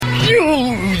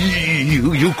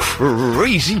You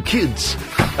crazy kids.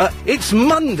 It's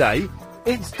Monday,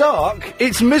 it's dark,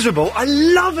 it's miserable. I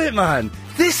love it, man.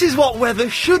 This is what weather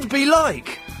should be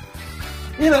like.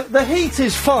 You know, the heat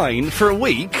is fine for a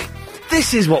week.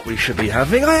 This is what we should be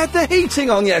having. I had the heating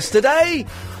on yesterday.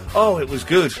 Oh, it was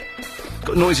good.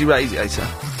 Got a noisy radiator.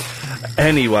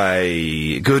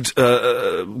 Anyway, good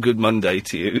Monday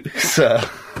to you, sir.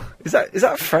 Is that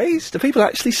a phrase? Do people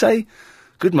actually say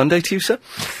good Monday to you, sir?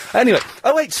 Anyway,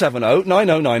 0870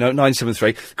 9090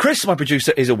 973. Chris, my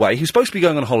producer, is away. He was supposed to be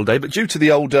going on holiday, but due to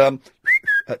the old,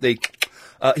 he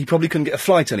probably couldn't get a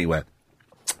flight anywhere.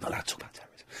 Not allowed to talk about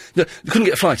terrorism. No, he couldn't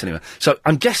get a flight anywhere. So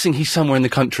I'm guessing he's somewhere in the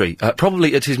country,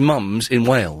 probably at his mum's in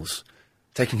Wales.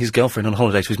 Taking his girlfriend on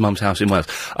holiday to his mum's house in Wales.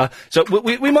 So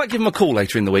we might give him a call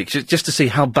later in the week, just to see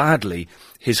how badly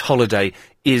his holiday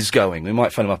is going. We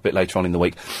might phone him up a bit later on in the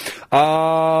week.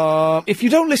 If you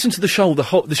don't listen to the show the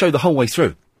whole way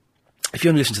through, if you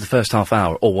only listen to the first half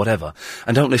hour or whatever,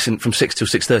 and don't listen from 6 till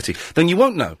 6:30, then you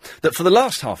won't know that for the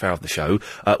last half hour of the show,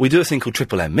 we do a thing called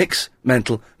Triple M, Mix,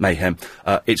 Mental, Mayhem.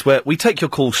 It's where we take your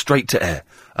call straight to air.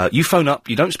 You phone up,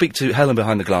 you don't speak to Helen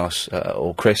behind the glass,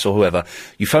 or Chris or whoever.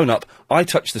 You phone up, I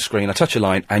touch the screen, I touch a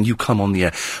line, and you come on the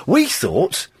air. We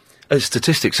thought, as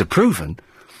statistics have proven,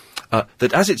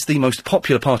 that as it's the most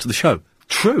popular part of the show,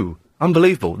 true,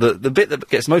 unbelievable, the bit that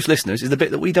gets most listeners is the bit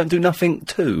that we don't do nothing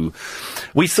to.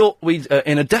 We thought we'd,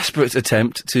 in a desperate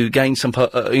attempt to gain some,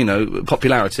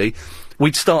 popularity,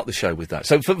 we'd start the show with that.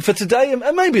 So for today,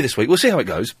 and maybe this week, we'll see how it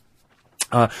goes.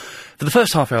 For the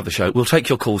first half hour of the show, we'll take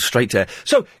your calls straight to air.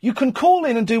 So, you can call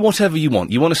in and do whatever you want.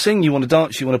 You want to sing, you want to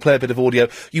dance, you want to play a bit of audio,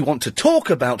 you want to talk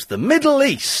about the Middle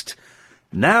East.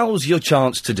 Now's your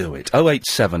chance to do it.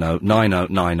 0870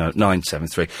 9090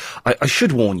 973. I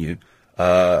should warn you,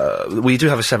 we do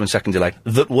have a 7-second delay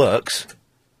that works,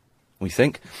 we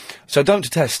think. So don't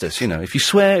test us, If you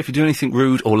swear, if you do anything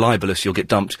rude or libelous, you'll get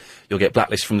dumped, you'll get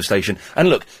blacklisted from the station. And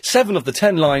look, 7 of the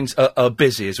 10 lines are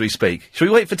busy as we speak. Shall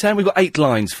we wait for 10? We've got 8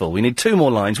 lines full. We need 2 more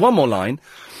lines, 1 more line.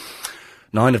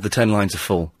 9 of the 10 lines are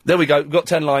full. There we go, we've got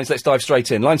 10 lines, let's dive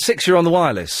straight in. Line 6, you're on the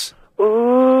wireless.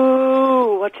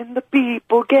 Ooh, watching the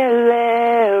people get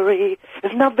leery.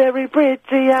 It's not very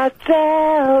pretty, I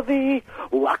tell thee.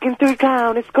 Walking through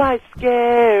town is quite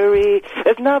scary.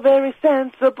 It's not very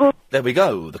sensible. There we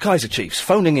go. The Kaiser Chiefs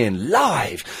phoning in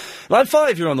live. Line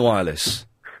 5, you're on the wireless.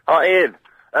 Hi, Ian.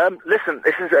 Listen,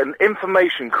 this is an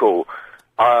information call.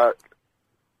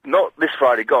 Not this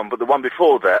Friday gone, but the one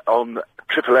before that on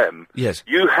Triple M. Yes.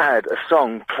 You had a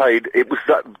song played. It was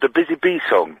the Busy Bee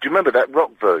song. Do you remember that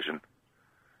rock version?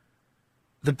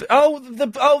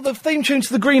 The theme tune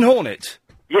to the Green Hornet.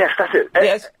 Yes, that's it.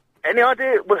 Yes. Any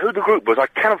idea who the group was? I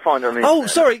cannot find it on the internet. Oh,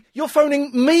 sorry, you're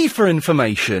phoning me for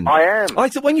information. I am. I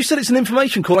thought when you said it's an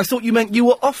information call, I thought you meant you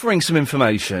were offering some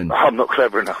information. I'm not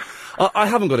clever enough. I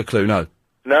haven't got a clue, no.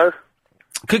 No?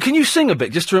 Can you sing a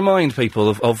bit, just to remind people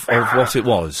of what it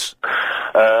was?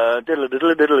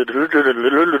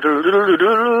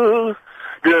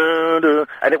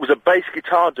 And it was a bass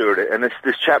guitar doing it, and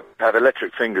this chap had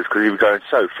electric fingers because he was going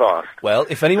so fast. Well,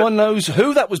 if anyone knows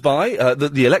who that was by,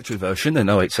 the electric version, then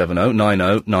 0870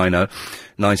 9090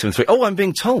 973. Oh, I'm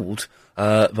being told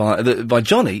by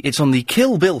Johnny, it's on the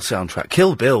Kill Bill soundtrack.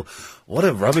 Kill Bill. What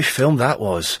a rubbish film that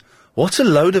was. What a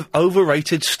load of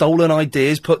overrated, stolen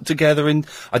ideas put together in...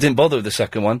 I didn't bother with the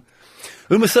second one.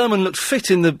 Uma Thurman looked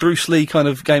fit in the Bruce Lee kind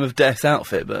of Game of Death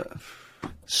outfit, but...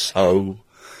 So...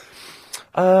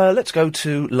 let's go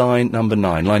to line number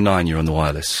 9. Line 9, you're on the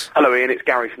wireless. Hello, Ian, it's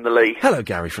Gary from the Lee. Hello,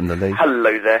 Gary from the Lee.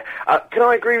 Hello there. Can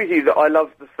I agree with you that I love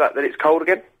the fact that it's cold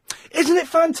again? Isn't it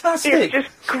fantastic? It's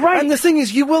just great. And the thing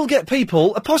is, you will get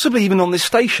people, possibly even on this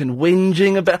station,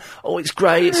 whinging about, oh, it's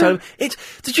grey, it's home.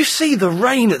 Did you see the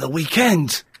rain at the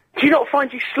weekend? Do you not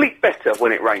find you sleep better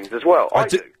when it rains as well? I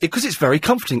do. Because it's very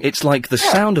comforting. It's like the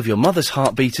sound of your mother's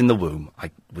heartbeat in the womb,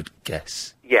 I would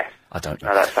guess. Yes. I don't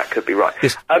know. No, that could be right.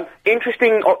 Yes.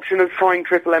 Interesting option of trying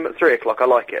Triple M at 3 o'clock. I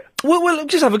like it. Well,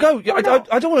 just have a go.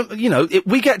 I don't want to,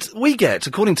 we get,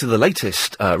 according to the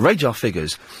latest Radar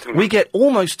figures, we get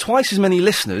almost twice as many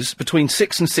listeners between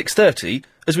 6 and 6:30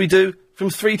 as we do from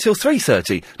 3 till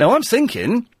 3:30. Now, I'm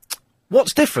thinking...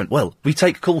 What's different? Well, we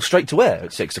take calls straight to air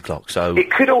at 6 o'clock, so...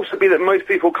 It could also be that most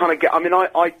people kind of get... I mean,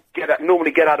 I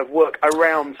normally get out of work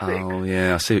around 6. Oh,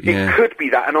 yeah, I see, It could be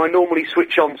that, and I normally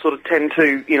switch on sort of 10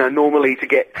 to, normally to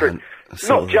get...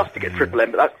 Not just to get Triple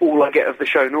M, but that's all I get of the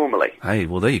show normally. Hey,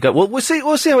 well, there you go. Well, we'll see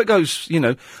how it goes,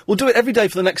 We'll do it every day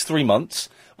for the next 3 months.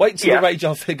 Wait till the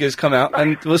Radar figures come out,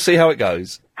 and we'll see how it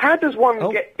goes. How does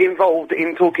one get involved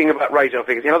in talking about radio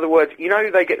figures? In other words, you know,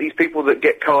 they get these people that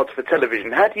get cards for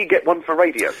television. How do you get one for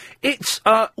radio? It's,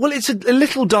 it's a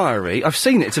little diary. I've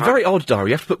seen it. It's a very odd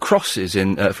diary. You have to put crosses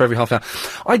in for every half hour.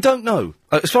 I don't know.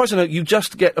 As far as I know, you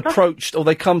just get approached, or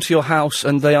they come to your house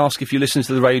and they ask if you listen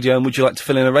to the radio and would you like to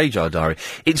fill in a radar diary.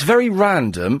 It's very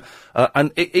random,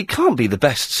 and it can't be the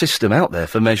best system out there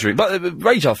for measuring. But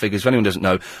radar figures, if anyone doesn't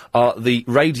know, are the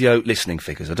radio listening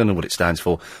figures. I don't know what it stands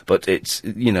for, but it's,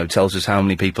 tells us how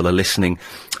many people are listening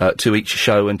to each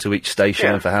show and to each station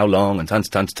and for how long and ton.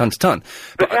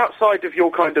 But outside of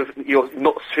your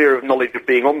sphere of knowledge of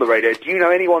being on the radio, do you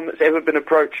know anyone that's ever been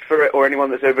approached for it, or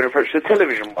anyone that's ever been approached for the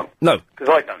television one? No. Because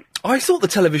I don't. I thought the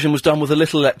television was done with a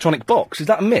little electronic box. Is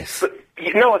that a myth? But,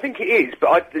 no, I think it is, but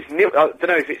I don't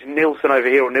know if it's Nielsen over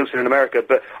here or Nielsen in America,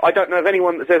 but I don't know of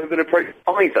anyone that's ever been approached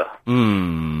either.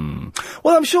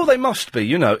 Well, I'm sure they must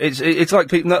be, It's like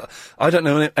people... No, I don't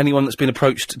know anyone that's been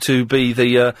approached to be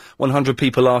the 100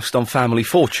 people asked on Family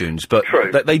Fortunes, but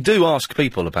they do ask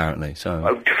people, apparently,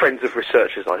 so... friends of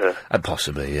researchers, I heard.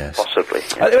 Possibly, yes. Possibly.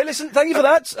 Yeah. Anyway, listen, thank you for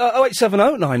that.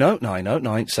 0870 90 90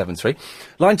 973.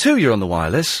 Line 2, you're on the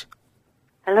wireless.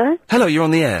 Hello? Hello, you're on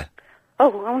the air.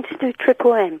 Oh, I want to do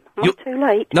Triple M. Am I too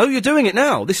late? No, you're doing it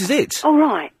now. This is it. Oh,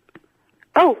 right.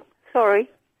 Oh, sorry.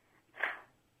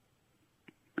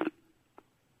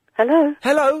 Hello?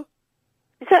 Hello?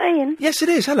 Is that Ian? Yes, it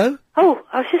is. Hello. Oh,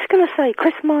 I was just going to say,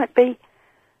 Chris might be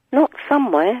not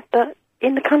somewhere, but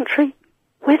in the country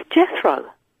with Jethro.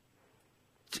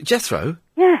 Jethro?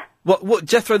 Yeah. What,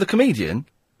 Jethro the comedian?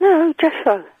 No,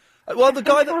 Jethro. Well, the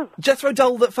guy that... Jethro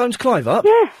Dull that phones Clive up?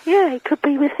 Yeah, he could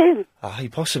be with him. He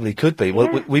possibly could be.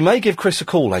 Well, we may give Chris a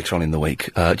call later on in the week,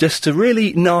 just to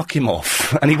really narc him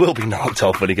off. And he will be narked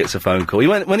off when he gets a phone call.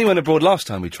 When he went abroad last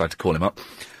time, we tried to call him up.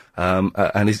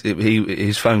 And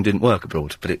his phone didn't work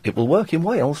abroad, but it will work in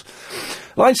Wales.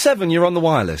 Line 7, you're on the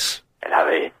wireless.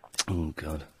 Hello, Ian. Oh,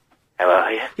 God. How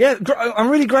are you? Yeah, I'm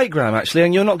really great, Graham, actually,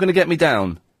 and you're not going to get me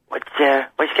down. What's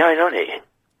going on, Ian?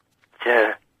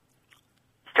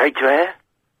 Straight to air?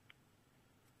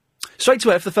 Straight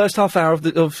to air for the first half hour of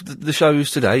the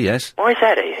shows today, yes. Why is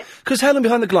that, Ian? Because Helen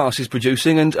Behind the Glass is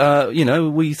producing, and,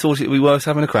 we thought it would be worth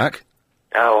having a crack.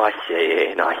 Oh, I see,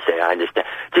 Ian, I understand.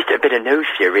 Just a bit of news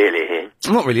for you, really, Ian.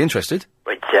 I'm not really interested.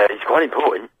 But it's quite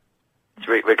important. It's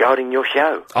regarding your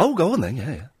show. Oh, go on then,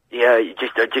 yeah. Yeah,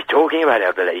 just talking about it,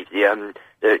 I believe.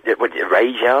 The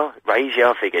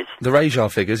Razor figures. The Razor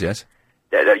figures, yes.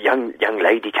 The young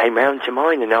lady came round to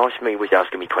mine and was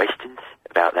asking me questions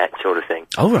about that sort of thing.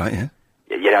 Oh, right, yeah.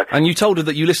 You know. And you told her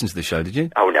that you listened to the show, did you?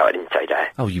 Oh, no, I didn't say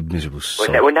that. Oh, you miserable sod.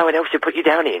 Well, no one else had put you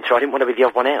down, Ian, so I didn't want to be the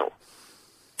odd one out.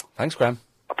 Thanks, Graham.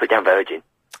 I'll put down Virgin.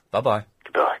 Bye-bye.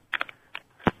 Goodbye.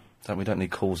 We don't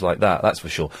need calls like that, that's for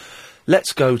sure.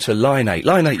 Let's go to line 8.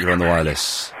 Line 8, you're on the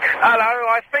wireless. Hello,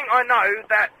 I think I know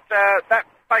that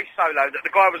bass solo that the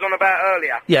guy was on about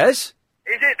earlier. Yes?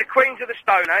 Is it the Queens of the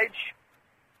Stone Age?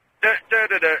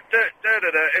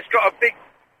 It's got a big,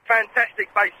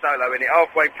 fantastic bass solo in it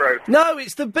halfway through. No,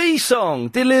 it's the B song.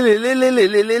 Well, I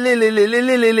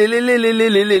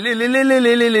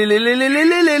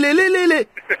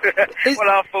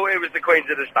thought it was the Queens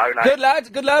of the Stone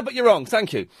Age. Good lad, but you're wrong.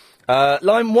 Thank you.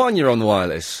 Line 1, you're on the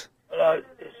wireless. Hello,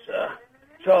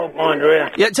 it's Childminder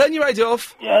here. Yeah, turn your radio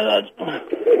off. Yeah,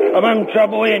 I'm having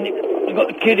trouble in. I've got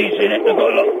the kiddies in it. I've got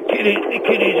a lot of kiddies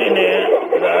in there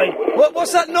today.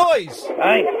 What's that noise?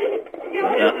 Hey?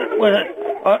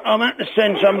 I'm had to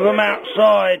send some of them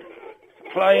outside to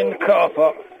play in the car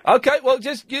park. OK, well,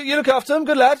 just you look after them.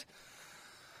 Good lad.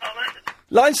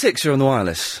 Line 6, you're on the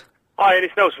wireless. Hi,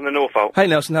 it's Nelson from the Norfolk. Hey,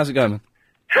 Nelson, how's it going, man?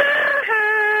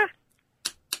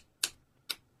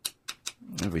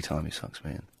 Every time he sucks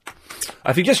me in.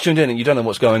 If you just tuned in and you don't know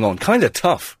what's going on, kind of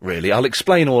tough, really. I'll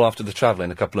explain all after the travel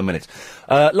in a couple of minutes.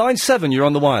 Line 7, you're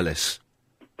on the wireless.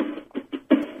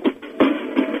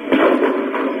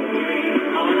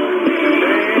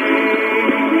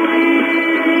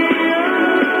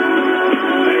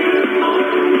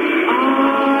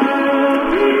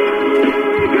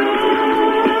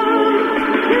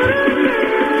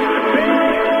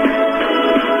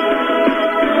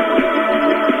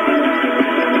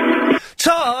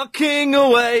 Talking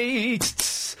away,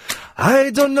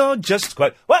 I don't know just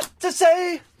quite what to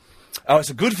say. Oh, it's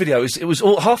a good video. It was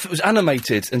half it was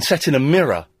animated and set in a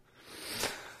mirror.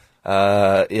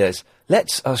 Yes.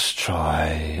 Let us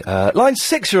try. Line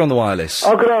 6, you're on the wireless.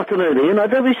 Oh, good afternoon, Ian.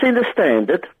 Have you seen the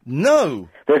Standard? No.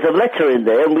 There's a letter in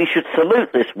there, and we should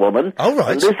salute this woman. Oh,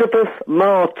 right. Elizabeth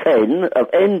Martin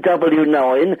of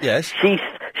NW9. Yes. She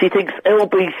thinks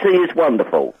LBC is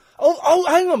wonderful. Oh,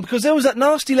 hang on, because there was that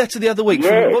nasty letter the other week yes.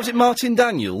 from, what was it, Martin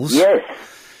Daniels? Yes.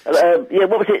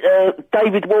 what was it?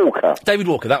 David Walker. David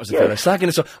Walker, that was the fella, slagging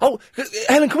us off. Oh,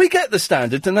 Helen, can we get the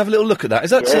Standard and have a little look at that?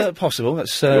 Is that possible?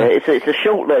 That's, Yeah, it's a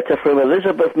short letter from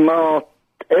Elizabeth Marten,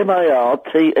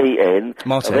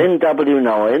 Marten. of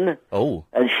NW9. Oh.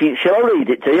 And shall I read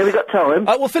it to you? Have you got time?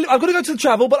 Well, Philip, I've got to go to the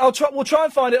travel, but we'll try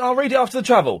and find it and I'll read it after the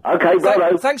travel. Okay,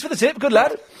 righto. Thanks for the tip, good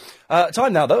lad.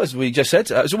 Time now, though, as we just said.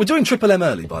 So we're doing Triple M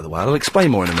early, by the way. I'll explain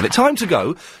more in a minute. Time to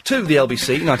go to the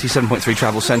LBC 97.3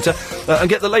 Travel Centre and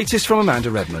get the latest from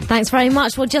Amanda Redmond. Thanks very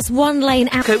much. Well, just one lane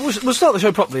out. Okay, we'll start the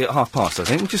show properly at 1:30, I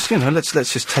think. Just,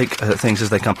 let's just take things as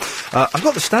they come. I've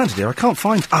got the Standard here. I can't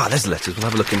find... there's the letters. We'll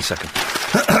have a look in a second.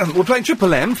 We're playing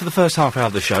Triple M for the first half hour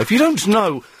of the show. If you don't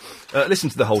know... listen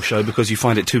to the whole show because you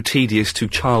find it too tedious, too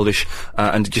childish,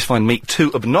 and just find me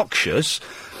too obnoxious...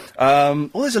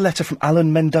 there's a letter from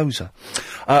Alan Mendoza.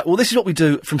 This is what we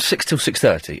do from 6 till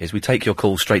 6:30, is we take your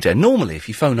calls straight to air. Normally, if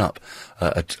you phone up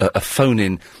a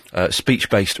phone-in,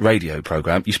 speech-based radio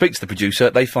programme, you speak to the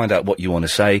producer, they find out what you want to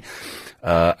say,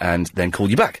 and then call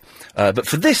you back. But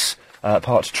for this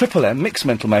part, Triple M, Mixed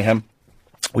Mental Mayhem,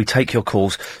 we take your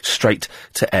calls straight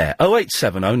to air.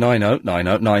 0870 90 90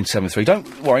 973.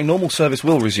 Don't worry, normal service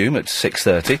will resume at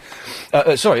 6:30. At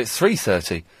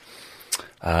 3:30.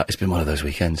 It's been one of those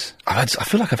weekends. I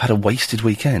feel like I've had a wasted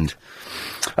weekend.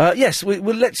 Yes,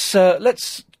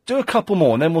 let's do a couple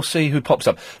more and then we'll see who pops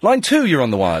up. Line 2, you're on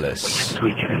the wireless.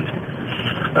 Weekend.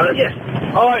 Yes.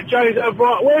 All right, James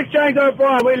O'Brien. Where's James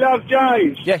O'Brien? We love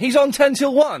James. Yeah, he's on 10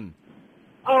 till 1.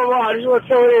 Oh, right. I just want to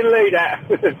tell Ian Lee that.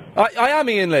 I am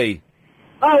Ian Lee.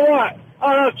 Oh, right.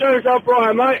 Oh, that's James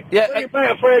O'Brien, mate. Yeah. You're back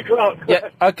at 3 o'clock. Yeah,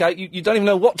 okay. You don't even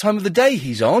know what time of the day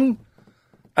he's on,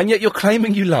 and yet you're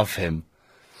claiming you love him.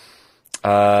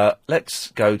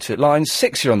 Let's go to line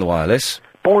 6, you're on the wireless.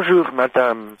 Bonjour,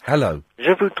 madame. Hello.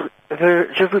 Je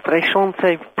voudrais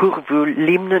chanter pour vous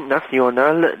l'hymne national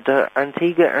de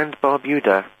Antigua and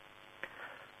Barbuda.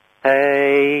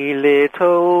 Hey,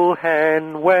 little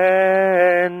hen,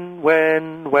 when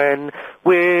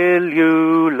will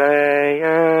you lay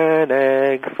an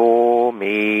egg for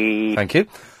me? Thank you.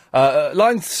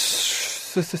 Line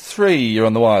 3, you're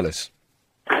on the wireless.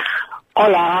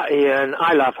 Hola, Ian.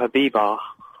 I love Habiba.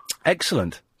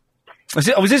 Excellent. Was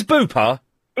this Booper?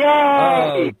 Yay!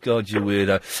 Oh, God, you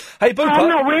weirdo. Hey, Booper. I'm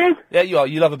not weird. Yeah, you are.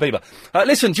 You love Habiba.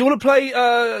 Listen, do you want to play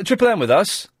Triple M with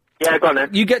us? Yeah, go on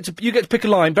then. You get to pick a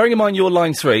line. Bearing in mind you're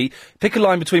line 3, pick a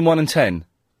line between 1 and 10.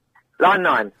 Line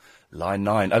 9. Line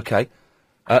 9, okay.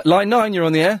 Line 9, you're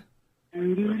on the air?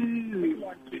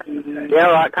 Yeah,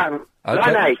 all right, come.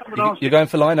 Okay. Line 8. You're going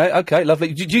for line 8? Okay,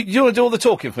 lovely. Do you want to do all the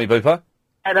talking for me, Booper?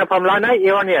 Head up on line 8,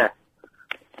 you're on here.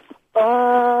 La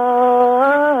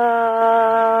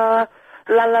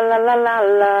la la la la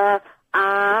la. Ah,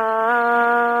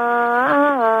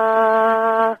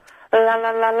 la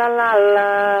la la la la la.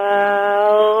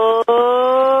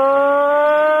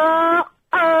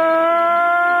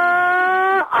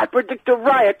 I predict a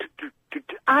riot.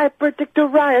 I predict a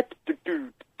riot. Do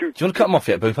you want to cut them off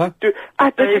yet, Booper? I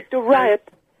predict a riot.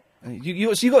 You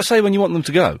got to say when you want them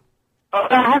to go. Oh,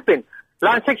 I have been.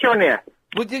 Line 6, you're on here.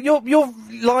 Well,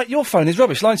 your phone is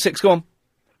rubbish. Line 6, go on.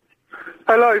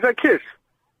 Hello, is that Kiss?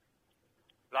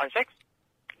 Line 6?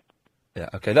 Yeah,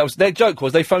 okay. That was their joke.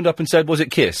 Was they phoned up and said, "Was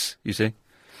it Kiss?" You see.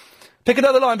 Pick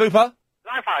another line, Booper. Line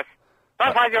 5.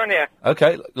 Line 5, you're on here.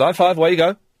 Okay, line 5. Where you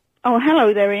go? Oh,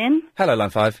 hello there, Ian. Hello,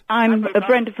 line 5. I'm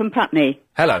Brenda from Putney.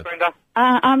 Hello. Hi, Brenda.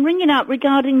 I'm ringing up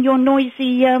regarding your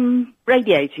noisy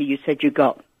radiator you said you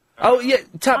got. Oh yeah,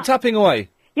 tapping away.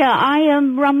 Yeah, I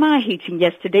run my heating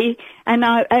yesterday, and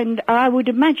I would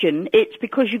imagine it's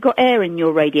because you got air in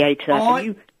your radiator.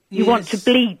 And you want to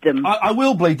bleed them. I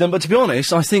will bleed them, but to be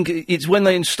honest, I think it's when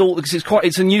they installed, because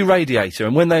it's a new radiator,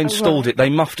 and when they installed it, they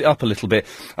muffed it up a little bit,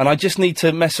 and I just need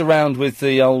to mess around with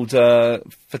the old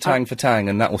fatang,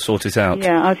 and that will sort it out.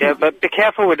 Yeah, but be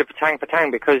careful with the fatang,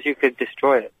 because you could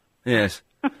destroy it. Yes.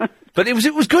 But it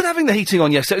was good having the heating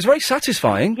on yesterday. It was very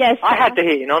satisfying. Yes. I had the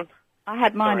heating on. I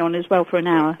had mine on as well for an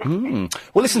hour.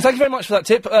 Well, listen, thank you very much for that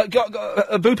tip.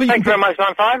 Booper, Thank you very much,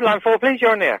 line 5. Line 4, please,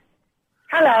 you're on there.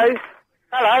 Hello.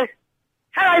 Hello.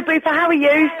 Hello, Booper, how are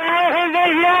you?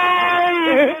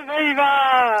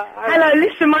 Hello,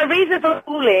 listen, my reason for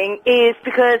calling is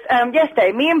because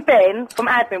yesterday, me and Ben from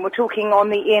admin were talking on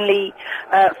the Ian Lee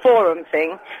forum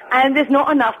thing, and there's not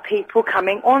enough people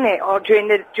coming on it or during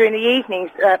the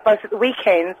evenings, both at the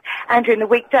weekends and during the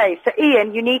weekdays. So,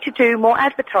 Ian, you need to do more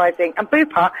advertising. And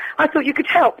Booper, I thought you could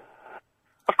help.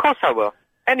 Of course I will.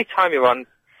 Any time you're on.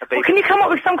 Well, can you come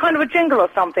up with some kind of a jingle or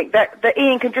something that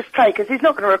Ian can just play, because he's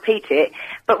not going to repeat it,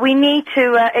 but we need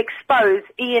to expose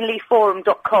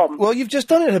IanLeeForum.com. Well, you've just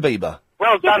done it, Habiba.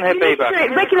 Well done, you listen to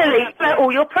Habiba. it regularly for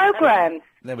all your programmes.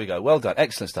 There we go. Well done.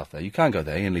 Excellent stuff there. You can go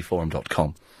there,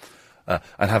 IanLeeForum.com,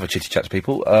 and have a chitty chat to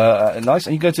people. Nice.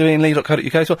 And you can go to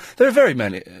IanLee.co.uk as well. There are very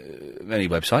many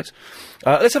websites.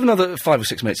 Let's have another 5 or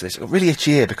 6 minutes of this. I've got really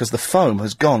itchy ear because the foam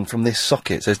has gone from this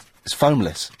socket. So it's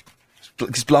foamless.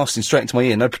 It's blasting straight into my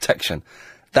ear. No protection.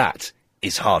 That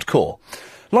is hardcore.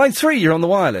 Line 3, you're on the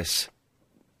wireless.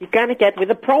 You're going to get with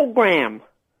the programme.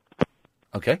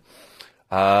 Okay.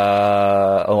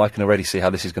 I can already see how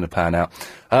this is going to pan out.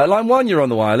 Line 1, you're on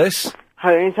the wireless.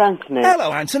 Hi, it's Anthony.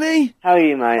 Hello, Anthony. How are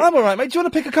you, mate? I'm all right, mate. Do you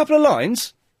want to pick a couple of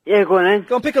lines? Yeah, go on then.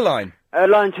 Go on, pick a line.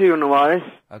 Line 2 on the wireless.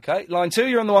 Okay, line 2,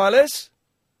 you're on the wireless.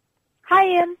 Hi,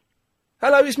 Ian.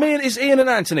 Hello, it's Ian and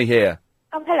Anthony here.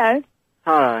 Oh, hello.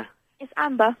 Hello. It's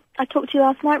Amber. I talked to you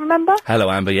last night, remember?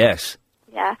 Hello, Amber, yes.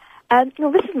 Yeah.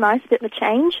 Well, this is nice, a bit of a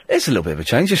change. It's a little bit of a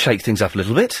change, just shake things up a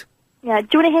little bit. Yeah, do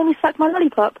you want to hear me suck my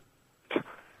lollipop?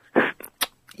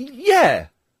 Yeah.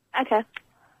 Okay.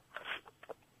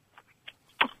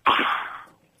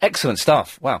 Excellent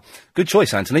stuff. Wow. Good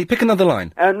choice, Anthony. Pick another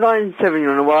line. Line 7,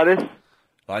 you're on the wireless.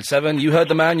 Line 7, you heard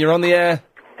the man, you're on the air.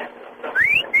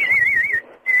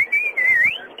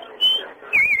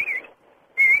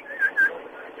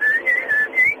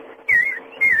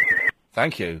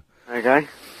 Thank you. Okay.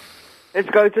 Let's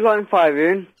go to line 5,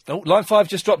 Ian. Oh, line 5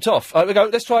 just dropped off. Here we go.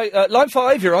 Let's try line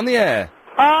 5, you're on the air.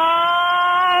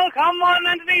 Oh, come on,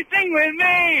 Anthony, sing with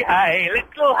me. Hey,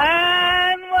 little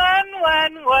hen,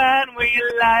 when will you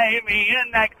lay me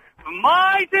an egg for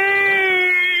my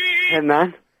tea? Hey,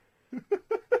 man.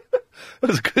 That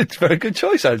was a good, very good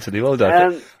choice, Anthony. Well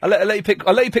done. I'll let you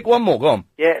pick one more. Go on.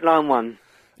 Yeah, line 1.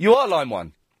 You are line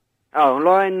 1. Oh,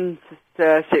 line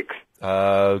 6.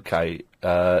 Okay.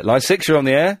 Line 6, you're on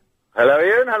the air. Hello,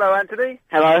 Ian. Hello, Anthony.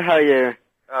 Hello, how are you?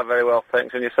 Oh, very well,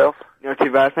 thanks. And yourself? Not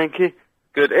too bad, thank you.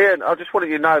 Good. Ian, I just wanted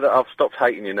you to know that I've stopped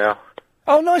hating you now.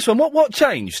 Oh, nice one. What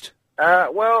changed?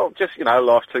 Well, just,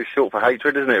 life's too short for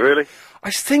hatred, isn't it, really? I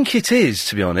think it is,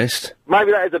 to be honest.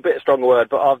 Maybe that is a bit stronger word,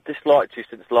 but I've disliked you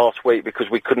since last week because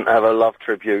we couldn't have a love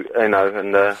tribute, and...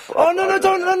 No,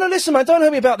 listen, man, don't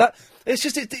hurt me about that. It's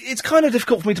just, it's kind of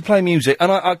difficult for me to play music,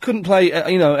 and I couldn't play,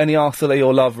 any Arthur Lee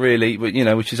or Love, really,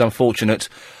 which is unfortunate.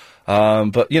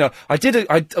 But,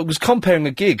 I was comparing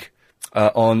a gig,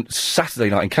 on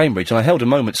Saturday night in Cambridge, and I held a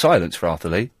moment's silence for Arthur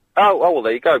Lee. Oh, well,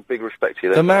 there you go. Big respect to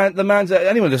you then. The man's,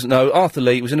 anyone who doesn't know, Arthur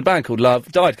Lee was in a band called Love,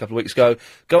 died a couple of weeks ago.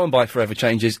 Go and buy Forever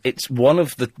Changes. It's one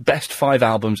of the best 5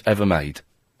 albums ever made.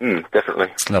 Definitely.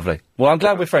 Lovely. Well, I'm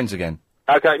glad we're friends again.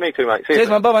 Okay, me too, mate. See you. Cheers,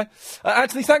 man. Bye-bye.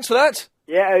 Anthony, thanks for that.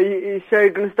 Yeah, you sure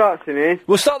you're going to start soon, Ian?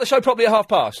 We'll start the show properly at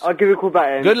past. I'll give you a call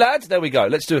back, Ian. Good, lad. There we go.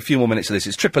 Let's do a few more minutes of this.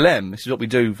 It's Triple M. This is what we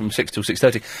do from 6 till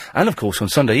 6:30. And, of course, on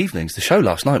Sunday evenings. The show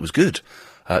last night was good.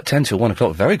 10 till 1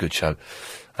 o'clock. Very good show.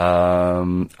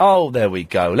 There we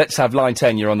go. Let's have line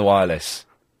 10. You're on the wireless.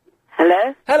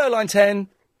 Hello? Hello, line 10.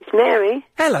 It's Mary.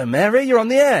 Hello, Mary. You're on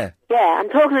the air. Yeah, I'm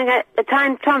talking about the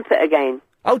Time Trumpet again.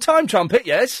 Oh, Time Trumpet,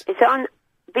 yes. It's on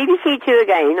BBC 2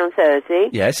 again on Thursday.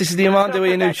 Yes, this is the Armando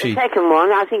Iannucci. The second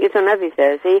one, I think it's on every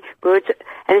Thursday,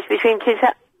 and it's between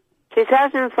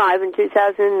 2005 and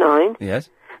 2009. Yes.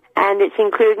 And it's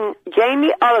including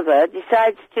Jamie Oliver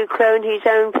decides to clone his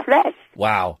own flesh.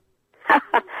 Wow.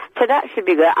 So that should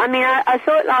be good. I mean, I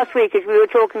saw it last week as we were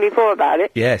talking before about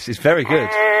it. Yes, it's very good.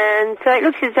 And so it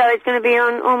looks as though it's going to be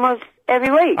on almost every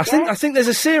week. I think there's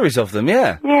a series of them,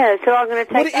 yeah. Yeah, so I'm going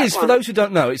to take What it is, for those who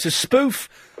don't know, it's a spoof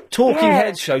talking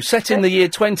head show set in the year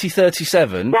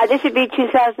 2037. Now, this would be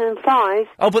 2005.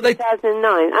 Oh, but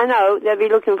 2009. I know, they'll be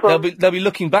looking for... They'll be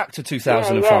looking back to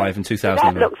 2005 and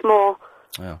 2009. That looks more...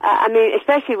 Yeah. I mean,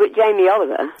 especially with Jamie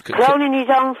Oliver cloning his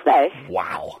own flesh.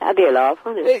 Wow, that'd be a laugh,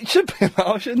 wouldn't it? It should be a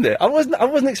laugh, shouldn't it? I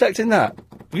wasn't expecting that.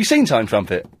 Have you seen Time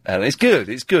Trumpet, Ellen? It's good.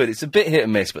 It's good. It's a bit hit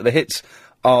and miss, but the hits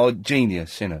are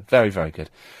genius. Very, very good.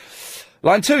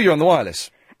 Line 2, you're on the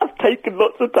wireless. I've taken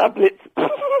lots of tablets.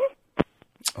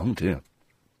 Oh dear.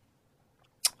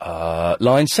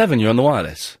 Line 7, you're on the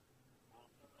wireless.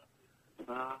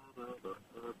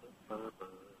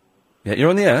 Yeah, you're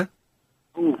on the air.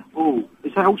 Ooh.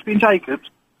 Is that Hawksby and Jacobs?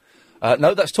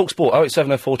 No, that's TalkSport,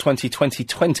 08704 20 20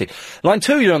 20. Line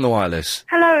 2, you're on the wireless.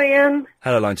 Hello, Ian.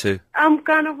 Hello, Line 2. I'm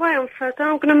going away on Thursday.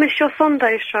 I'm going to miss your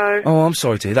Sunday show. Oh, I'm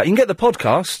sorry to hear that. You can get the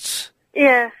podcasts.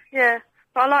 Yeah.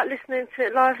 But I like listening to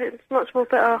it live. It's much more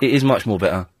better. It is much more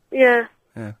better. Yeah.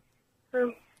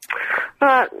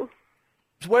 Right. So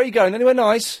where are you going? Anywhere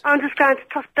nice? I'm just going to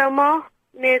Toft Del Mar,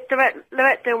 near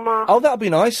Lorette Del Mar. Oh, that'll be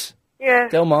nice. Yeah.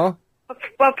 Del Mar.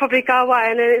 I'll probably go away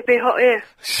and then it'll be hot here.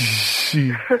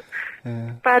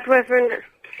 Bad weather, and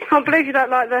I can't believe you don't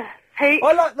like the Heat.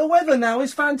 I like the weather now.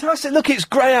 It's fantastic. Look, it's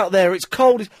grey out there. It's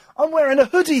cold. I'm wearing a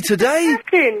hoodie today.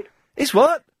 Depressing. It's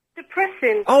what?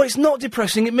 Depressing. Oh, it's not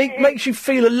depressing. It makes you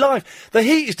feel alive. The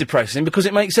heat is depressing because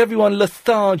it makes everyone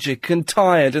lethargic and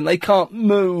tired, and they can't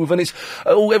move, and it's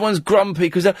everyone's grumpy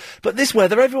because. But this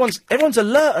weather, everyone's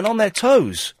alert and on their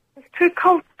toes. It's too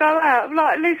cold to go out.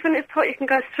 Like, at least when it's hot, you can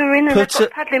go swimming, and they've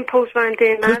got paddling pools round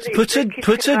here now. Put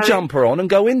a jumper on and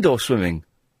go indoor swimming.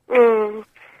 Mm.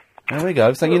 There we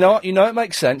go. You know what? You know it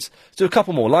makes sense. Let's do a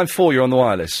couple more. Line 4, you're on the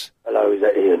wireless. Hello, is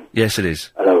that Ian? Yes, it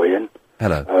is. Hello, Ian.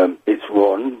 Hello. It's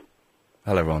Ron.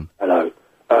 Hello, Ron. Hello.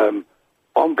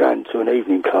 I'm going to an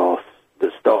evening class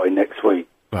that's starting next week.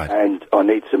 Right. And I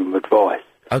need some advice.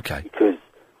 Okay. Because,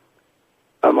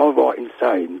 am I right in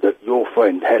saying that your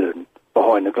friend Helen,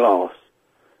 behind the glass,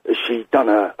 has she done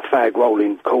a fag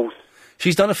rolling course?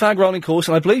 She's done a fag rolling course,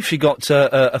 and I believe she got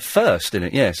a first in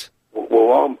it, yes.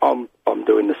 Well, I'm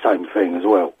doing the same thing as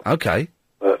well. Okay.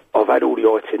 I've had all the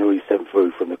itineraries sent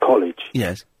through from the college.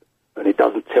 Yes. And it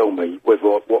doesn't tell me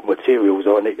what materials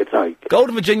I need to take.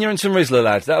 Golden Virginia and some Rizzler,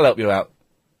 lads. That'll help you out.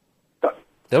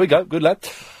 There we go. Good lad.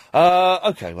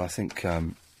 Okay, well, I think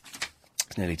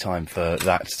it's nearly time for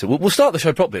that. We'll start the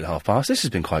show properly at past. This has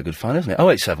been quite good fun, isn't it?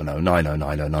 0870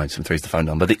 9090 973 is the phone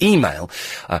number. The email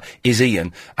is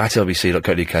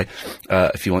ian@lbc.co.uk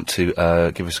if you want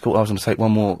to give us a call. I was going to take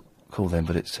one more call then,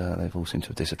 but it's they've all seemed to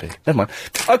have disappeared. Never mind.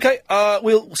 Okay,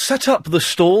 we'll set up the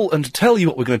stall and tell you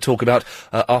what we're going to talk about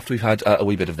after we've had a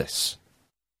wee bit of this.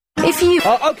 If you...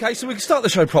 okay, so we can start the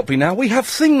show properly now. We have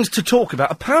things to talk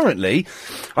about. Apparently,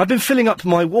 I've been filling up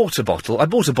my water bottle. I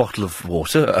bought a bottle of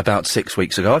water about 6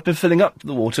 weeks ago. I've been filling up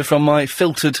the water from my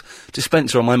filtered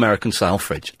dispenser on my American-style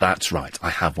fridge. That's right, I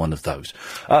have one of those.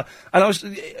 And I was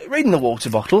reading the water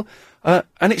bottle,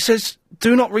 and it says,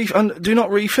 do not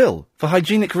refill for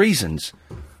hygienic reasons.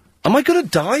 Am I going to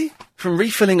die from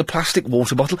refilling a plastic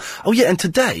water bottle? Oh, yeah, and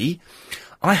today,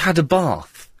 I had a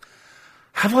bath.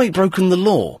 Have I broken the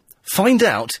law? Find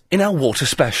out in our water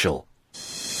special.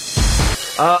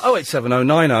 0870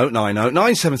 9090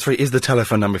 973 is the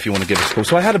telephone number if you want to give us a call.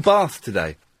 So I had a bath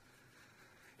today.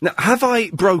 Now, have I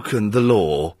broken the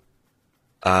law?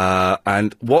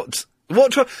 And the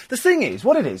thing is,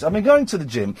 what it is, I've been going to the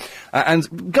gym, because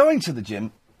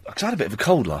I had a bit of a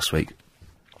cold last week.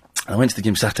 I went to the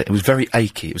gym Saturday. It was very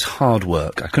achy. It was hard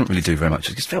work. I couldn't really do very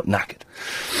much. I just felt knackered.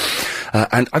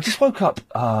 And I just woke up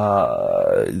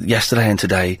yesterday and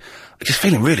today just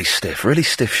feeling really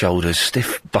stiff shoulders,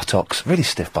 stiff buttocks, really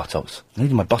stiff buttocks.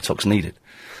 Needing my buttocks needed.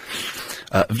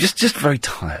 Just very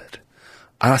tired.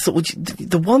 And I thought, well,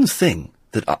 the one thing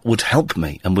that would help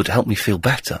me and would help me feel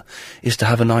better is to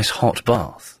have a nice hot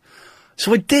bath.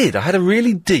 So I did. I had a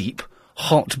really deep,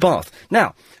 hot bath.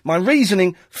 Now, my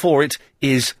reasoning for it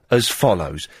is as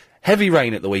follows. Heavy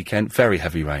rain at the weekend, very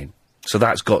heavy rain. So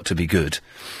that's got to be good.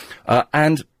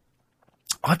 And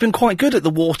I've been quite good at the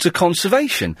water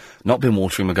conservation. Not been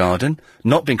watering my garden,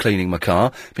 not been cleaning my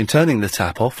car, been turning the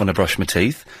tap off when I brush my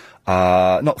teeth,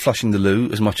 not flushing the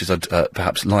loo as much as I'd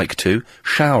perhaps like to,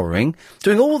 showering,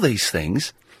 doing all these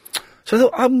things. So I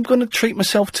thought, I'm going to treat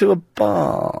myself to a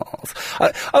bath.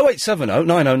 0870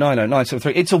 9090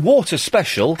 973. It's a water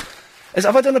special.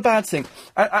 Have I done a bad thing?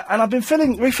 And I've been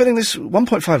refilling this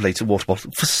 1.5 litre water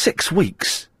bottle for 6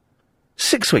 weeks.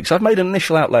 6 weeks. I've made an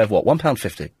initial outlay of what?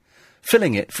 £1.50.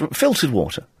 Filling it from filtered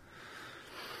water.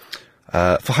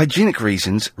 For hygienic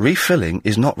reasons, refilling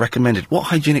is not recommended. What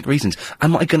hygienic reasons?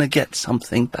 Am I going to get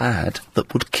something bad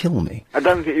that would kill me? I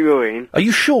don't think you will, Ian. Are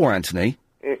you sure, Anthony?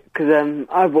 Because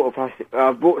I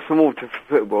bought some water for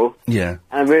football. Yeah.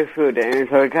 And I refilled it, and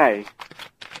it's okay.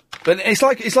 But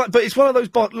but it's one of those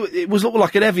bottles. It was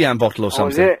like an Evian bottle or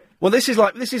something. Oh, is it? Well, this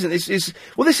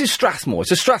is Strathmore. It's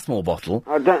a Strathmore bottle.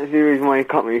 I don't see the reason why you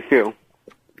can't refill.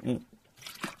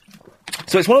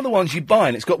 So it's one of the ones you buy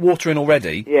and it's got water in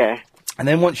already. Yeah. And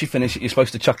then once you finish it, you're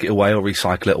supposed to chuck it away or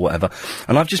recycle it or whatever.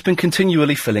 And I've just been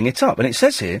continually filling it up. And it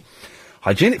says here,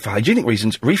 for hygienic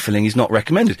reasons, refilling is not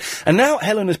recommended. And now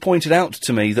Helen has pointed out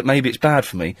to me that maybe it's bad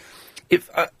for me.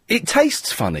 It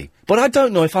tastes funny, but I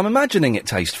don't know if I'm imagining it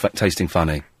tasting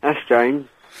funny. That's strange.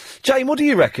 Jane, what do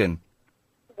you reckon?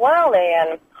 Well,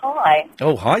 Ian, hi.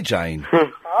 Oh, hi, Jane.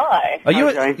 Hi. Are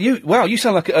you? Wow, you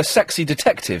sound like a sexy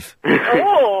detective.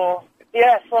 Oh,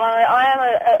 yes. Well, I am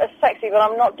a sexy, but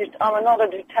I'm not a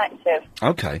detective.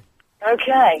 Okay.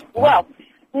 Okay. Well,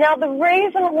 now the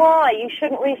reason why you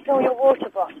shouldn't refill your water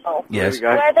bottle, yes,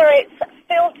 whether it's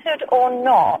filtered or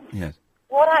not, yes,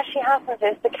 what actually happens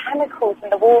is the chemicals in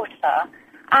the water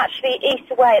actually eat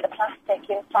away at the plastic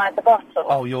inside the bottle.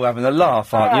 Oh, you're having a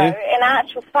laugh, aren't you? In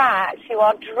actual fact, you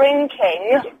are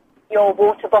drinking your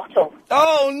water bottle.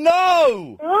 Oh,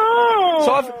 no!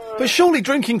 Oh. But surely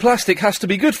drinking plastic has to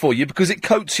be good for you because it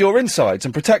coats your insides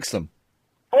and protects them.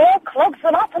 Or clogs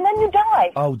them up and then you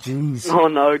die. Oh, jeez. Oh,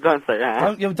 no, don't say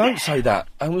that. Don't say that.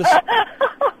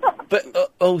 But,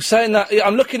 saying that,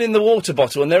 I'm looking in the water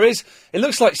bottle and it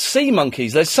looks like sea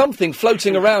monkeys. There's something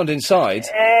floating around inside.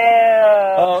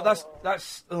 Oh,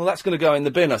 that's going to go in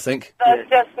the bin, I think. That's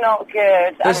just not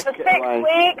good. And for 6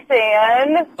 weeks,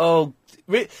 Ian. Oh,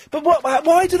 but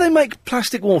why do they make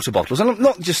plastic water bottles? And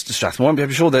not just Strathmore, I'm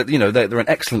sure that, they're an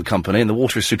excellent company and the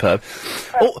water is superb.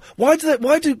 Why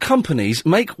do companies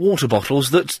make water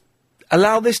bottles that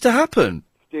allow this to happen?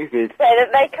 Stupid. So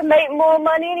that they can make more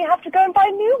money and you have to go and buy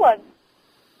new ones.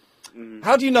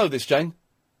 How do you know this, Jane?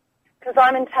 Because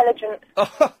I'm intelligent.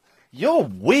 You're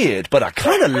weird, but I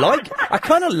kind of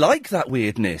like that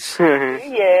weirdness.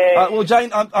 Yeah. Well,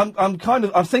 Jane,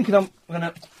 I'm thinking I'm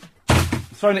gonna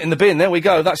throw it in the bin. There we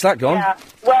go. That's that gone. Yeah.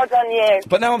 Well done, you.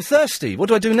 But now I'm thirsty. What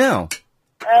do I do now?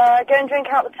 Go and drink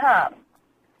out the tap.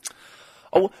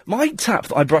 Oh, my tap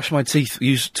that I brush my teeth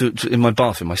in my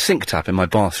bathroom, my sink tap in my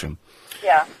bathroom.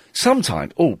 Yeah.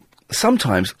 Sometimes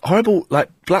horrible,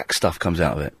 black stuff comes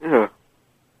out of it.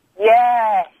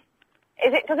 Yeah.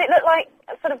 Does it look like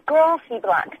sort of grassy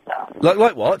black stuff?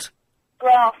 Like what?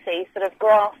 Grassy, sort of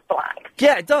grass black.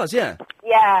 Yeah, it does, yeah.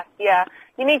 Yeah.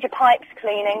 You need your pipes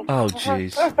cleaning. Oh,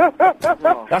 jeez.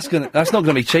 That's not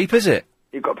gonna be cheap, is it?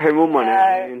 You've got to pay more money.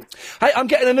 No. Hey, I'm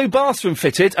getting a new bathroom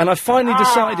fitted, and I've finally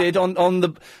decided on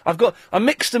I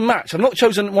mixed and matched. I've not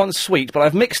chosen one suite, but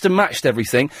I've mixed and matched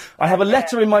everything. I have a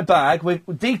letter in my bag with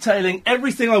detailing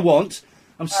everything I want.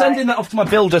 I'm sending that off to my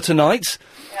builder tonight.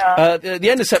 Yeah. At the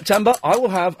end of September, I will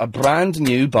have a brand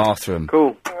new bathroom.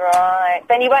 Cool. Right.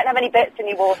 Then you won't have any bits in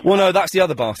your water. Well, no, that's the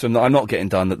other bathroom that I'm not getting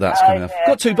done. That's coming up. Dear.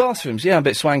 Got 2 bathrooms. Yeah, a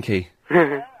bit swanky.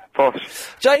 Posh.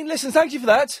 Jane, listen, thank you for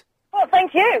that. Well,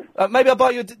 thank you. Maybe I'll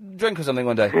buy you a drink or something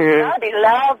one day. That'd be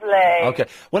lovely. Okay.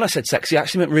 When I said sexy, I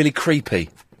actually meant really creepy.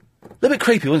 A little bit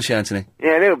creepy, wasn't she, Anthony?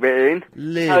 Yeah, a little bit,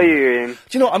 Ian. How are you, Ian? Do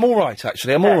you know what? I'm all right,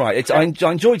 actually. I'm all right. I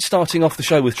enjoyed starting off the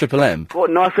show with Triple M. What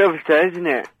nice weather today, isn't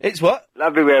it? It's what?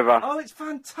 Lovely weather. Oh, it's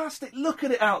fantastic. Look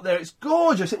at it out there. It's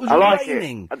gorgeous. It was I like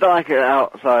raining. it. I don't like it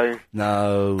out, so...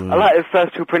 No. I like the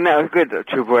first Triple M. That was good,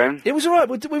 Triple M. It was all right.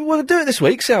 We'll do it this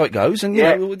week, see how it goes. And, you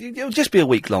know, it'll just be a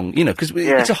week long, because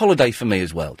it's a holiday for me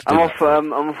as well. I'm off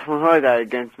on holiday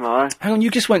again tomorrow. Hang on,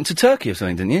 you just went to Turkey or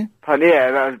something, didn't you?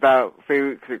 Yeah, that was about 3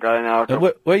 weeks ago now.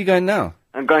 Where are you going now?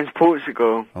 I'm going to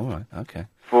Portugal. All right, okay.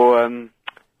 For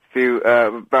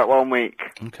about 1 week.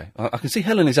 Okay. I can see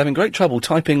Helen is having great trouble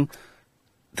typing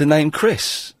the name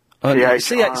Chris.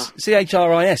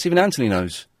 C-H-R-I-S. Even Anthony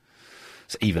knows.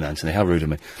 It's even Anthony. How rude of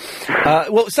me.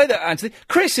 Well, say that, Anthony.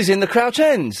 Chris is in the Crouch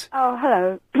End. Oh,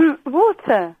 hello.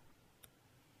 Water.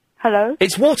 Hello?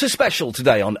 It's Water Special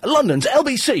today on London's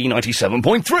LBC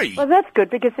 97.3. Well, that's good,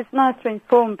 because it's nice to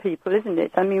inform people, isn't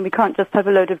it? I mean, we can't just have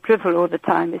a load of drivel all the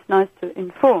time. It's nice to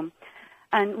inform.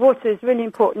 And water is really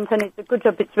important, and it's a good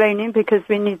job it's raining, because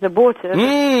we need the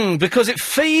water. Because it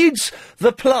feeds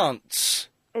the plants.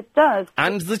 It does.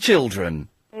 And the children.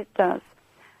 It does.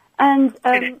 And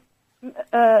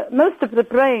most of the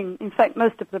brain, in fact,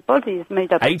 most of the body is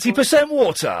made up 80%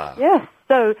 water. Yes,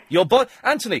 so...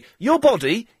 Anthony, your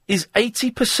body is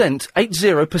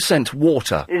 80%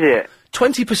 water. Is it?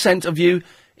 20% of you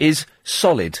is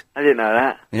solid. I didn't know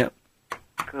that. Yep.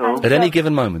 Cool. At any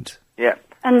given moment. Yep.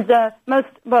 And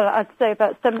I'd say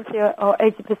about 70 or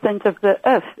 80% of the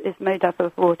Earth is made up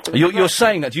of water. You're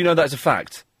saying that? Do you know that as a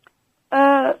fact?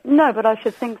 No, but I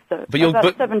should think so. But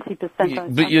about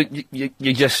 70%. But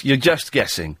you're just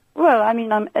guessing. Well, I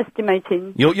mean, I'm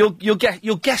estimating. You're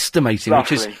guesstimating,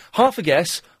 Roughly. which is half a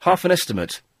guess, half an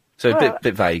estimate. So a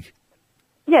bit vague.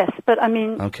 Yes, but I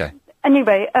mean. Okay.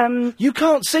 Anyway, you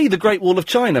can't see the Great Wall of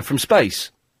China from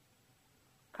space.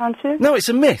 Can't you? No, it's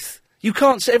a myth. You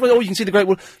can't see. You can see the Great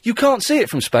Wall. You can't see it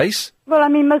from space. Well, I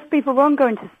mean, most people won't go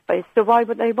into space, so why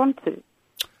would they want to?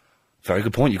 Very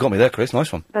good point. You got me there, Chris.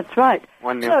 Nice one. That's right.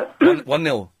 1-0.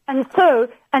 1-0.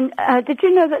 And did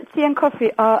you know that tea and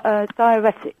coffee are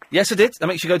diuretics? Yes, I did. That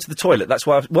makes you go to the toilet. That's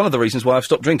why one of the reasons why I've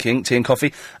stopped drinking tea and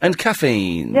coffee and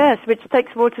caffeine. Yes, which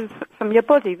takes water from your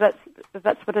body. That's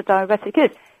what a diuretic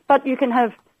is. But you can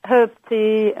have herb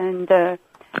tea and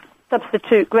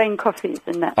substitute grain coffees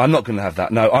and that. I'm not going to have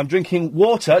that. No, I'm drinking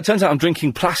water. It turns out I'm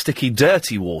drinking plasticky,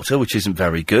 dirty water, which isn't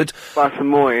very good. Buy some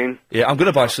more, Ian. Yeah, I'm going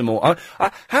to buy some more.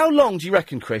 How long do you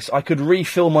reckon, Chris, I could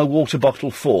refill my water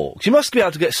bottle for? 'Cause you must be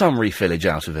able to get some refillage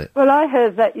out of it. Well, I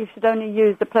heard that you should only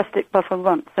use the plastic bottle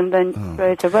once and then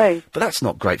throw it away. But that's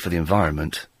not great for the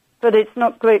environment. but it's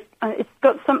not great. It's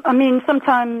got some. I mean,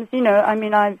 sometimes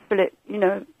I fill it.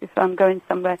 If I'm going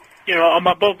somewhere. Am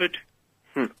I bothered?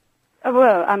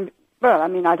 Well,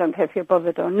 I don't care if you're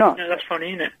bothered or not. No, that's funny,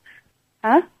 isn't it?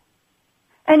 Huh?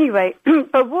 Anyway,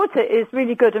 but water is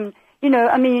really good, and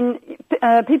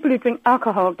people who drink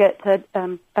alcohol get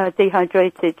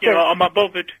dehydrated. Am I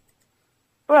bothered?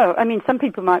 Well, some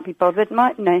people might be bothered,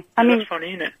 mightn't they? That's funny,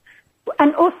 isn't it?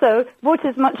 And also, water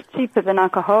is much cheaper than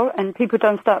alcohol, and people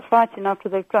don't start fighting after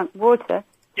they've drunk water.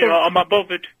 Am I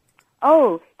bothered?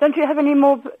 Oh, don't you have any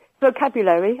more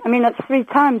vocabulary? That's 3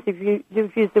 times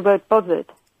you've used the word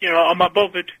bothered. Am I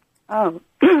bothered? Oh,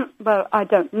 well, I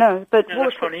don't know, but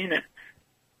that's funny, isn't it?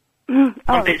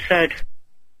 I'm a bit sad.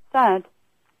 Sad?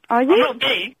 Are you? I'm not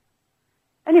gay.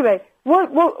 Anyway, what?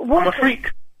 I'm a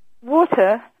freak.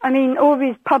 Water? All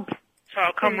these pubs. So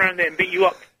I'll come round there and beat you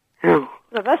up. Well,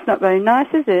 that's not very nice,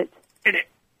 is it? In it.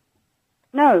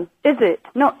 No, is it?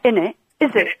 Not in it.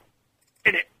 Is it?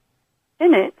 In it.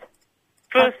 In it?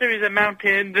 First there is a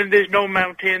mountain, then there's no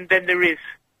mountain, then there is.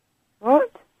 What?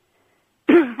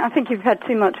 I think you've had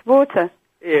too much water.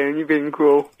 Yeah, and you've been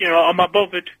cruel. Am I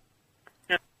bothered?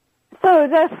 So,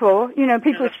 therefore,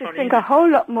 people should drink a whole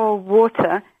lot more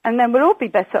water, and then we'll all be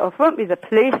better off, won't we? The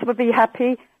police will be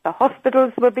happy, the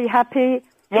hospitals will be happy.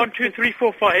 1, 2, 3,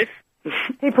 4, 5.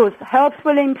 People's health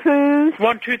will improve.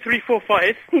 1, 2, 3, 4,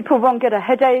 5. People won't get a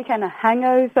headache and a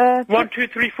hangover. 1, 2,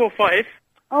 3, 4, 5.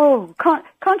 Oh,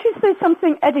 can't you say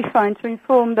something edifying to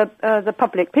inform the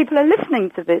public? People are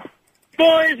listening to this.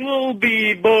 Boys will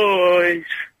be boys.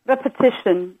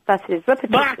 Repetition, that is,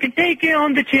 repetition. But I can take it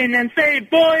on the chin and say,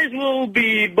 boys will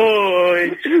be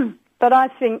boys. But I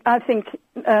think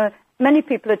many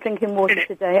people are drinking water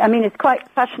today. It's quite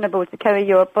fashionable to carry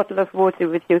your bottle of water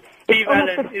with you. It's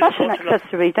almost a fashion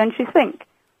accessory, don't you think?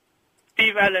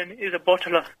 Steve Allen is a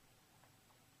bottler.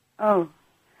 Oh.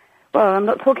 Well, I'm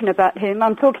not talking about him.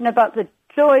 I'm talking about the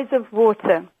joys of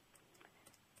water.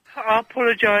 I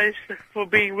apologise for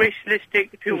being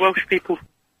racialistic to Welsh people.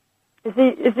 Is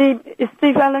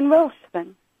Steve Allen Welsh,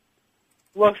 then?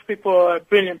 Welsh people are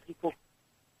brilliant people.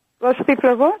 Welsh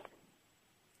people are what?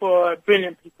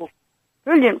 Brilliant people.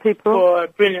 Brilliant people?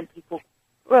 Brilliant people.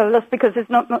 Well, that's because there's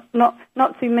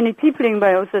not too many people in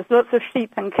Wales. There's lots of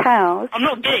sheep and cows. I'm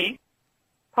not gay.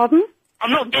 Pardon?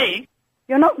 I'm not gay.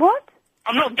 You're not what?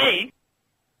 I'm not gay.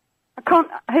 I can't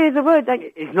hear the word.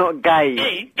 It's not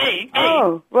gay. Gay.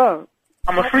 Oh, well.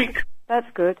 I'm a freak. That's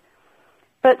good.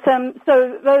 But, so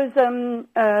those,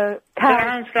 cows...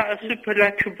 Sounds like a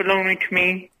supernatural belonging to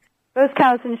me. Those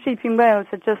cows and sheep in Wales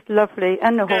are just lovely,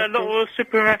 and the horses. They're a lot of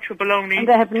supernatural belonging. And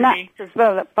they have gnats as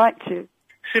well that bite you.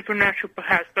 Supernatural,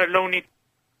 perhaps, baloney.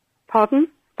 Pardon?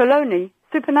 Baloney?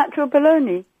 Supernatural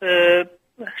baloney?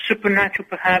 Supernatural,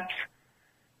 perhaps.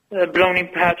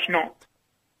 Baloney, perhaps not.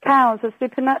 Cows are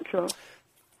supernatural.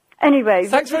 Anyway...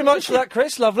 Thanks very much for that,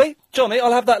 Chris. Lovely. Johnny,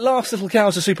 I'll have that last little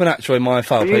Cows are Supernatural in my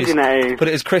file, please. Put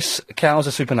it as Chris Cows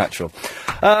are Supernatural.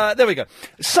 There we go.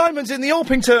 Simon's in the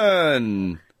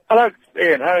Orpington. Hello,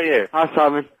 Ian. How are you? Hi,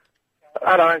 Simon.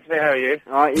 Hello, Anthony. How are you?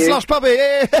 All right, you? Slush puppy,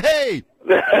 hey!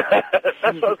 That's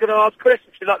what I was going to ask Chris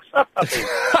if she likes slush puppies.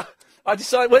 I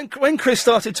decided, when Chris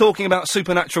started talking about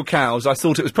supernatural cows, I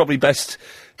thought it was probably best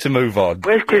to move on.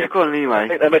 Where's Chris gone anyway? I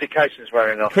think their medication's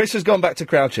wearing off. Chris has gone back to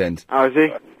Crouch End. Oh, is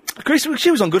he? Chris,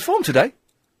 she was on good form today.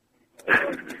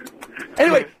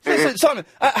 Anyway, listen, Simon,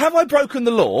 have I broken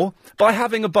the law by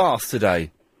having a bath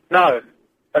today? No,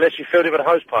 unless you filled it with a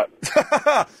hose pipe.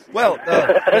 Well,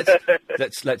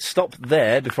 let's stop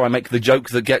there before I make the joke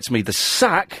that gets me the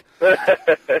sack.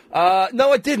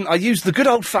 No, I didn't. I used the good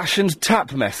old-fashioned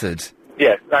tap method.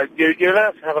 Yeah, no, you're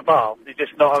allowed to have a bath. You're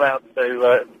just not allowed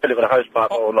to fill it with a hose pipe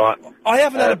all night. I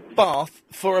haven't had a bath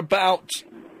for about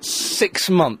 6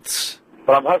 months.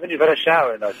 Well, I'm hoping you've had a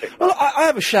shower in those 6 months. Well, I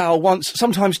have a shower once,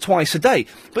 sometimes twice a day.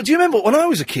 But do you remember, when I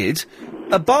was a kid,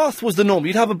 a bath was the norm.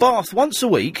 You'd have a bath once a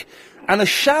week, and a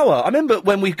shower. I remember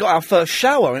when we got our first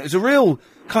shower, and it was a real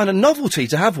kind of novelty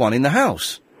to have one in the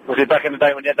house. Was it back in the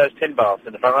day when you had those tin baths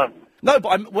in the front room? No, but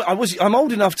I'm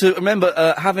old enough to remember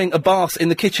having a bath in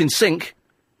the kitchen sink.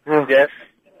 Yes.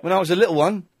 When I was a little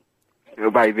one. Little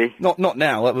baby. Not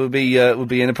now. That would be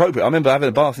inappropriate. I remember having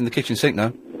a bath in the kitchen sink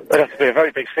now. It'd have to be a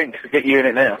very big sink to get you in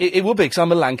it now. It would be, because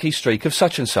I'm a lanky streak of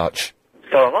such and such.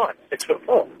 So am I.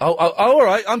 6'4". Oh, all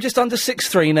right. I'm just under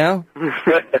 6'3" now.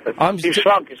 You've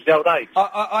shrunk. It's the old age.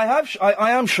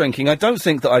 I am shrinking. I don't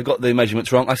think that I got the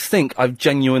measurements wrong. I think I've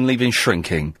genuinely been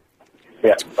shrinking.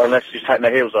 Yeah, unless you've taken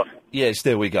the heels off. Yes,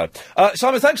 there we go.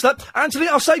 Simon, thanks for that. Anthony,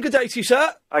 I'll say good day to you,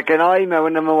 sir. Again, I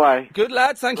emailing them away. Good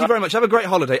lad, thank you very much. Have a great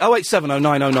holiday.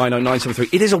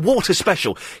 08709090973. It is a water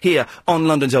special here on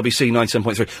London's LBC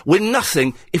 97.3. We're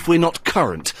nothing if we're not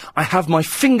current. I have my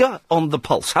finger on the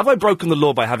pulse. Have I broken the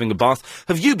law by having a bath?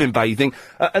 Have you been bathing?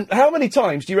 And how many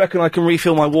times do you reckon I can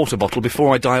refill my water bottle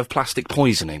before I die of plastic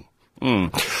poisoning?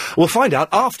 We'll find out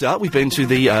after we've been to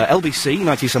the LBC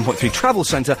 97.3 Travel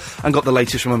Centre and got the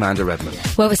latest from Amanda Redmond.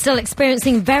 Well, we're still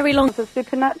experiencing very long...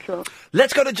 Supernatural.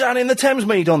 Let's go to Jan in the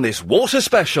Thamesmead on this water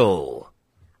special.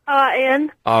 All right,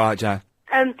 Ian. All right, Jan.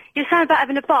 You're saying about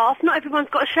having a bath. Not everyone's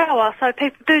got a shower, so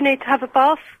people do need to have a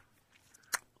bath.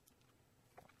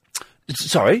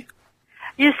 Sorry?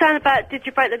 You're saying about, did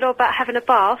you break the law about having a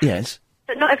bath? Yes.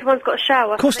 But not everyone's got a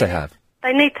shower. Of course they have.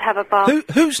 They need to have a bath.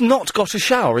 Who's not got a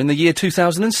shower in the year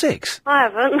 2006? I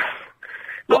haven't.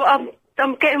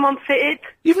 I'm getting one fitted.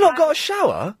 You've not got a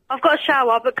shower? I've got a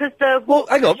shower because the... Well,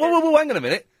 hang on. Whoa, hang on a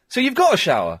minute. So you've got a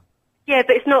shower? Yeah,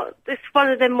 but it's not... It's one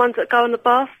of them ones that go in the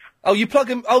bath. Oh, you plug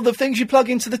them... Oh, the things you plug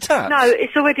into the taps? No,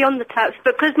 it's already on the taps,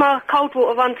 but because my cold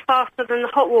water runs faster than the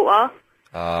hot water,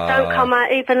 don't come out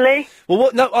evenly. Well,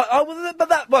 what? No, but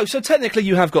that... Well, so technically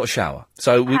you have got a shower.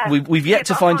 So we've yet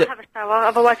to find it... I can't have a shower,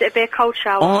 otherwise it'd be a cold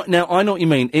shower. Now, I know what you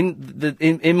mean.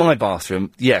 In my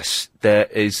bathroom, yes, there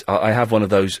is... I have one of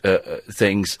those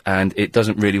things, and it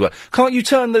doesn't really work. Can't you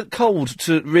turn the cold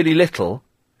to really little?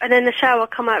 And then the shower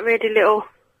come out really little.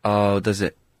 Oh, does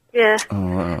it? Yeah. Oh,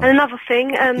 And another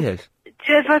thing, yes. do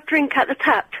you ever drink at the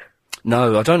tap?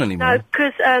 No, I don't anymore. No,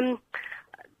 because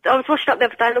I was washing up the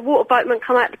other day and a water boatman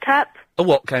come out the tap. A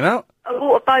what came out? A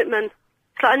water boatman.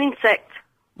 It's like an insect.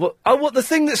 What? Oh, what, the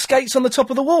thing that skates on the top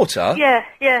of the water? Yeah.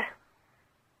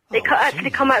 It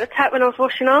actually come out the tap when I was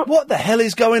washing up. What the hell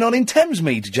is going on in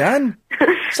Thamesmead, Jan?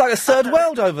 It's like a third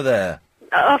world over there.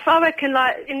 I reckon,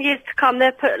 like, in years to come,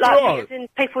 they'll put, like, Oh. meters in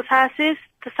people's houses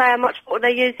to say how much water they're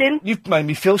using. You've made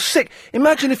me feel sick.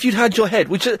 Imagine if you'd had your head,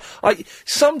 which I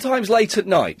sometimes late at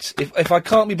night, if I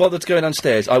can't be bothered to go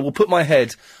downstairs, I will put my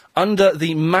head under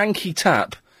the manky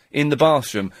tap in the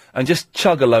bathroom and just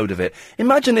chug a load of it.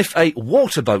 Imagine if a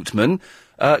water boatman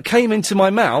came into my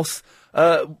mouth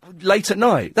late at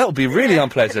night. That would be really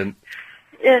unpleasant.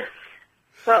 Yeah.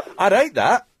 But I'd hate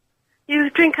that. you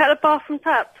drink out of the bathroom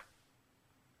tap.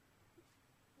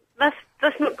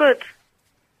 That's not good.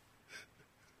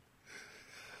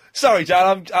 Sorry,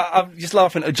 Jan, I'm just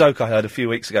laughing at a joke I heard a few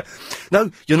weeks ago.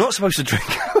 No, you're not supposed to drink.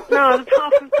 No, the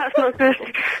bathroom tap's not good.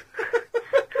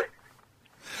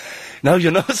 No,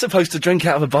 you're not supposed to drink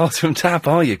out of a bathroom tap,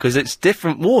 are you? Because it's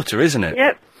different water, isn't it?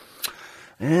 Yep.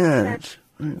 Yeah.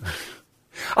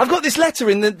 I've got this letter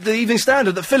in the Evening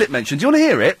Standard that Philip mentioned. Do you want to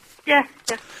hear it? Yeah.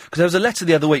 Because there was a letter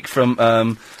the other week from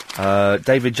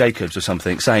David Jacobs or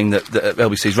something saying that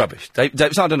LBC's rubbish. I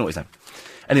don't know what his name.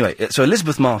 Anyway, so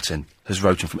Elizabeth Martin has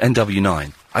wrote him from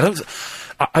NW9.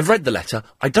 I've read the letter.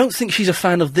 I don't think she's a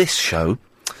fan of this show,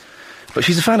 but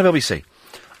she's a fan of LBC.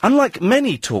 Unlike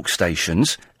many talk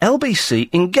stations,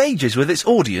 LBC engages with its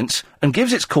audience and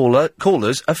gives its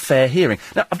callers a fair hearing.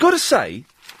 Now, I've got to say,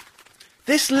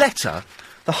 this letter,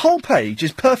 the whole page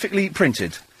is perfectly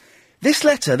printed. This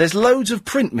letter, there's loads of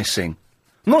print missing.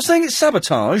 I'm not saying it's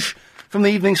sabotage from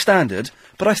the Evening Standard,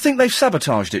 but I think they've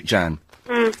sabotaged it, Jan.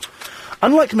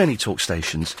 Unlike many talk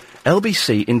stations,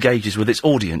 LBC engages with its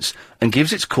audience and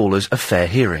gives its callers a fair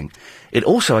hearing. It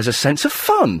also has a sense of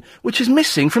fun, which is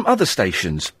missing from other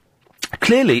stations.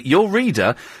 Clearly, your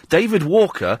reader, David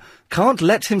Walker, can't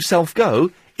let himself go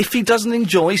if he doesn't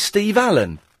enjoy Steve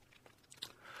Allen.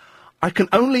 I can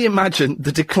only imagine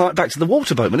the decline... Back to the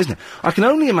water boatman, isn't it? I can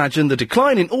only imagine the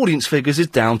decline in audience figures is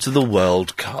down to the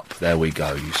World Cup. There we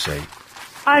go, you see.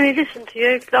 I only listen to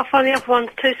you because I find the other ones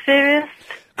too serious.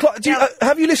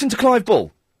 Have you listened to Clive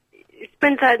Bull? It's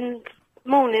been that in the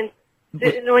morning, in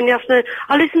the afternoon.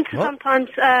 I listen to sometimes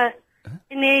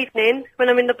in the evening when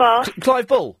I'm in the bath. Clive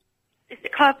Bull? Is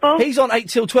it Clive Bull? He's on 8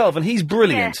 till 12 and he's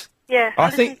brilliant. Yeah. I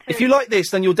think if you like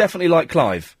this, then you'll definitely like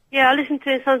Clive. Yeah, I listen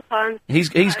to him sometimes. He's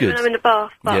good. When I'm in the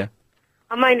bath, but Yeah.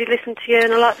 I mainly listen to you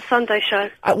and I like the Sunday show.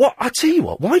 I tell you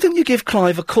what, why don't you give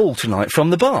Clive a call tonight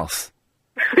from the bath?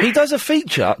 He does a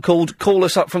feature called Call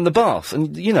Us Up from the Bath,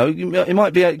 and, you know, it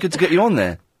might be good to get you on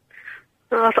there.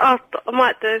 I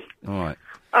might do. All right.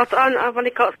 I've only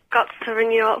got guts to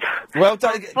ring you up. Well,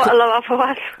 What a lot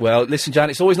otherwise. Well, listen, Jan,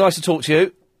 it's always nice to talk to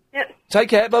you. Yep. Take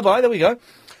care, bye-bye, there we go.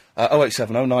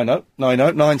 0870 90 90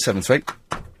 973.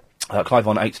 Clive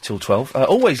on 8 till 12.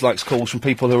 Always likes calls from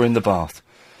people who are in the bath.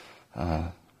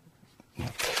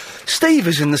 Steve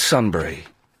is in the Sunbury.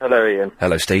 Hello, Ian.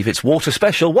 Hello, Steve. It's water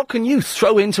special. What can you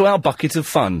throw into our bucket of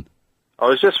fun? I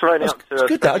was just phoning up to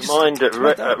good, that. I set your mind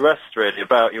at rest, really,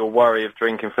 about your worry of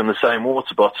drinking from the same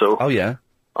water bottle. Oh, yeah?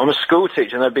 I'm a school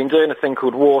teacher, and they've been doing a thing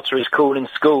called Water is Cool in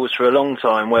schools for a long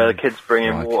time, where the kids bring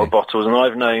in water bottles, and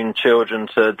I've known children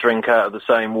to drink out of the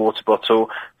same water bottle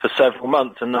for several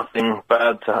months, and nothing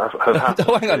bad to have happened.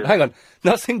 Oh, hang on.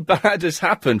 Nothing bad has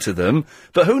happened to them,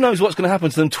 but who knows what's going to happen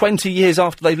to them 20 years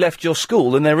after they've left your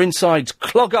school and their insides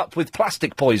clog up with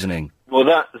plastic poisoning? Well,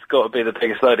 that has got to be the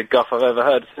biggest load of guff I've ever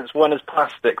heard. Since when has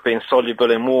plastic been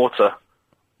soluble in water?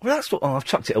 Well, that's what... Oh, I've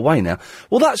chucked it away now.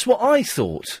 Well, that's what I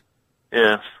thought.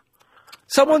 Yes.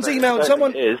 Someone emailed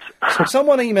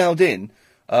in,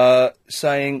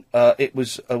 saying, it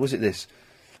was it this?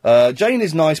 Jane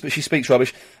is nice, but she speaks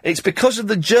rubbish. It's because of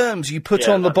the germs you put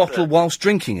on the bottle whilst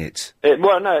drinking it.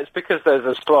 Well, no, it's because there's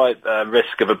a slight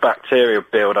risk of a bacterial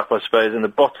build-up, I suppose, in the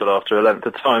bottle after a length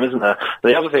of time, isn't there?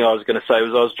 The other thing I was going to say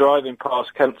was I was driving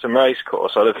past Kempton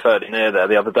Racecourse, I live fairly near there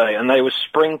the other day, and they were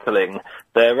sprinkling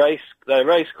their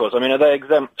racecourse. I mean, are they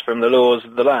exempt from the laws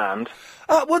of the land?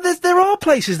 Well, there are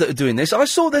places that are doing this. I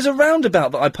saw there's a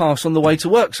roundabout that I pass on the way to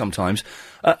work sometimes,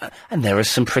 and there are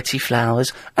some pretty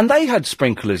flowers, and they had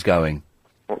sprinklers going.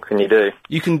 What can you do?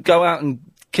 You can go out and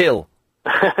kill.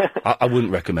 I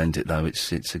wouldn't recommend it, though.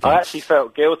 It's against... I actually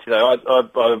felt guilty, though.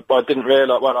 I didn't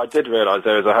realise... Well, I did realise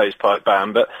there was a hosepipe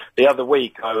ban, but the other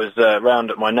week I was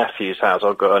round at my nephew's house.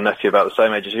 I've got a nephew about the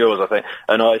same age as yours, I think,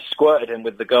 and I squirted him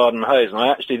with the garden hose,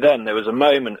 and there was a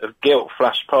moment of guilt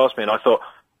flashed past me, and I thought...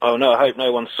 Oh no, I hope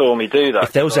no one saw me do that.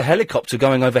 If there was a helicopter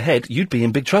going overhead, you'd be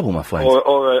in big trouble, my friend.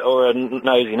 Or a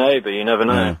nosy neighbour, you never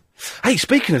know. Hey,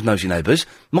 speaking of nosy neighbours,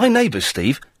 my neighbours,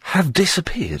 Steve, have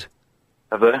disappeared.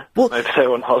 Have they? Well, maybe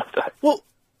they're on holiday. Well,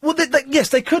 yes,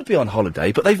 they could be on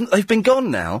holiday, but they've been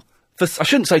gone now. I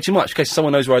shouldn't say too much, in case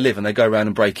someone knows where I live and they go around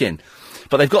and break in.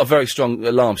 But they've got a very strong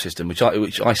alarm system, which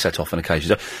I set off on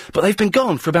occasion. But they've been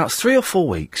gone for about 3 or 4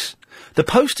 weeks. The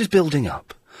post is building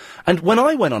up. And when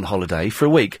I went on holiday for a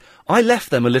week, I left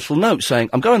them a little note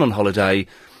saying, I'm going on holiday,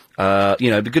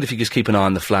 it'd be good if you just keep an eye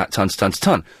on the flat,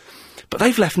 ton. But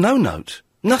they've left no note,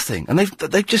 nothing. And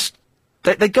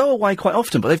they go away quite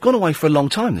often, but they've gone away for a long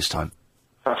time this time.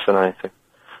 Fascinating.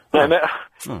 No,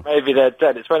 maybe they're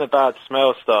dead. It's when a bad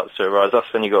smell starts to arise,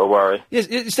 that's when you got to worry. Yes,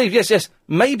 Steve, yes.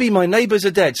 Maybe my neighbours are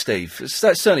dead, Steve.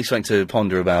 That's certainly something to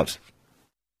ponder about.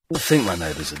 I think my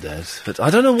neighbours are dead, but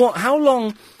I don't know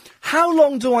how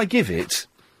long do I give it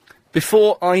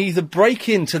before I either break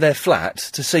into their flat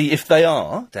to see if they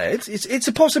are dead? It's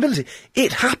a possibility.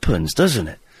 It happens, doesn't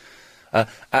it?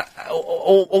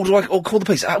 Or do I call the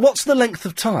police? What's the length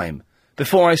of time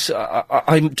before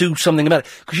I do something about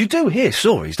it? Because you do hear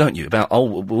stories, don't you, about, a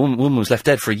woman was left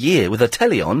dead for a year with her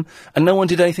telly on and no one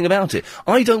did anything about it.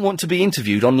 I don't want to be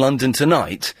interviewed on London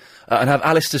Tonight and have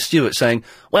Alistair Stewart saying,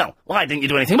 well, why didn't you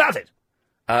do anything about it?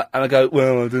 And I go,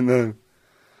 well, I don't know.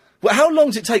 Well, how long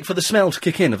does it take for the smell to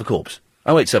kick in of a corpse?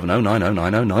 0870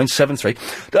 9090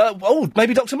 973.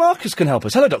 Maybe Dr. Marcus can help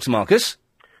us. Hello, Dr. Marcus.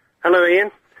 Hello, Ian.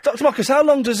 Dr. Marcus, how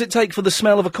long does it take for the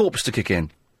smell of a corpse to kick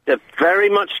in? It very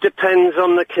much depends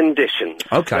on the conditions.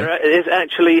 Okay. There is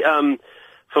actually,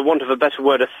 for want of a better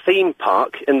word, a theme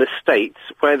park in the States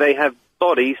where they have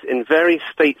bodies in various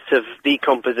states of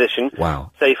decomposition.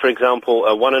 Wow. Say, for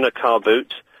example, one in a car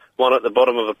boot, one at the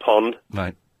bottom of a pond.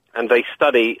 Right. And they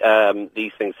study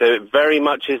these things. So it very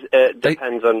much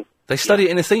depends on... They study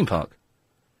it in a theme park?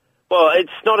 Well, it's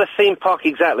not a theme park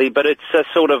exactly, but it's a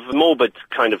sort of morbid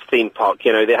kind of theme park.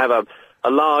 You know, they have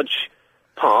a large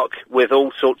park with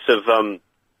all sorts of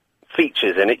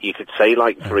features in it, you could say,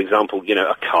 like, for example,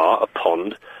 a car, a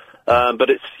pond. But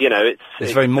it's,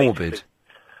 It's very morbid.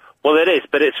 Well, it is,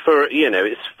 but it's for,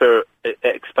 it's for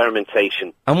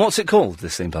experimentation. And what's it called,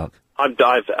 this theme park?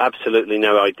 I've absolutely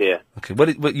no idea. Okay,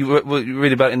 what you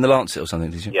read about it in the Lancet or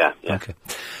something, did you? Yeah. Okay.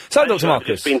 So, Dr. Marcus.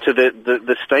 I've just been to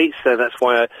the States, so that's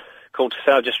why I called to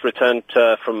say I just returned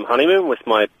from honeymoon with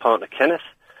my partner, Kenneth.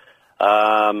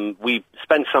 We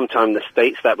spent some time in the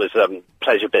States. That was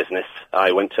pleasure business.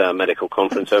 I went to a medical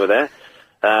conference over there,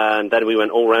 and then we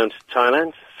went all round to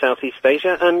Thailand, Southeast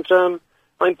Asia, and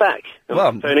I'm back.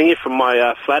 I'm phoning you from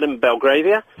my flat in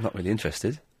Belgravia. Not really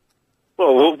interested.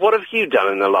 Well, what have you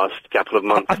done in the last couple of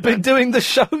months? I've been doing the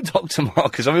show, Dr.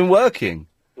 Marcus. I've been working.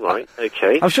 Right,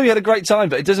 okay. I'm sure you had a great time,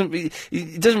 but it doesn't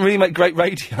really make great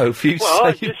radio for you to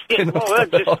say you've been off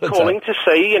I'm just holiday. calling to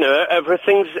say,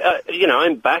 everything's,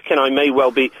 I'm back and I may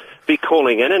well be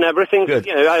calling in and everything's,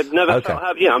 I've never felt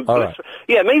happy. I'm right.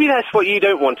 Yeah, maybe that's what you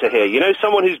don't want to hear.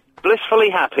 Someone who's blissfully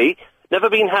happy, never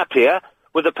been happier,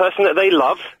 with the person that they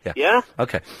love, yeah?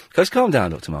 Okay. Guys, calm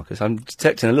down, Dr. Marcus. I'm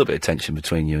detecting a little bit of tension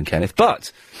between you and Kenneth.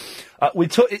 But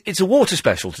it's a water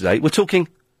special today. We're talking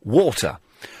water.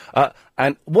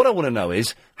 And what I want to know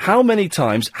is, how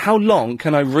long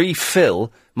can I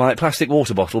refill my plastic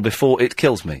water bottle before it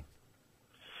kills me?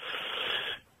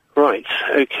 Right,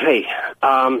 okay.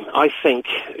 I think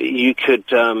you could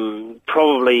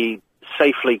probably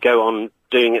safely go on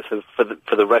doing it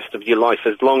for the rest of your life,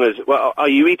 as long as... Well, are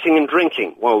you eating and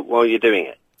drinking while you're doing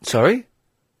it? Sorry?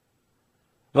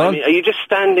 Well, I mean, are you just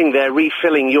standing there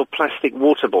refilling your plastic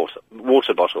water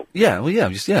bottle? Yeah, well, yeah,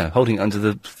 just holding it under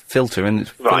the filter and it's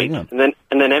filling up. and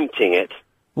then emptying it.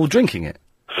 Well, drinking it.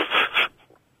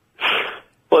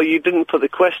 Well, you didn't put the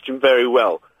question very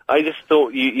well. I just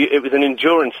thought it was an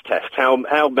endurance test.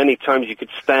 How many times you could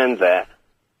stand there,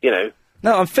 you know?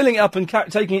 No, I'm filling it up and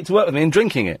taking it to work with me and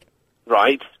drinking it.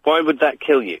 Right. Why would that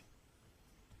kill you?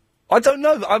 I don't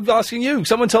know. I'm asking you.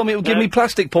 Someone told me it would give me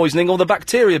plastic poisoning, or the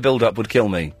bacteria build-up would kill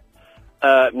me.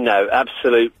 No,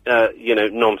 absolute,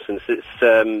 nonsense. It's,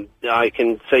 I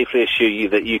can safely assure you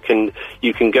that you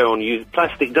can go on use.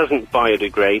 Plastic doesn't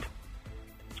biodegrade.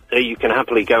 You can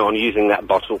happily go on using that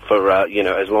bottle for,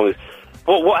 as long as.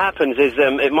 What happens is,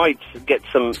 it might get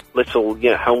some little,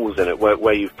 holes in it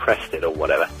where you've pressed it or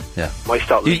whatever. Yeah. Might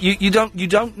start. You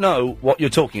don't know what you're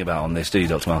talking about on this, do you,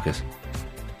 Dr. Marcus?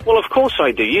 Well, of course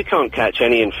I do. You can't catch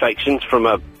any infections from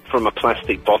a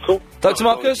plastic bottle. Dr.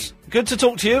 Marcus, good to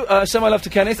talk to you. Send my love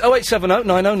to Kenneth. 0870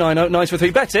 9090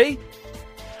 943. Betty?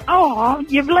 Oh,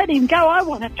 you've let him go. I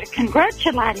wanted to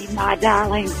congratulate him, my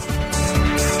darling.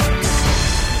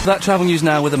 That travel news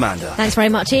now with Amanda. Thanks very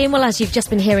much, Ian. Well, as you've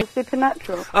just been hearing...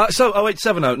 Supernatural.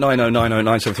 0870 9090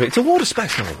 973. It's a water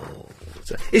special.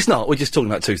 It's not. We're just talking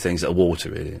about two things that are water,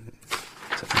 really.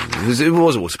 It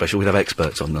was a water special. We'd have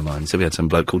experts on the line. So we had some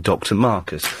bloke called Dr.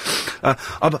 Marcus. I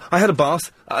had a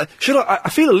bath. I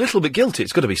feel a little bit guilty,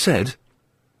 it's got to be said.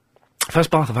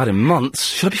 First bath I've had in months.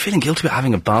 Should I be feeling guilty about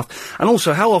having a bath? And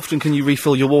also, how often can you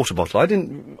refill your water bottle? I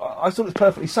thought it was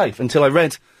perfectly safe until I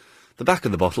read the back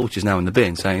of the bottle, which is now in the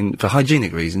bin, saying, for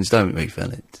hygienic reasons, don't refill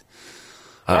it.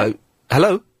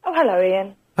 Hello? Oh, hello,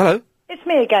 Ian. Hello? It's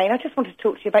me again. I just wanted to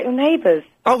talk to you about your neighbours.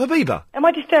 Oh, Habiba. Am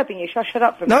I disturbing you? Shall I shut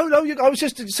up for a minute? No, I was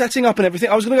just setting up and everything.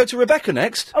 I was going to go to Rebecca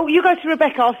next. Oh, you go to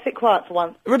Rebecca. I'll sit quiet for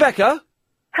once. Rebecca?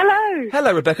 Hello.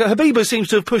 Hello, Rebecca. Habiba seems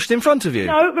to have pushed in front of you.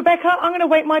 No, Rebecca, I'm going to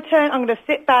wait my turn. I'm going to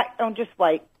sit back and just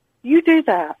wait. You do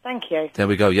that. Thank you. There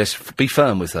we go. Yes, be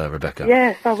firm with her, Rebecca.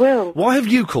 Yes, I will. Why have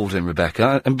you called in,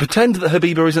 Rebecca, and pretend that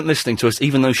Habiba isn't listening to us,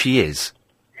 even though she is?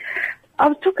 I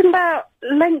was talking about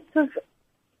length of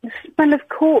smell of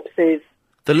corpses.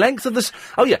 The length of the...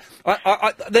 Oh, yeah.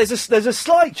 There's a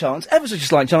slight chance, ever such a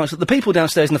slight chance, that the people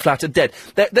downstairs in the flat are dead.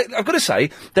 I've got to say,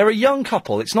 they're a young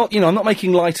couple. It's not, I'm not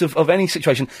making light of any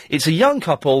situation. It's a young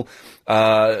couple,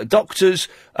 doctors.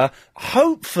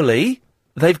 Hopefully,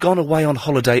 they've gone away on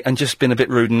holiday and just been a bit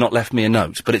rude and not left me a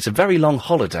note. But it's a very long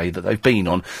holiday that they've been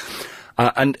on.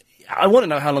 And I want to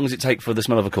know, how long does it take for the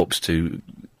smell of a corpse to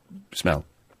smell?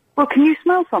 Well, can you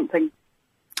smell something?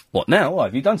 What, now? Why,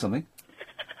 have you done something?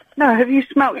 No, have you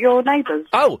smelt your neighbours?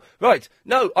 Oh, right.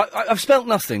 No, I've smelt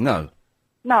nothing, no.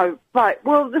 No, right.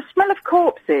 Well, the smell of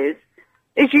corpses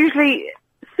is usually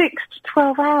 6 to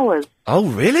 12 hours. Oh,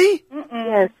 really?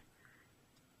 Yes.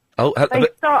 Oh, They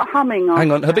start humming on.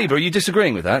 hang on, Habiba, are you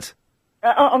disagreeing with that?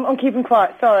 I'm keeping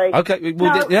quiet, sorry. Okay,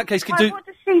 well, No, in that case, what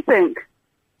does she think?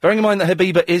 bearing in mind that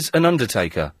Habiba is an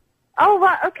undertaker. Oh,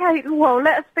 right, okay. Well,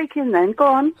 let us speak in then. Go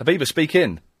on. Habiba, speak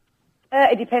in.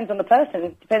 It depends on the person.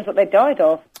 It depends what they died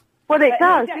of. Well, it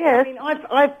does, yes. I mean,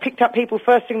 I've picked up people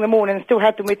first thing in the morning and still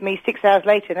had them with me 6 hours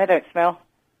later and they don't smell.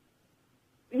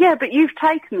 Yeah, but you've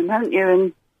taken them, haven't you?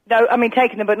 And no, I mean,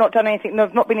 taken them but not done anything. No,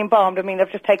 I've not been embalmed. I mean,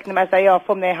 I've just taken them as they are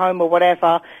from their home or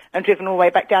whatever and driven all the way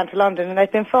back down to London and they've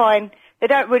been fine. They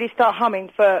don't really start humming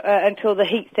for until the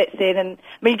heat sets in, and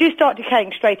I mean, you do start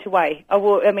decaying straight away.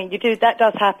 That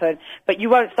does happen, but you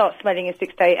won't start smelling in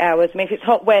 6 to 8 hours. I mean, if it's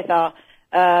hot weather,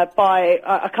 by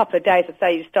a couple of days, I'd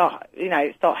say you start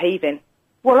heaving.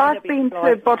 Well, I've been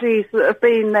to bodies that have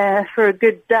been there for a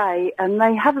good day, and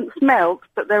they haven't smelt,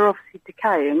 but they're obviously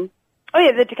decaying. Oh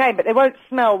yeah, they're decaying, but they won't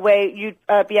smell where you'd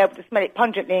be able to smell it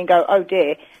pungently and go, oh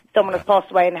dear, someone has passed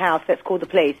away in the house, let's call the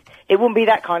police. It wouldn't be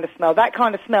that kind of smell. That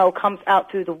kind of smell comes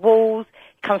out through the walls,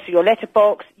 comes through your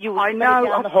letterbox, you will smell it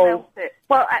down the hall. It.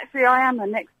 Well, actually, I am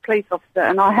an ex-police officer,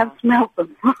 and I have smelled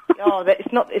them.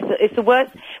 It's the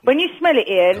worst. When you smell it,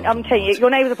 Ian, I'm telling you, your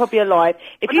neighbours are probably alive.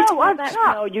 If you smell that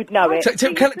smell, you'd know it.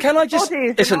 Can I just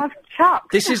listen?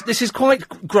 This is quite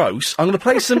gross. I'm going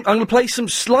to play some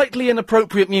slightly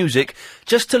inappropriate music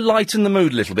just to lighten the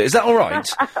mood a little bit. Is that all right?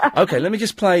 Okay, let me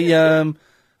just play. Oh,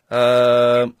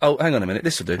 hang on a minute.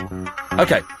 This will do.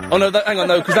 Okay. Oh no, hang on,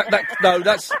 no, because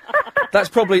that's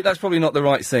probably not the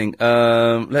right thing.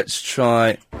 Let's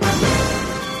try.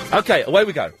 Okay, away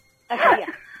we go. Okay, yeah.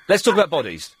 Let's talk about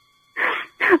bodies.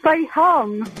 They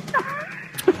hung.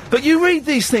 But you read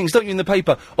these things, don't you, in the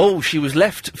paper? Oh, she was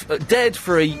left dead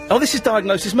for a... Oh, this is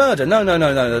diagnosis murder. No,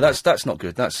 that's not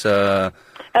good. That's,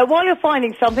 While you're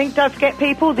finding something, don't forget,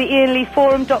 people, the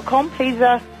IanLeeForum.com. Please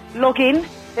log in.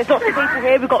 There's lots of people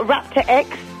here. We've got Raptor X,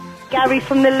 Gary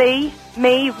from the Lee,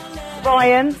 me,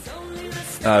 Ryan.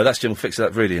 Oh, that's Jim Fixer.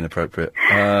 That's really inappropriate.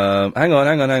 Hang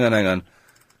on.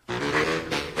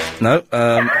 No,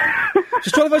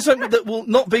 just trying to find something that will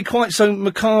not be quite so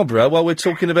macabre while we're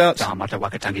talking about... Oh,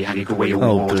 bloody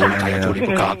hell.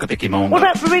 What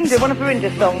about Verinda? One of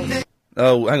Verinda's songs.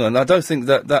 Oh, hang on. I don't think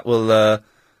that will, Can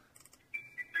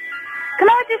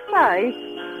I just say?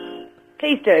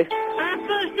 Please do.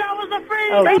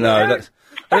 Oh, no,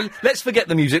 let's forget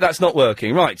the music. That's not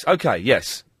working. Right, okay,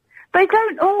 yes. They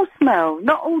don't all smell.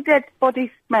 Not all dead bodies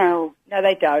smell. No,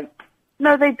 they don't.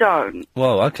 No, they don't.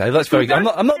 Well, okay, that's very good.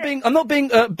 I'm not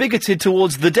being bigoted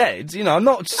towards the dead. You know, I'm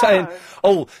not saying,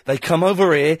 oh, they come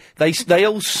over here, they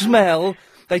all smell,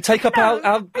 they take up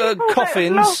our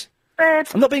coffins.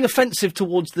 I'm not being offensive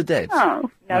towards the dead. No,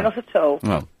 not at all.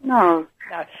 No. No.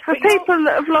 For people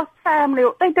that have lost family,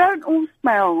 they don't all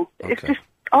smell. Okay. It's just,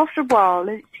 after a while,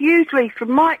 it's usually, from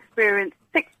my experience,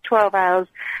 6 to 12 hours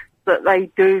that they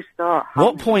do start.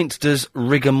 What point does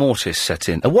rigor mortis set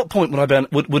in? At what point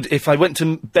would if I went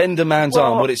to bend a man's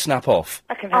arm, would it snap off?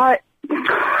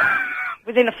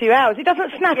 Within a few hours. It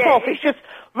doesn't snap off, it's just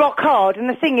rock hard, and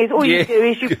the thing is, all you do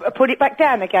is you put it back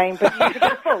down again, but you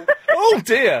get full. Oh,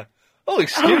 dear! Oh,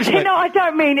 excuse me. No, I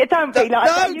don't mean it. Don't be like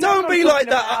that. No, don't be like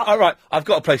that. All right, I've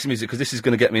got to play some music because this is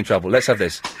going to get me in trouble. Let's have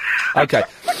this. Okay.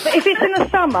 But if it's in the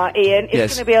summer, Ian, it's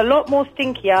Yes. going to be a lot more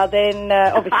stinkier than,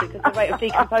 obviously, because the rate of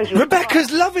decomposure...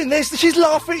 Rebecca's loving this. She's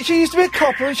laughing. She used to be a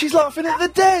copper and she's laughing at the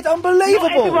dead. Unbelievable.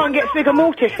 Not everyone gets rigor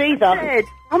mortis either.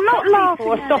 I'm not laughing.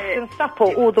 People are soft and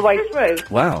supple all the way through.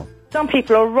 Wow. Some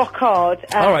people are rock hard.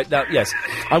 All right, now, yes.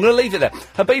 I'm going to leave it there.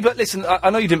 Habiba, listen, I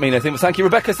know you didn't mean anything, but thank you.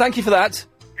 Rebecca, thank you for that.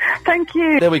 Thank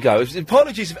you. There we go.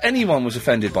 Apologies if anyone was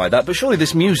offended by that, but surely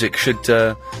this music should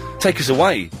take us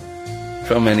away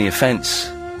from any offence.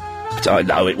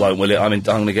 No, it won't, will it? I'm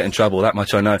going to get in trouble, that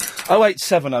much I know.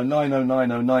 0870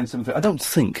 9090 973. I don't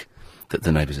think that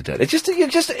the neighbours are dead. It's just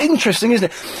interesting,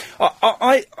 isn't it?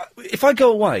 If I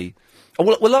go away...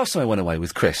 Well, last time I went away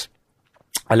with Chris,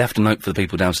 I left a note for the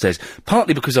people downstairs,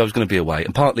 partly because I was going to be away,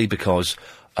 and partly because...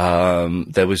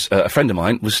 there was a friend of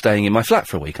mine was staying in my flat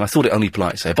for a week, and I thought it only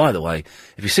polite to say, by the way,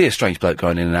 if you see a strange bloke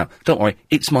going in and out, don't worry,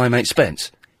 it's my mate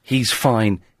Spence. He's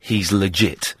fine, he's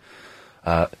legit.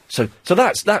 So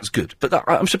that's good. But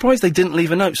I'm surprised they didn't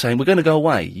leave a note saying, we're going to go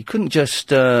away. You couldn't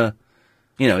just, if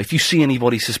you see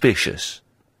anybody suspicious,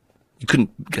 you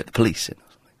couldn't get the police in or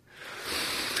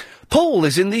something. Paul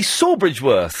is in the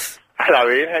Sawbridgeworth.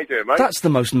 Hello, Ian. How you doing, mate? That's the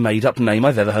most made-up name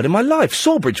I've ever heard in my life.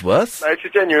 Sawbridgeworth. No, it's a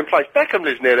genuine place. Beckham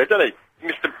lives near there, doesn't he?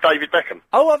 Mr. David Beckham.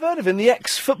 Oh, I've heard of him, the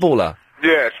ex-footballer.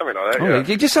 Yeah, something like that,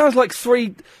 yeah. It just sounds like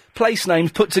 3 place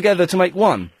names put together to make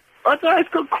one. I don't know, it's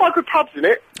got quite good pubs in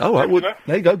it. Oh, right, well,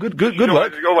 there you go. Good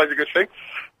work. Always a good thing.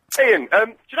 Ian, do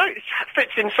you know, it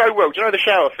fits in so well. Do you know the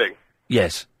shower thing?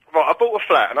 Yes. Right, I bought a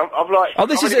flat, and I've like... Oh,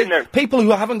 this is people who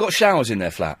haven't got showers in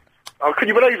their flat. Oh, can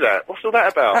you believe that? What's all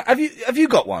that about? Have you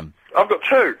got one? I've got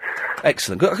 2.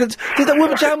 Excellent. That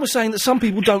woman Jan was saying that some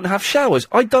people don't have showers.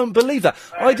 I don't believe that.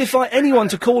 I defy anyone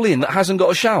to call in that hasn't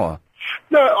got a shower.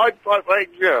 No, I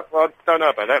don't know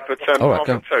about that, but All right, I've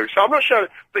got 2. So I'm not sure,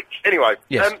 but anyway.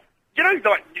 Yes. You know,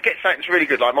 like, you get something that's really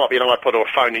good, like, it might be an iPod or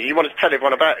a phone, and you want to tell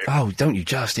everyone about it. Oh, don't you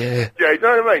just, yeah. Yeah, you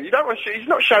know what I mean? You don't want to, he's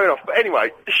not showing off, but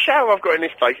anyway, the shower I've got in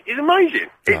this place is amazing.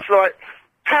 It's like,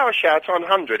 power shower times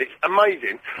 100, it's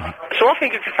amazing. So I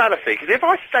think it's a fallacy, because if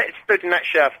I stood in that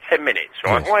shower for 10 minutes,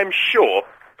 right, I am sure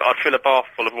that I'd fill a bath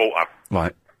full of water.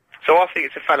 Right. So I think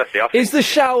it's a fallacy. Is the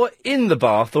shower in the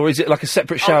bath, or is it like a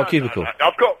separate shower cubicle? No.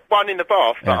 I've got one in the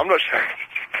bath, but I'm not sure.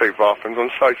 2 bathrooms, I'm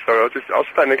so sorry, I'll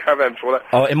stand in the caravan for that.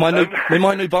 Oh, in my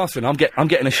new bathroom, I'm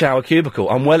getting a shower cubicle.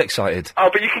 I'm well excited. Oh,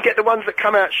 but you can get the ones that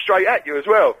come out straight at you as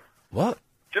well. What?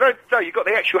 Do you know, no, you've got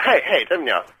the actual head, haven't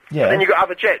you? Yeah. And then you've got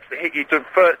other jets that hit you to...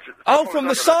 Oh, from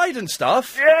the side and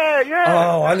stuff? Yeah.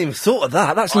 Oh, I hadn't even thought of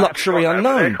that. That's luxury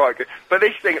unknown. They're quite good. But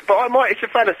this thing... it's a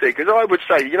fallacy, because I would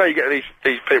say, you know, you get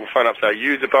these people phone up saying,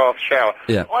 use a bath, shower.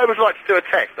 Yeah. I would like to do a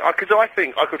test, because I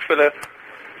think I could fill a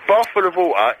bath full of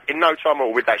water in no time at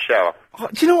all with that shower. Oh,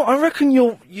 do you know what? I reckon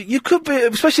you could be...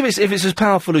 Especially if it's as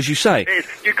powerful as you say. It is.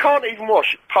 You can't even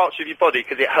wash parts of your body,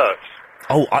 because it hurts.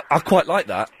 Oh, I quite like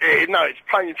that. No, it's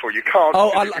painful. You can't...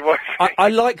 Oh, I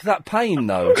like that pain,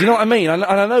 though. Do you know what I mean? And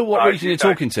I know what region you're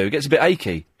talking to. It gets a bit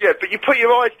achy. Yeah, but you put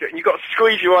your eyes to it and you've got to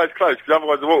squeeze your eyes closed because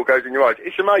otherwise the water goes in your eyes.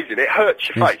 It's amazing. It hurts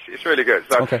your face. It's really good.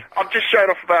 So I'm just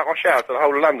showing off about my shower to the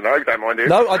whole of London. I hope you don't mind it.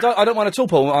 No, I don't mind at all,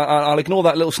 Paul. I'll ignore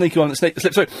that little sneaky one that slipped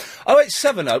through.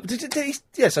 0870...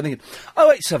 Yes, I think...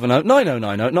 0870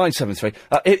 9090 973.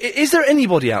 Is there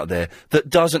anybody out there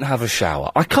that doesn't have a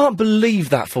shower? I can't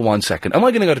believe that for 1 second. Am I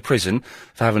going to go to prison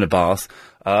for having a bath?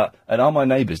 And are my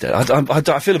neighbours dead?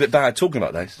 I feel a bit bad talking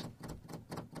about this.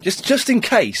 Just in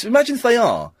case. Imagine if they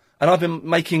are, and I've been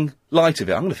making light of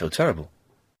it. I'm going to feel terrible.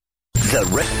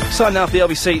 Sign now for the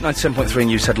LBC 97.3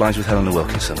 News headlines with Helena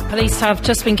Wilkinson. Police have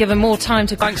just been given more time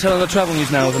to... Thanks, Helena. Travel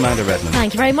news now with Amanda Redmond.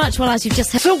 Thank you very much. Well, as you've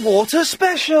just... It's a water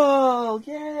special!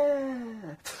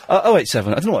 Yeah!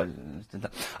 087... I don't know what...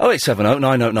 0870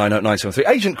 9090 973.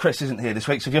 Agent Chris isn't here this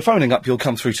week, so if you're phoning up, you'll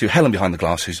come through to Helen behind the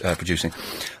glass, who's producing.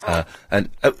 What?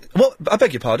 I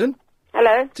beg your pardon?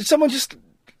 Hello? Did someone just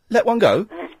let one go?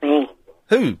 That's me.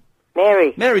 Who?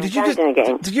 Mary. Mary, did you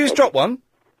just drop one?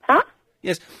 Huh?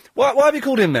 Yes. Why have you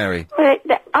called in, Mary? Well,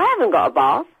 I haven't got a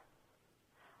bath.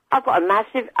 I've got a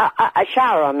massive... a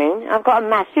shower, I mean. I've got a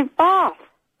massive bath.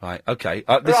 Right, okay.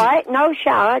 No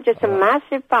shower, just a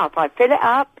massive bath. I fill it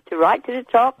up right to the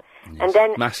top, and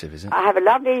then... Massive, is it? I have a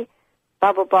lovely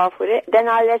bubble bath with it. Then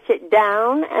I let it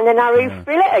down, and then I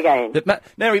refill it again.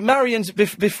 Mary, Marion's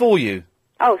before you.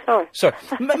 Oh, sorry. Sorry.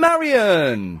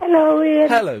 Marion! Hello, Ian.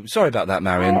 Hello. Sorry about that,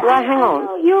 Marion. Right, hang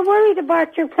on. You're worried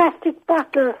about your plastic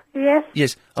bottle, yes?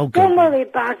 Yes. Oh, good. Don't worry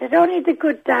about it. Only the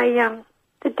good die young.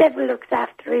 The devil looks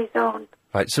after his own.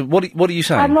 Right, so what are you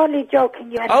saying? I'm only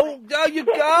joking you. Anyway. Oh, there you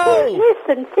go!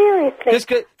 Listen, seriously.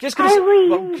 Just I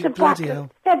reused the bottle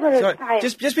several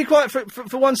times. Just be quiet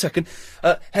for 1 second.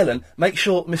 Helen, make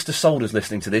sure Mr. Solder's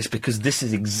listening to this, because this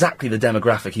is exactly the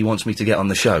demographic he wants me to get on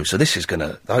the show. So this is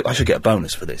I should get a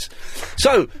bonus for this.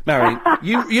 So, Marion,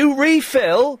 you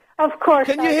refill. Of course.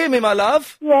 Can you hear me, my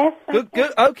love? Yes.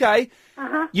 Good, okay.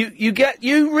 Uh-huh.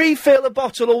 You refill a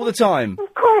bottle all the time.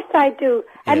 Of course I do.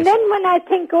 Yes. And then when I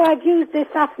think, I've used this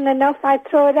often enough, I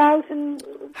throw it out and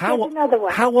get another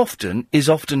one. How often is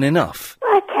often enough?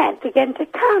 I can't begin to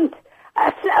count.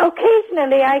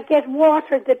 Occasionally I get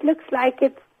water that looks like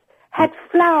it's had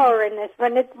flour in it.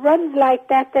 When it runs like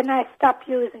that, then I stop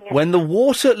using it. When the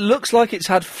water looks like it's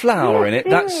had flour in it,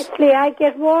 seriously, I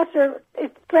get water.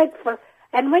 It's dreadful.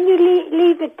 And when you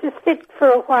leave it to sit for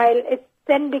a while, it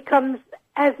then becomes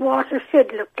as water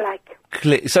should look like.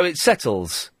 So it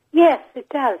settles? Yes, it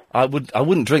does. I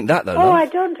wouldn't drink that, though. I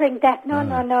don't drink that.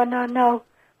 No.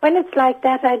 When it's like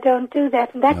that, I don't do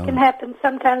that. And that can happen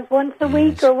sometimes once a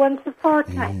week or once a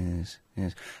fortnight.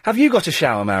 Yes. Have you got a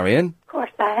shower, Marion? Of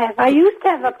course I have. I used to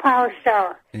have a power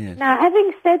shower. Yes. Now,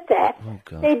 having said that,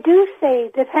 they do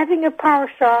say that having a power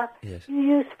shower, you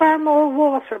use far more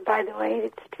water, by the way.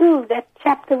 It's true, that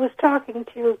chap that was talking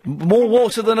to you. More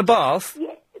water than a bath?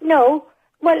 No.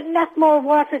 Well, not more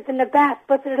water than a bath,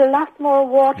 but there's a lot more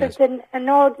water than an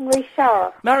ordinary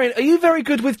shower. Marion, are you very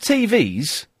good with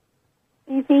TVs?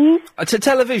 TVs?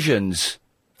 Televisions.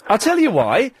 I'll tell you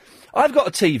why. I've got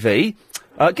a TV.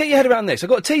 Get your head around this. I've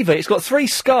got a TV. It's got 3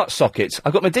 SCART sockets.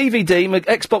 I've got my DVD, my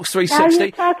Xbox 360. Now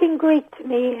you're talking Greek to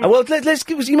me. Well, let's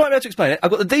give us... You might be able to explain it.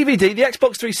 I've got the DVD, the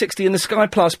Xbox 360 and the Sky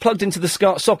Plus plugged into the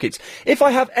SCART sockets. If I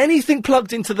have anything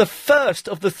plugged into the first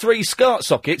of the 3 SCART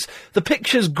sockets, the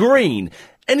picture's green.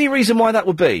 Any reason why that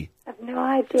would be? I have no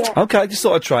idea. OK, I just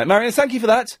thought I'd try it. Marion, thank you for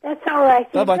that. That's all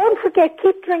right. Bye-bye. Don't forget,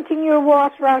 keep drinking your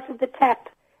water out of the tap.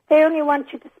 They only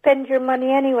want you to spend your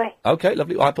money anyway. OK,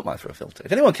 lovely. I put mine through a filter.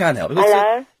 If anyone can help...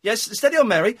 Hello? Yes, steady on,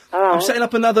 Mary. I'm setting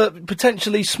up another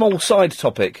potentially small side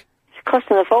topic. It's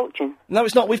costing a fortune. No,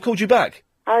 it's not. We've called you back.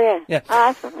 Oh, yeah. Yeah.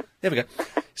 Oh, that's right. There we go.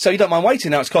 So you don't mind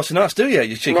waiting now, it's costing us, do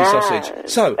you cheeky sausage?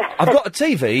 So, I've got a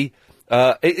TV...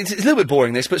 It's a little bit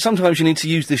boring, this, but sometimes you need to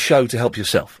use this show to help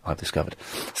yourself, I've discovered.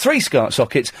 3 SCART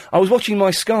sockets. I was watching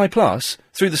my Sky Plus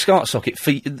through the SCART socket,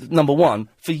 number 1,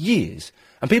 for years.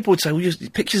 And people would say, well, your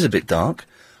picture's a bit dark.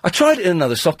 I tried it in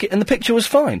another socket, and the picture was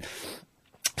fine.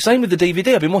 Same with the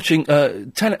DVD. I've been watching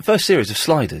first series of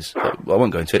Sliders. I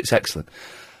won't go into it, it's excellent.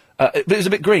 But it was a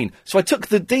bit green. So I took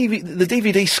the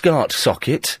DVD SCART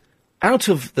socket out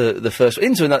of the first,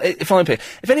 into another, fine pair.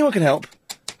 If anyone can help...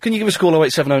 Can you give us a call,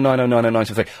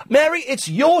 0870909093? Mary, it's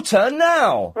your turn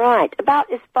now! Right, about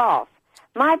this bath.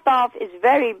 My bath is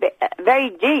very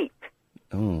deep.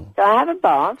 Oh. So I have a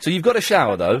bath. So you've got a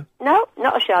shower, though? No,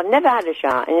 not a shower. Never had a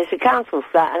shower. And it's a council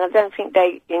flat, and I don't think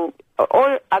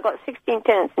I've got 16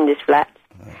 tenants in this flat,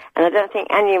 and I don't think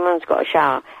anyone's got a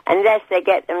shower, unless they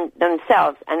get them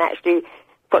themselves and actually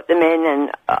put them in,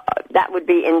 and that would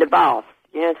be in the bath.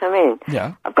 You know what I mean?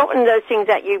 Yeah. I've got one of those things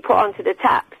that you put onto the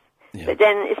taps. But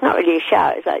then it's not really a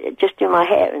shower. It's like just do my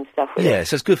hair and stuff with it. Yeah,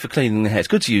 so it's good for cleaning the hair. It's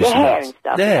good to use The some hair baths. and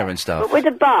stuff. The hair yeah. and stuff. But with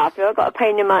the bath, if I've got a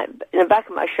pain in the back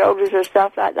of my shoulders or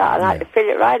stuff like that, I like to fill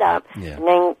it right up. Yeah.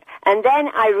 And then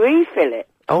I refill it.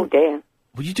 Oh dear.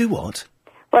 Well, you do what?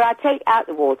 Well, I take out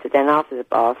the water then after the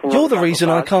bath. And You're the reason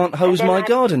I can't hose my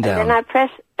garden down. And then I press,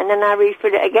 and then I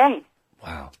refill it again.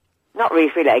 Wow. Not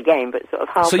refill it again, but sort of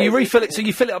halfway. So you refill it, so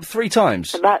you fill it up 3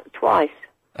 times? About twice.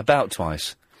 About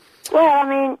twice. Well, I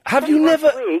mean... Have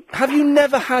you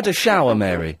never had a shower,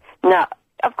 Mary? No,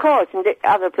 of course, in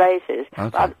other places.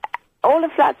 Okay. All the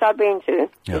flats I've been to,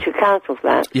 which are council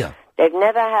flats, they've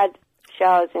never had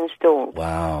showers installed.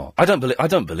 Wow. I don't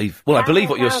believe... Well, I believe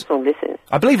what you're... Council, this is.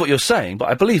 I believe what you're saying, but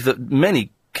I believe that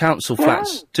many council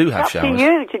flats do have It's up showers. to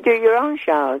you to do your own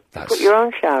showers. Put your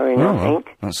own shower in, I think.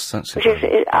 That's Which is,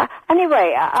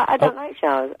 anyway, I don't like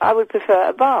showers. I would prefer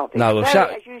a bath. No, It's well,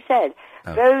 very, as you said,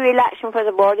 very relaxing for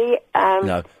the body.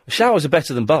 No. Showers are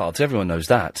better than baths, everyone knows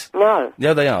that. No.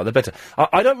 Yeah, they are, they're better.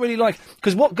 I don't really like...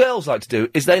 Because what girls like to do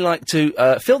is they like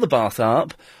to fill the bath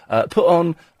up, put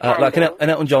on, like an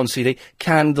Elton John CD,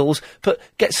 candles,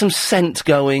 get some scent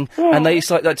going, and they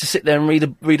just like to sit there and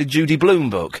read a Judy Blume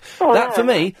book. Oh, That, no, for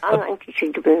me... I like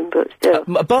Judy Blume books, still.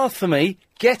 A bath for me,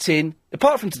 get in,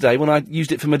 apart from today when I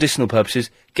used it for medicinal purposes,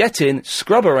 get in,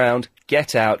 scrub around,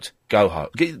 get out, go home.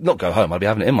 Not go home, I'd be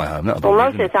having it in my home. That'd be Well,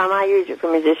 weird, most of the time I use it for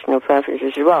medicinal purposes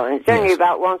as well, and it's only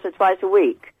about once or twice a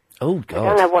week. Oh, I God.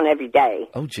 don't have one every day.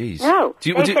 Oh, jeez. No.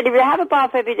 They said if you have a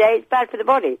bath every day, it's bad for the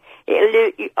body.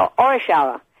 Or a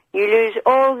shower. You lose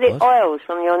all the oils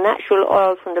from your natural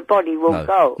oils from the body will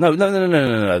go. No.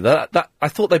 That I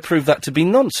thought they proved that to be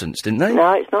nonsense, didn't they?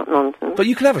 No, it's not nonsense. But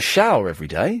you can have a shower every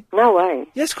day. No way.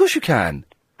 Yes, of course you can.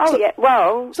 Oh, yeah,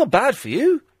 well... It's not bad for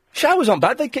you. Showers aren't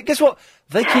bad. Guess what?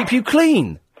 They keep you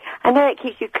clean. I know it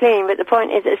keeps you clean, but the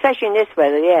point is, especially in this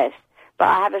weather, yes. But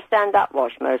I have a stand-up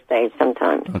wash most days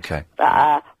sometimes. Okay.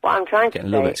 But what I'm trying Getting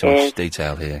a to little say bit too is... much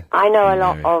detail here. I know a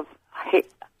lot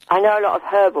of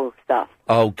herbal stuff.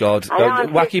 Oh, God. I know I'm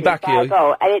Wacky Backy. and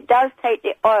it does take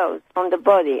the oils from the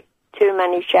body. Too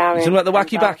many showering. Something like the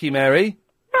Wacky Backy, Mary?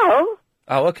 No.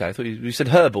 Oh, okay. I thought you said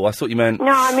herbal. I thought you meant...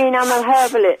 No, I mean, I'm a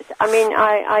herbalist. I mean,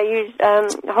 I use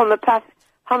homeopathy.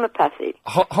 Homopathic?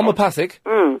 Homopathic?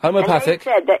 And they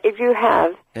said that if you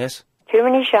have Yes. too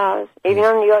many showers, even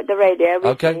on the radio...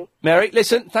 Okay. Mary,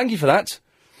 listen, thank you for that.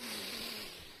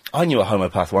 I knew a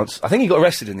homopath once. I think he got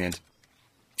arrested in the end.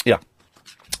 Yeah.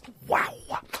 Wow.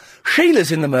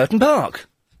 Sheila's in the Merton Park.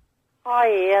 Hi,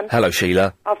 Ian. Hello,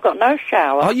 Sheila. I've got no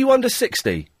shower. Are you under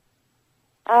 60?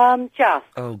 Just.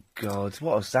 Oh, God,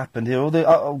 what has happened here?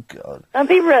 Oh, God. Don't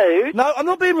be rude. No, I'm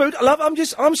not being rude.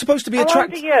 I'm supposed to be How old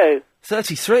attracted... are you?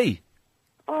 33.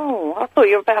 Oh, I thought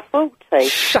you were about 40.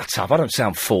 Shut up, I don't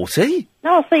sound 40.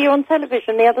 No, I saw you on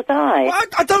television the other day.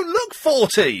 I don't look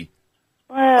 40.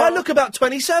 Well... I look about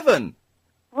 27.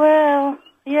 Well,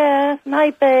 yeah,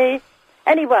 maybe.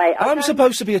 Anyway... I'm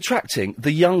supposed to be attracting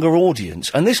the younger audience,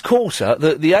 and this quarter,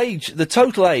 the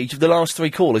total age of the last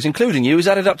 3 callers, including you, is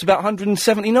added up to about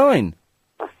 179.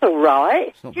 That's all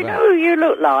right. not Do you bad. know who you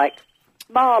look like?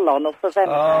 Marlon off of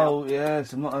Emma. Oh,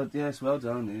 yes, yes, well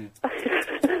done,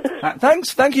 yeah.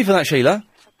 Thank you for that, Sheila.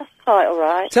 That's quite all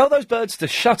right. Tell those birds to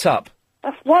shut up.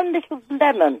 That's one little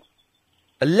lemon.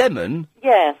 A lemon?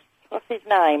 Yes. What's his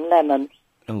name? Lemon.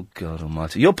 Oh, God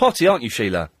almighty. You're potty, aren't you,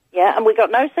 Sheila? Yeah, and we got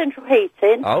no central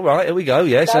heating. All right, here we go,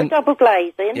 yes. No and double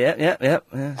glazing. Yeah, yes.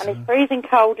 And it's freezing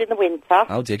cold in the winter.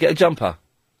 Oh, dear, get a jumper.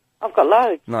 I've got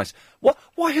loads. Nice.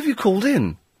 Why have you called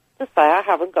in? To say I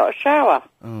haven't got a shower.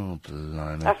 Oh,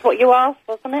 blimey. That's what you asked,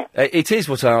 wasn't it? It is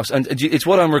what I asked, and it's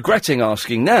what I'm regretting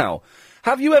asking now.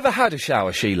 Have you ever had a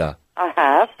shower, Sheila? I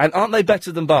have. And aren't they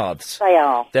better than baths? They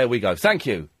are. There we go. Thank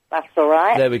you. That's all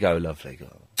right. There we go, lovely.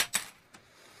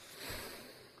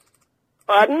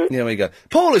 Pardon? There we go.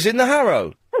 Paula's in the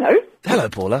Harrow. Hello. Hello,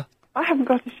 Paula. I haven't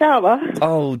got a shower.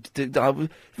 Oh, really?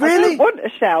 I don't want a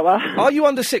shower. Are you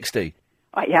under 60?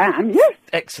 I am, yes.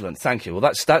 Excellent, thank you. Well,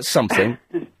 that's something.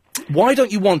 Why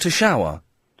don't you want a shower?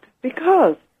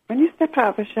 Because when you step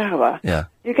out of a shower, Yeah.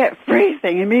 you get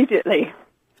freezing immediately.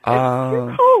 It's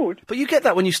too cold. But you get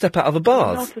that when you step out of a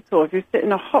bath. Not at all. If you sit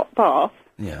in a hot bath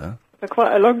Yeah. for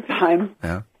quite a long time,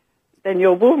 Yeah. then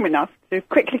you're warm enough to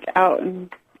quickly get out and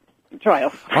dry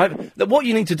off. What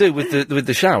you need to do with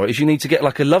the shower is you need to get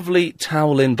like a lovely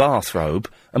towel-in bathrobe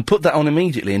and put that on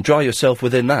immediately and dry yourself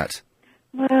within that.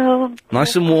 Well...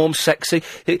 Nice and warm, sexy.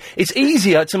 It's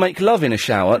easier to make love in a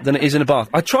shower than it is in a bath.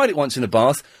 I tried it once in a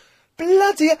bath.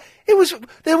 Bloody hell.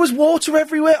 There was water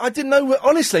everywhere. I didn't know,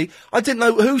 honestly, I didn't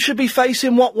know who should be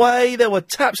facing what way. There were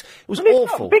taps. It was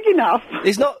awful. Not big enough.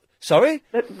 It's not... Sorry?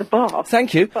 The bath.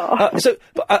 Thank you.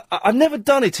 I've never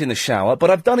done it in the shower, but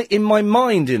I've done it in my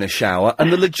mind in a shower,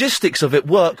 and the logistics of it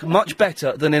work much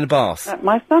better than in a bath.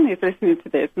 My son is listening to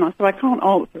this, so I can't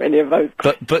answer any of those.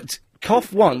 But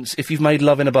cough once if you've made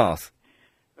love in a bath.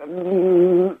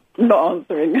 Not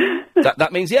answering.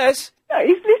 That means yes. No,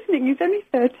 he's listening. He's only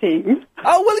 13.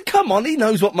 Oh, well, come on. He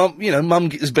knows what Mum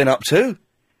has been up to.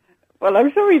 Well,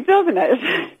 I'm sure he doesn't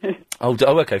it. Oh,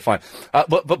 okay, fine.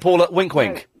 But Paula, wink,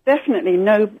 wink. Definitely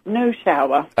no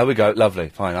shower. There we go. Lovely.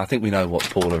 Fine. I think we know what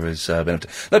Paula has been up to.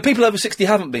 No, people over 60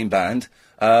 haven't been banned.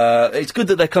 It's good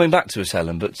that they're coming back to us,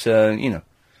 Helen, but, not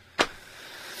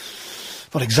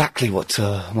exactly what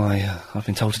I've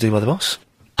been told to do by the boss.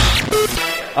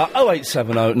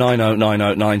 0870 90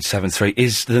 90 973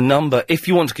 is the number if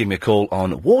you want to give me a call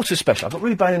on water special. I've got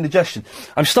really bad indigestion.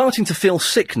 I'm starting to feel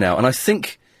sick now, and I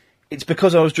think it's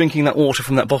because I was drinking that water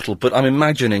from that bottle, but I'm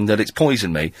imagining that it's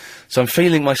poisoned me. So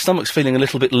my stomach's feeling a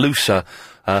little bit looser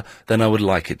than I would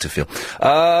like it to feel.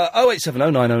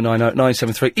 0870 90 90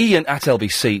 973,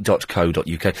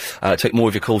 ian@lbc.co.uk. Take more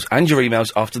of your calls and your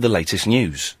emails after the latest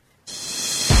news.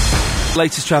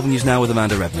 Latest travel news now with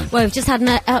Amanda Redman. Well, we've just had an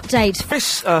update.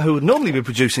 Chris, who would normally be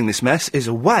producing this mess, is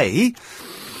away,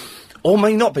 or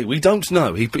may not be. We don't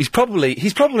know. He's probably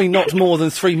not more than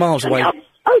 3 miles away.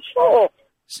 Oh, sure.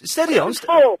 Steady on.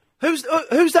 Who's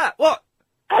that? What?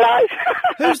 Hello.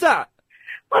 Who's that?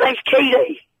 My name's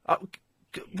Keely.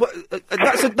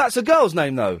 That's a girl's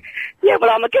name, though. Yeah,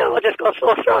 well, I'm a girl. I just got a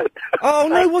sore throat. Oh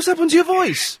no! What's happened to your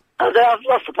voice? I've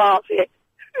lost the parts of it.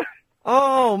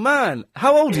 Oh, man.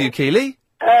 How old are you, Keely?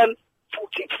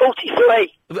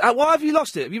 43. Why have you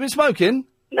lost it? Have you been smoking?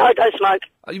 No, I don't smoke.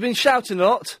 You've been shouting a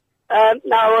lot?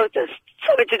 No, just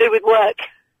something to do with work.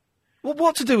 Well,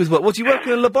 what to do with work? What, do you work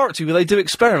in a laboratory where they do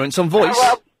experiments on voice?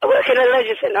 Well, I work in a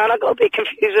leisure centre and I got a bit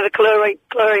confused with a chlorine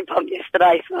pump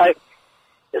yesterday, so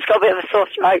it's got a bit of a sore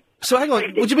throat. So hang on,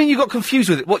 what do you mean you got confused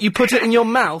with it? What, you put it in your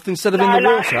mouth instead of in the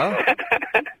water?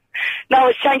 No, I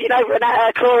was changing over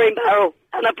a chlorine barrel,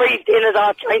 and I breathed in as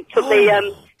I took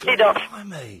the lid off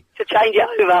to change it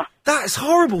over. That's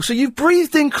horrible. So you've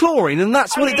breathed in chlorine, and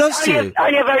that's what it does to you?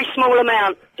 Only a very small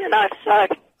amount, so...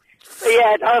 But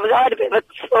yeah, I had a bit of a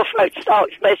sore throat to start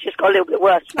with, but it's just got a little bit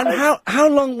worse. And how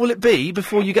long will it be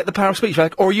before you get the power of speech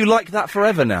back, or are you like that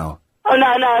forever now? Oh,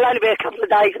 no, it'll only be a couple of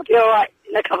days. I'll be all right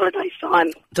in a couple of days'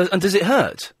 time. Does it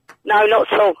hurt? No,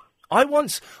 not at all. I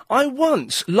once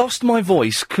lost my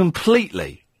voice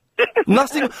completely.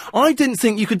 Nothing. I didn't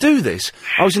think you could do this.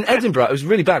 I was in Edinburgh. It was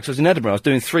really bad because I was in Edinburgh. I was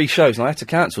doing 3 shows and I had to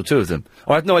cancel 2 of them.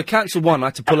 I cancelled 1. I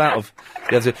had to pull out of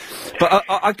the other 2. But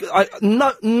I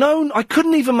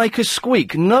couldn't even make a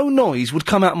squeak. No noise would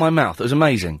come out of my mouth. It was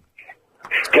amazing.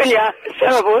 Couldn't you? It's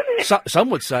terrible, isn't it? Some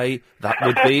would say that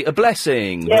would be a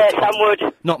blessing. Yeah, some would.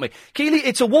 Not me. Keely,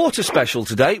 it's a water special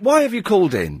today. Why have you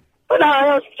called in? Well, no,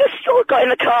 I was just sort of got in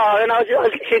the car and I was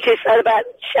listening to you say about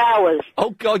showers. Oh,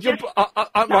 God, you're... right.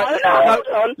 Hold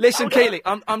on. Listen, Keely,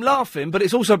 I'm laughing, but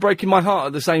it's also breaking my heart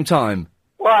at the same time.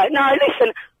 Right, no,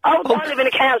 listen, I live in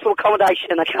a council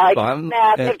accommodation, okay?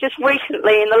 Now, they've just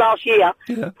recently, in the last year,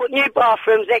 put new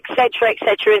bathrooms, etc.,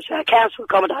 into a council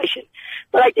accommodation.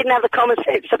 But they didn't have the common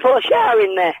sense to put a shower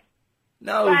in there.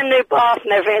 No. Brand new bath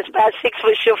and everything. It's about 6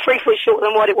 foot short, 3 foot shorter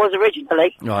than what it was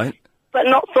originally. Right. But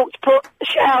not thought to put a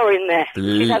shower in there.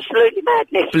 It's absolutely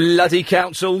madness. Bloody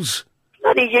councils.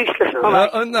 Bloody useless,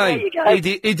 aren't they? There you go.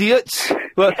 Idiots.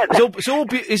 Well,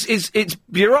 it's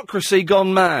bureaucracy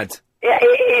gone mad. Yeah, it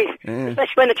is. Yeah.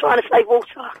 Especially when they're trying to save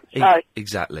water. So,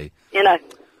 exactly. You know,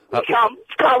 you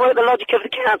can't work the logic of the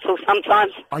council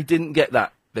sometimes. I didn't get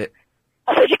that bit.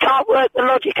 I said you can't work the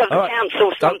logic of the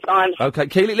council sometimes. Okay,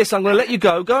 Keely, listen, I'm going to let you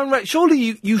go. Go and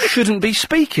surely you shouldn't be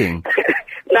speaking.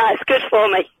 No, it's good for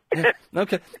me. Yeah,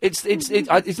 okay, it's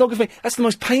not good for me. That's the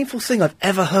most painful thing I've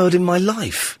ever heard in my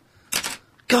life.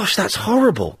 Gosh, that's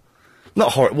horrible.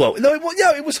 Not horrible. Well, no,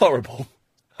 it was horrible.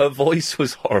 Her voice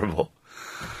was horrible.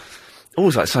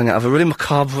 Always like something out of a really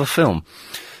macabre film.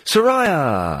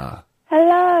 Soraya.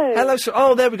 Hello. Hello,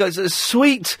 oh, there we go. It's a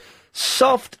sweet,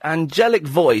 soft, angelic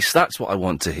voice. That's what I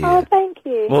want to hear. Oh, thank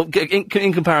you. Well,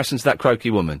 in comparison to that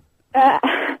croaky woman. Do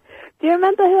you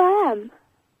remember who I am?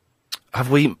 Have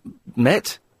we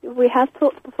met? We have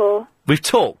talked before. We've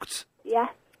talked? Yes.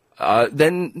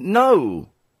 Then no.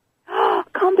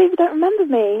 Can't believe you don't remember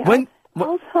me. When? I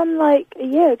was on, a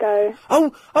year ago.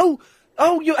 Oh,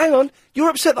 hang on. You're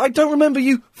upset that I don't remember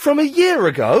you from a year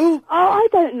ago? Oh, I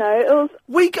don't know. It was...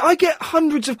 I get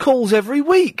hundreds of calls every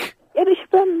week. Yeah, but you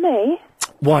should remember me.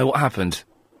 Why? What happened?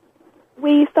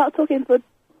 We started talking for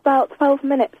about 12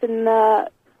 minutes and I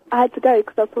had to go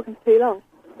because I was talking for too long.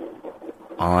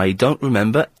 I don't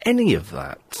remember any of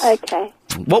that. Okay.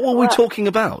 What were we talking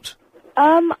about?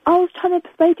 I was trying to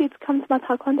persuade you to come to my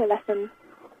taekwondo lesson.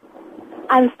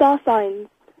 And star signs.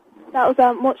 That was,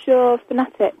 what's your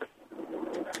phonetics?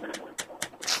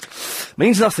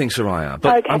 Means nothing, Soraya,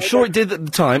 but Okay, I'm sure it did at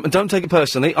the time, and don't take it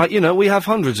personally. We have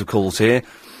hundreds of calls here,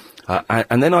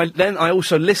 and then I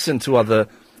also listen to other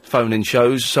phone-in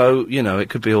shows, so, it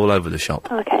could be all over the shop.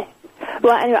 Okay.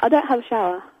 Well, anyway, I don't have a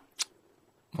shower.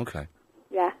 Okay.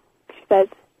 Yeah. She says,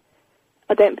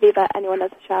 I don't believe that anyone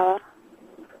has a shower.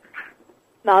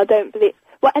 No, I don't believe...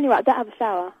 Well, anyway, I don't have a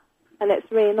shower, and it's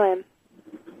really annoying.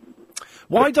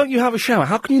 Why don't you have a shower?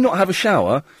 How can you not have a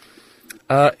shower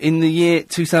in the year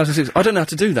 2006? I don't know how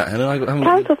to do that, Helen.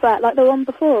 Council flat, like the one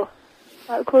before.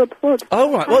 Like the caller before.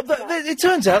 Oh, right. Well, it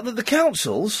turns out that the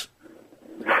councils...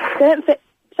 They don't fit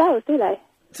showers, do they?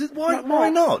 Why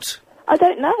not? I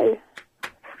don't know.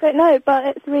 But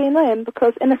it's really annoying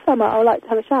because in the summer I would like to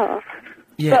have a shower.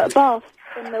 Yeah. But baths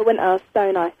in the winter are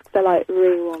so nice because they're like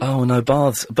really warm. Oh, no,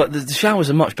 baths. But the showers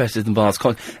are much better than baths.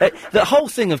 The whole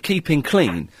thing of keeping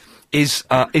clean is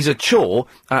a chore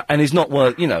and is not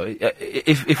worth,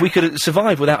 if we could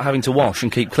survive without having to wash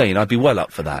and keep clean, I'd be well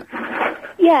up for that.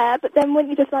 Yeah, but then wouldn't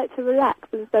you just like to relax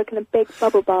and soak in a big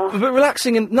bubble bath? But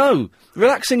relaxing in a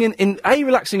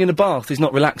bath is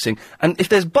not relaxing, and if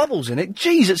there's bubbles in it,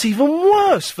 geez, it's even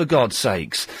worse, for God's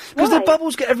sakes. Because the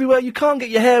bubbles get everywhere, you can't get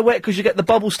your hair wet because you get the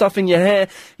bubble stuff in your hair.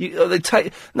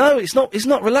 No, it's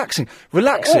not relaxing.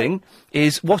 Relaxing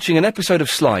is watching an episode of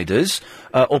Sliders,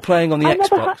 or playing on the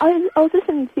Xbox. I was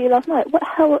listening to you last night. What the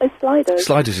hell is Sliders?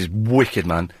 Sliders is wicked,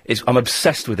 man. I'm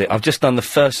obsessed with it. I've just done the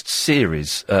first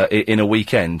series in a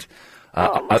weekend.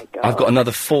 I've got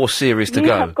another 4 series to go.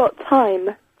 You have got time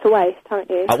to waste, haven't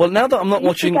you? Well, now that I'm not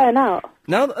watching... going out.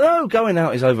 Going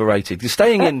out is overrated.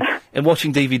 Staying in and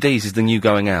watching DVDs is the new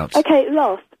going out. Okay,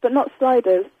 Lost, but not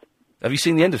Sliders. Have you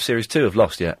seen the end of Series 2 of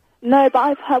Lost yet? No, but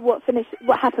I've heard what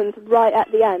happens right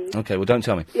at the end. Okay, well, don't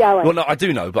tell me. Yeah, I won't. Well, no, I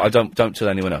do know, but I don't tell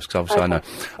anyone else, because obviously I know.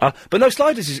 But no,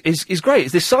 Sliders is great.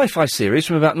 It's this sci-fi series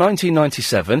from about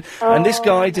 1997, and this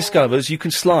guy discovers you can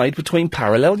slide between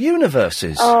parallel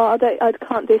universes. Oh, I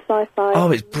can't do sci-fi. Oh,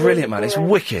 it's brilliant, man. It's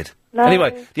wicked. No.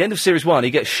 Anyway, the end of Series 1,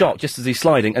 he gets shot just as he's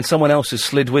sliding, and someone else has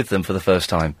slid with them for the first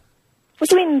time. What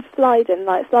do you mean sliding?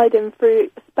 Like sliding through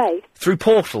space? Through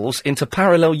portals into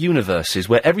parallel universes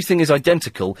where everything is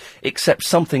identical except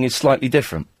something is slightly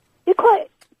different. You're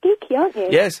quite geeky, aren't you?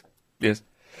 Yes.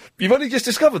 You've only just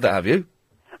discovered that, have you?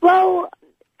 Well,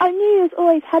 I knew you've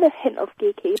always had a hint of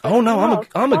geeky. Oh no,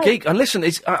 I'm a geek. And listen,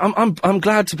 I'm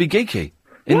glad to be geeky.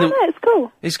 No, it's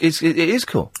cool. It is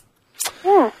cool.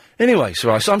 Yeah. Anyway, so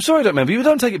I'm sorry I don't remember you.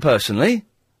 Don't take it personally.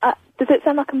 Does it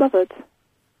sound like I'm bothered?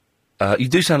 You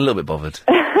do sound a little bit bothered.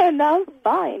 No, I'm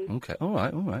fine. Okay, all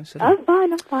right.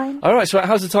 I'm fine. All right, so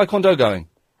how's the taekwondo going?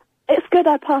 It's good,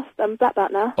 I passed black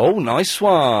belt now. Oh, nice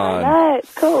one. No,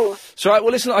 it's cool. So,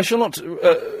 well, listen, I shall not, I was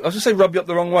going to say rub you up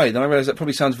the wrong way, then I realise that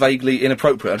probably sounds vaguely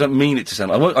inappropriate. I don't mean it to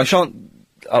sound, I shan't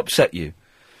upset you.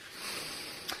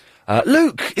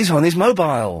 Luke is on his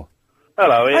mobile.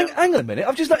 Hello, Ian. Hang on a minute,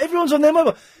 everyone's on their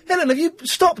mobile. Helen, have you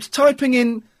stopped typing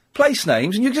in place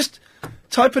names and you're just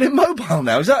typing in mobile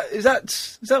now? Is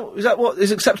that what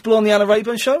is acceptable on the Anna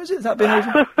Rayburn show? Is that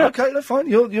behaviour? Okay, that's fine.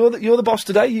 You're the boss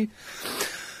today.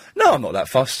 No, I'm not that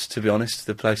fussed, to be honest.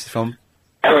 The place is from.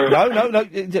 No.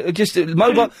 Just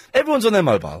mobile. Everyone's on their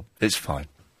mobile. It's fine.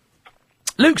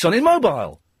 Luke's on his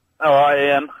mobile. All right,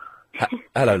 Ian.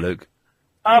 Hello, Luke.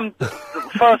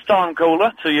 First time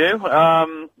caller to you.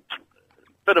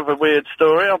 Bit of a weird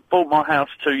story. I bought my house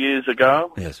 2 years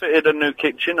ago. Yes. Fitted a new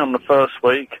kitchen on the first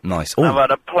week. Nice. I've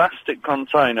had a plastic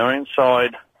container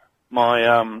inside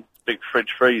my big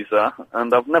fridge freezer,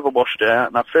 and I've never washed it out,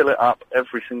 and I fill it up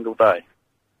every single day.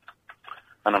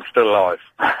 And I'm still alive.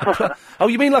 Oh,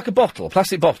 you mean like a bottle, a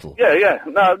plastic bottle? Yeah.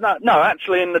 No,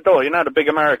 actually in the door. You know the big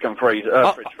American fridge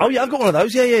freezer? Oh, yeah, I've got one of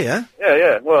those. Yeah.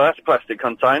 Yeah. Well, that's a plastic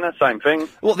container, same thing.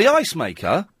 What, the ice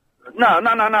maker? No,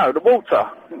 the water.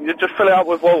 You just fill it up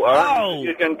with water. Oh!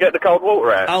 You can get the cold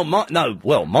water out. Oh,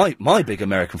 my big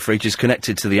American fridge is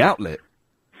connected to the outlet.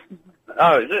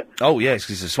 Oh, is it? Oh, yes,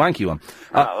 it's a swanky one.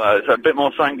 It's a bit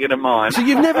more swanky than mine. So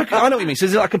you've never... I know what you mean. So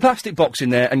there's like a plastic box in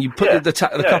there, and you put the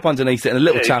cup underneath it, and a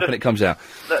little tap, and it comes out.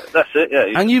 That's it, yeah.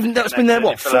 And that's been there,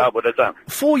 what, fill it up with a tap.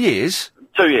 4 years?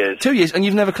 2 years. 2 years, and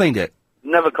you've never cleaned it?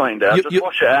 Never cleaned it. I just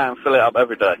wash it out and fill it up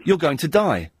every day. You're going to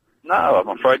die. No, I'm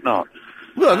afraid not.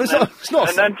 Well, it's not...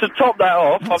 And then to top that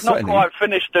off, I've not quite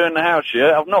finished doing the house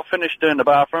yet. I've not finished doing the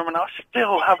bathroom, and I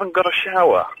still haven't got a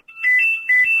shower.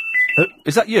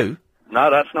 Is that you?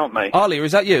 No, that's not me. Alia,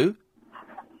 is that you?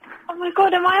 Oh my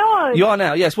God, am I on? You are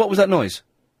now, yes. What was that noise?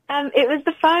 It was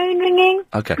the phone ringing.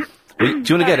 Okay. Do you want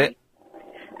to get it?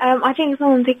 I think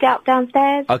someone picked it up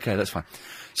downstairs. Okay, that's fine.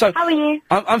 So How are you?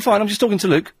 I'm fine. I'm just talking to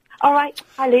Luke. All right.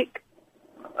 Hi, Luke.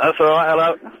 That's all right.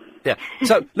 Hello. Yeah.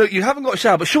 So, look, you haven't got a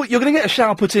shower, but sure, you're going to get a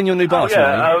shower put in your new bathroom.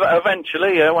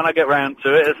 Eventually, yeah, when I get round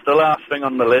to it. It's the last thing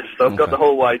on the list. I've got the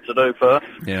hallway to do first.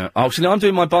 Yeah. Oh, so now I'm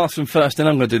doing my bathroom first, then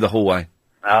I'm going to do the hallway.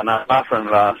 No, bathroom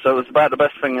last. So it was about the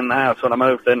best thing in the house when I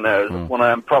moved in there. It was one of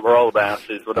them proper old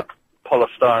houses with a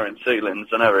polystyrene ceilings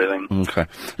and everything. Okay.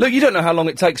 Look, you don't know how long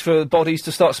it takes for bodies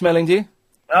to start smelling, do you?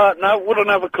 No, wouldn't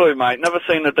have a clue, mate. Never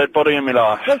seen a dead body in my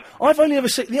life. No, I've only ever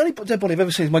seen... The only dead body I've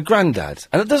ever seen is my granddad.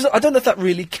 And I don't know if that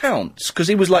really counts, because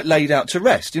he was, like, laid out to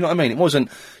rest. You know what I mean? It wasn't...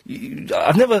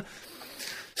 I've never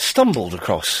stumbled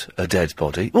across a dead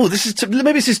body. Oh,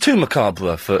 maybe this is too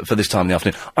macabre for this time in the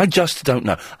afternoon. I just don't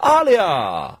know.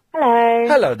 Alia! Hello.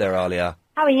 Hello there, Alia.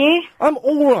 How are you? I'm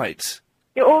all right.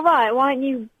 You're all right. Why aren't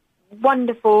you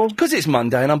wonderful? Because it's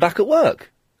Monday and I'm back at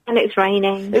work. And it's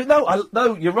raining.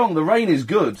 No, you're wrong. The rain is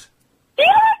good. Do you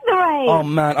like the rain? Oh,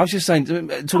 man, I was just saying,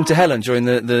 talking to Helen during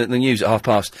the news at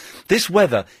past. This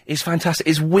weather is fantastic.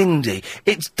 It's windy.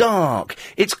 It's dark.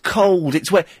 It's cold.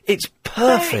 It's wet. It's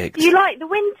perfect. So you like the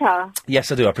winter?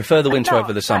 Yes, I do. I prefer the winter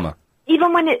over the summer.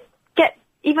 Even when you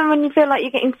feel like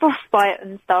you're getting frostbite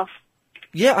and stuff.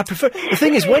 Yeah, I prefer... The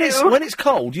thing is, when it's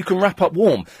cold, you can wrap up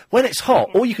warm. When it's hot,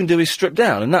 all you can do is strip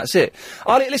down, and that's it.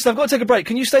 Ali, listen, I've got to take a break.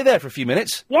 Can you stay there for a few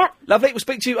minutes? Yeah. Lovely. We'll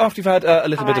speak to you after you've had a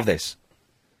little bit of this.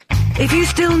 If you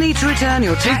still need to return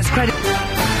your tax credit...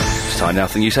 It's time now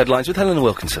for the news headlines with Helena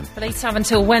Wilkinson. Police have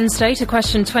until Wednesday to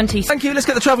question 20... Thank you. Let's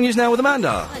get the travel news now with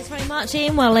Amanda. Thanks very much,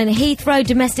 Ian. Well, in Heathrow,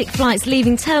 domestic flights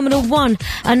leaving Terminal 1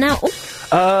 are now...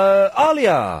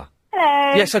 Alia.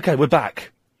 Hello. Yes, OK, we're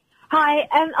back. Hi,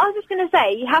 I was just going to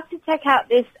say, you have to check out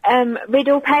this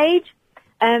riddle page.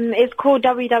 It's called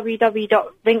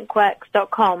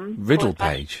www.rinkworks.com. Riddle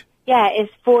page? Yeah, it's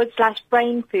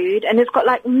 /brain food, and it's got,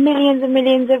 like, millions and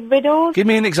millions of riddles. Give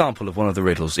me an example of one of the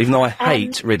riddles, even though I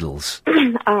hate riddles.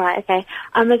 All right, okay.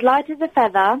 I'm as light as a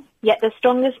feather, yet the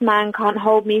strongest man can't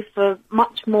hold me for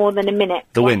much more than a minute.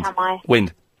 The What wind. am I?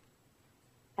 Wind.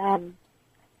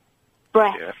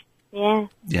 Breath. Yeah.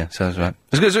 Yeah, sounds right.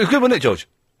 It's good, wasn't it, George?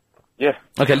 Yeah.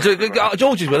 Okay,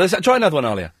 George is with us. Try another one,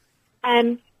 Alia.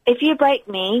 If you break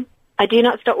me, I do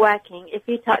not stop working. If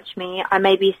you touch me, I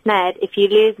may be snared. If you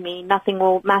lose me, nothing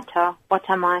will matter. What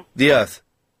am I? The Earth.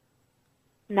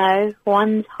 No,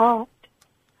 one's heart.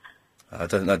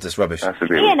 That's rubbish.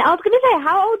 Ian, I was going to say,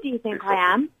 how old do you think I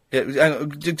am? Yeah,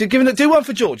 do one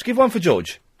for George. Give one for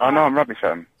George. Oh, no, I'm rubbish,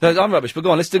 Sam. No, I'm rubbish, but go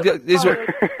on, let's do...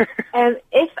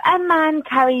 If a man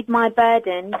carried my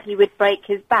burden, he would break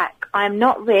his back. I am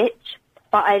not rich,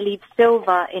 but I leave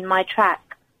silver in my track.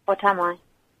 What am I?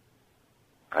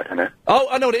 I don't know. Oh,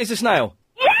 I know what it is, a snail.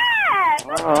 Yeah!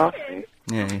 Oh, I see.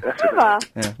 Yeah. Clever.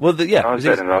 Yeah. Well, yeah. I was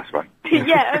better than the last one.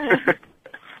 Yeah.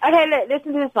 Okay, look,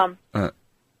 listen to this one.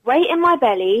 Weight in my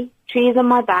belly, trees on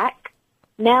my back,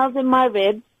 nails in my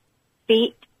ribs,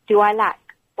 feet do I lack.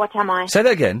 What am I? Say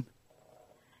that again.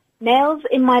 Nails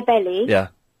in my belly. Yeah.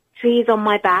 Trees on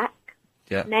my back.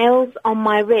 Yeah. Nails on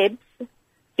my ribs,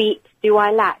 feet do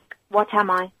I lack. What am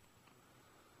I?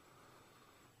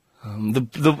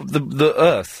 The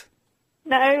Earth.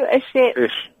 No, a ship.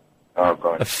 Fish. Oh,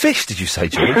 God. A fish, did you say,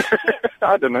 George?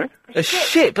 I don't know. A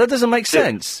ship? That doesn't make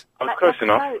sense. I was close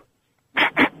enough.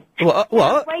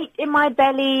 What? Weight in my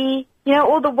belly. You know,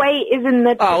 all the weight is in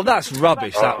the... Oh, that's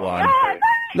rubbish, that one.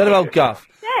 Let him old guff.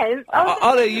 Yes.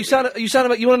 Ali, you sound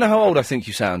about... You want to know how old I think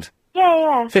you sound?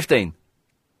 Yeah. 15.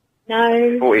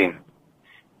 No. 14.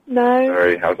 No.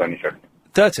 Sorry, I was only joking.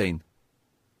 13.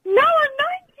 No, I'm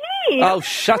 19. Oh,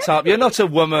 shut up. You're not a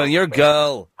woman. You're a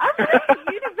girl. I'm going to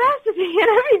university and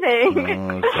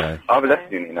everything. Okay. I've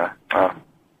left uni now. Oh.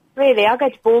 Really? I'll go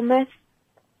to Bournemouth.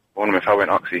 Bournemouth, I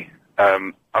went Uxie.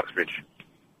 Uxbridge.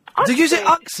 Did you say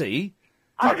Uxie?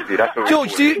 Uxie, that's what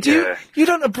George, you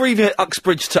don't abbreviate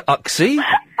Uxbridge to Uxie?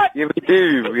 Yeah, we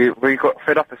do. We got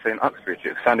fed up of saying Uxbridge.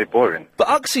 It sounded boring. But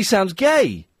Uxie sounds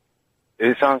gay.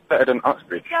 It sounds better than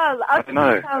Uxbridge. Girl, I don't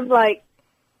know. sounds like...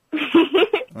 All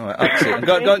right, Uxie. I'm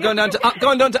going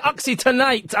down to Uxie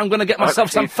tonight. I'm going to get myself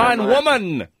Uxie some fine tonight.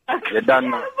 woman. You're done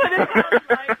now.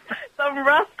 some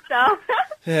rough stuff.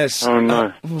 Yes. Oh,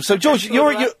 no. So, George,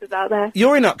 you're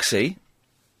in Uxie?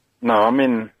 No, I'm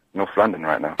in North London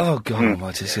right now. Oh, God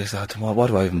almighty. Why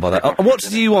do I even bother? What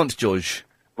do you want, George?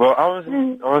 Well, I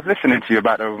was listening to you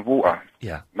about the water.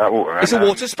 Yeah. That water. It's a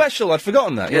water special. I'd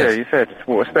forgotten that. Yeah, Yes. you said it's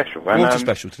water special. And, Water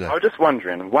special today. I was just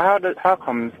wondering, how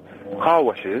comes car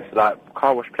washes, like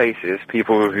car wash places,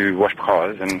 people who wash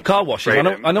cars and Car washes. I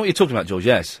know what you're talking about, George.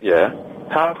 Yes. yeah,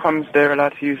 how comes they're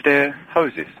allowed to use their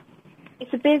hoses?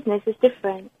 It's a business. It's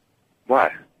different.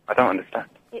 Why? I don't understand.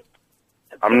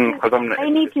 I'm not. They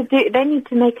need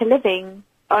to make a living.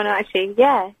 Oh no, actually,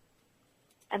 yeah.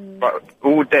 And But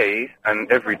all day and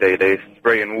every day they're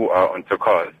spraying water onto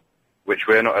cars, which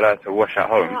we're not allowed to wash at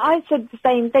home. I said the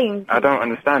same thing. I don't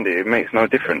understand it. It makes no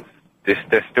difference.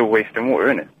 They're still wasting water,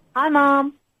 innit? Hi,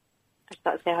 Mum. I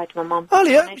started to say hi to my mum.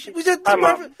 Alia, Hi,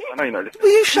 Mum. I know you're not listening. will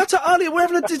you shut up, Alia? We're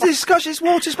having a discussion. It's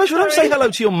water special. Don't say hello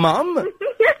to your mum.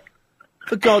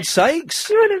 For God's sakes.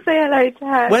 You want to say hello to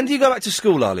her? When do you go back to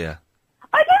school, Alia?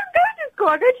 I don't go to school.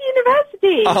 I go to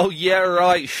university. Oh, yeah,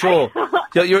 right, sure.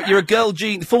 you're a girl,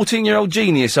 14-year-old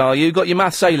genius, are you? Got your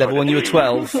maths A-level when you were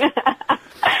 12.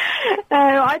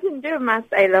 No, I didn't do a maths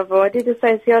A-level. I did a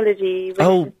sociology,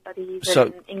 religious studies,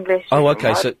 and English. Oh,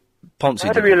 okay, so Ponzi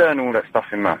How do we learn all that stuff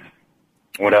in maths?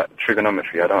 All that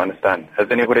trigonometry? I don't understand. Has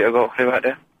anybody got a clue out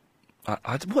there?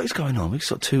 What is going on? We've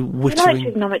got two You like wittering...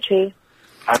 trigonometry?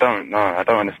 I don't know. I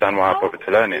don't understand why I bothered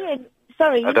to learn it. Yeah.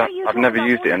 Sorry, I've never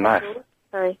used it in life.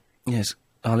 Sorry. Yes,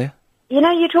 Alia? You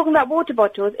know, you're talking about water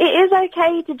bottles. It is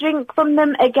okay to drink from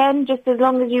them again, just as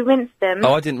long as you rinse them.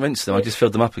 Oh, I didn't rinse them. I just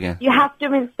filled them up again. You have to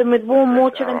rinse them with warm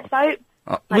water and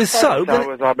soap. With soap?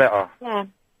 Showers are better. Yeah.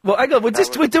 Well, hang on,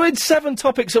 we're doing 7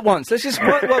 topics at once. Let's just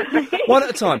one at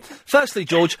a time. Firstly,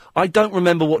 George, I don't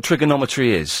remember what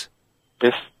trigonometry is.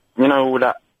 Just, you know, all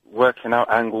that working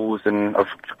out angles and of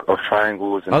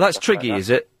triangles and Oh, that's stuff like triggy, that. is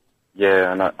it?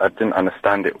 Yeah, and I didn't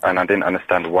understand it, and I didn't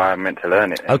understand why I meant to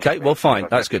learn it. Okay, well, fine,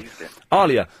 that's good.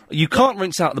 Alia, you can't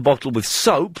rinse out the bottle with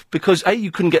soap, because A,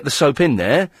 you couldn't get the soap in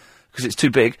there, because it's too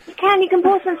big. You can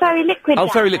pour some fairy liquid Oh, down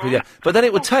fairy there. liquid, yeah. But then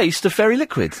it would taste of fairy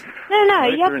liquid. No,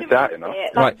 you have to rinse it,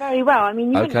 like, Right. very well. I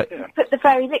mean, you Okay. wouldn't put the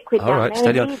fairy liquid All down right, there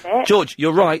steady and on. leave it. George,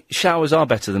 you're right, showers are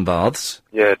better than baths.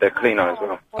 Yeah, they're cleaner as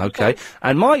well. Okay,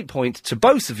 and my point to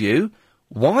both of you,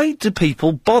 why do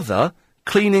people bother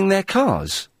cleaning their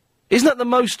cars? Isn't that the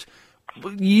most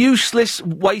useless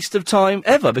waste of time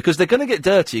ever? Because they're going to get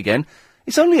dirty again.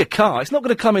 It's only a car. It's not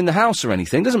going to come in the house or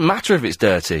anything. Doesn't matter if it's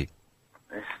dirty.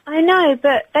 I know,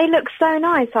 but they look so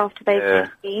nice after they've been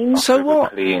cleaned. So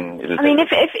what? Clean. I mean,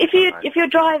 if you're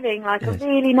driving like a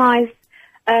really nice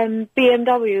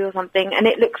BMW or something, and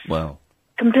it looks Well,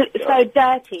 so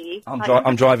dirty.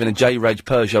 I'm driving a J-Reg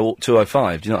Peugeot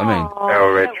 205. Do you know what I mean? Oh,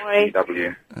 don't worry.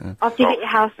 PW. After you get your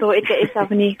house sorted, get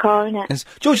yourself a new car, innit? Yes.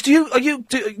 George, do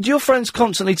your friends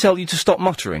constantly tell you to stop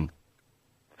muttering?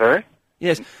 Sorry?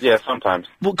 Yes. Yeah, sometimes.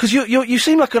 Well, because you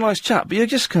seem like a nice chap, but you're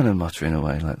just kind of muttering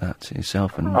away like that to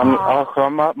yourself. And My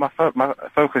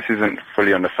focus isn't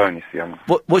fully on the phone, you see.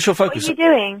 what's your focus? What are you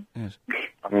doing? Yes.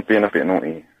 I'm being a bit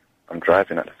naughty. I'm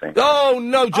driving at the same time. Oh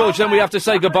no, George! Then we have to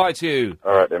say goodbye to you.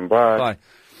 All right then, bye. Bye.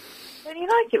 Don't you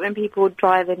like it when people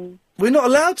drive in? We're not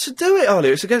allowed to do it,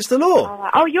 Alia. It's against the law.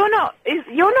 Oh, you're not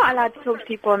allowed to talk to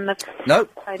people on the No,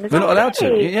 phone. we're not allowed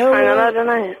to. Yeah, I don't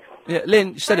know. Yeah,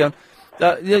 Lynn, steady on.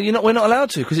 We're not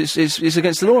allowed to because it's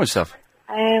against the law and stuff.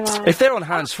 Right. If they're on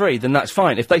hands free, then that's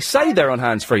fine. If they say they're on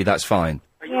hands free, that's fine.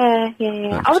 Yeah.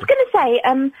 That's I was going to say,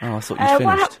 Oh, I thought you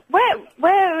finished.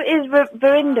 where is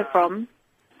Verinda from?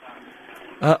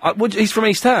 He's from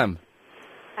East Ham.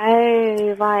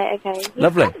 Oh, right, okay. He's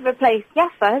Lovely. kind of replaced Yasser,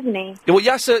 hasn't he? Yeah, well,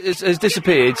 Yasser has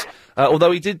disappeared,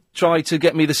 although he did try to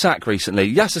get me the sack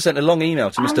recently. Yasser sent a long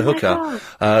email to Mr.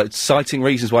 Hooker, citing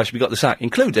reasons why I should be got the sack,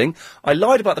 including, I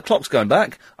lied about the clocks going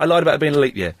back, I lied about it being a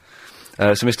leap year.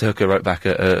 So Mr. Hooker wrote back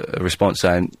a response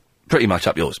saying, pretty much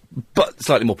up yours, but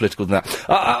slightly more political than that.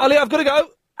 Ali, I've got to go.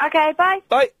 Okay, bye.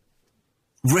 Bye.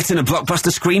 Written a blockbuster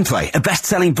screenplay, a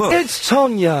best-selling book. It's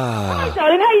Tonya. Hi,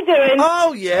 darling, how you doing?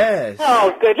 Oh, yes.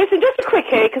 Oh, good. Listen, just a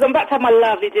quickie, because I'm about to have my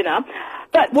lovely dinner.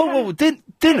 But Whoa,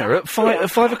 dinner at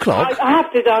 5 o'clock? I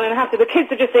have to, darling, I have to. The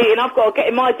kids are just eating. I've got to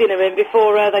get my dinner in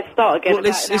before they start again.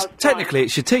 Well, technically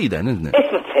it's your tea then, isn't it?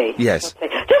 It's my tea. Yes.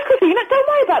 Just quickly, don't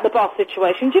worry about the bath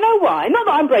situation. Do you know why? Not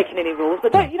that I'm breaking any rules,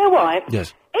 but you know why?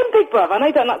 Yes. In Big Brother, I know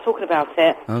you don't like talking about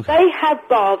it, Okay. they have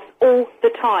baths all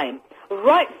the time.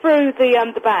 Right through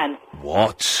the ban.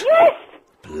 What? Yes!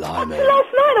 Blimey. Last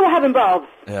night they were having baths.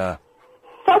 Yeah.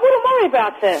 So I wouldn't worry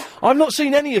about it. I've not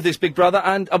seen any of this, Big Brother,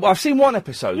 and I've seen one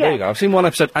episode. Yeah. There you go. I've seen one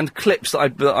episode and clips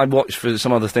that I watched for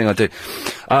some other thing I do.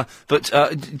 But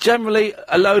generally,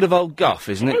 a load of old guff,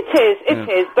 isn't it? It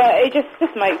is, but it just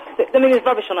makes... I mean, there's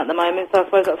rubbish on at the moment, so I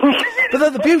suppose that's...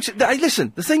 But the beauty... Hey,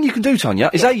 listen, the thing you can do, Tanya,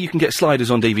 is A, you can get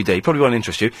sliders on DVD, probably won't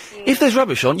interest you. If there's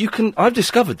rubbish on, you can... I've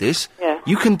discovered this. Yeah.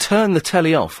 You can turn the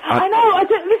telly off. I know,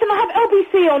 listen, I have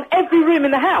LBC on every room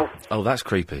in the house. Oh, that's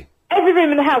creepy. Every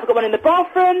room in the house. I've got one in the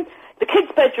bathroom, the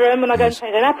kids' bedroom, when I go and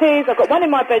change their nappies. I've got one in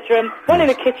my bedroom, one in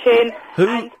the kitchen.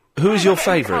 Who is your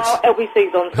favourite?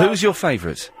 LBC's on. So. Who's your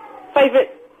favourite? Favourite...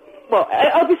 What?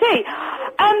 LBC?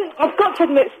 I've got to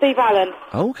admit Steve Allen.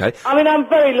 Oh, okay. I mean, I'm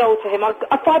very loyal to him.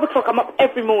 At 5 o'clock, I'm up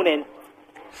every morning.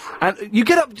 And you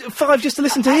get up at 5 just to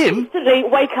listen to him? Instantly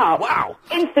wake up. Wow.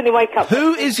 Instantly wake up.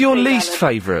 Who is your least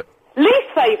favourite? Least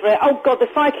favourite? Oh, God, the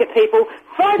psychic people.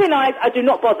 Friday night, I do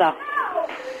not bother.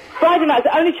 Friday night is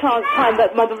the only time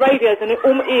that the radios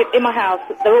in my house,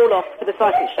 they're all off for the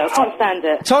psychic show. I can't stand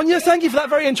it. Tonya, thank you for that.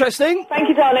 Very interesting. Thank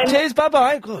you, darling. Cheers,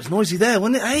 bye-bye. God, it's noisy there,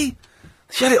 wasn't it, eh?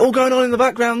 She had it all going on in the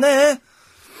background there.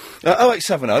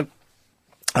 0870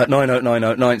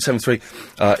 9090973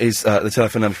 is the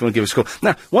telephone number if you want to give us a call.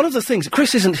 Now, one of the things...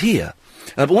 Chris isn't here,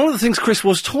 but one of the things Chris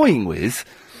was toying with,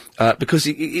 because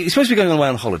he's supposed to be going away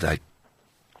on holiday,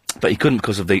 but he couldn't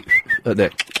because of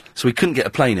so he couldn't get a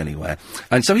plane anywhere.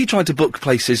 And so he tried to book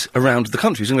places around the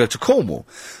country. He was going to go to Cornwall.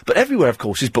 But everywhere, of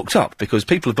course, is booked up, because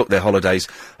people have booked their holidays,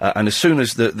 and as soon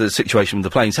as the situation with the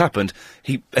planes happened,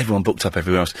 everyone booked up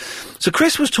everywhere else. So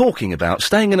Chris was talking about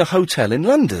staying in a hotel in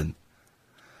London.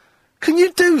 Can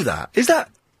you do that?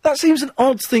 That seems an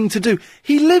odd thing to do.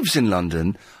 He lives in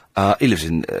London. He lives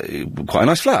in quite a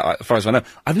nice flat, as far as I know.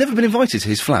 I've never been invited to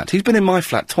his flat. He's been in my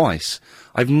flat twice.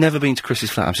 I've never been to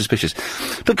Chris's flat. I'm suspicious.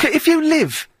 But if you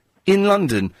live in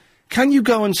London, can you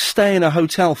go and stay in a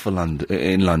hotel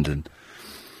in London?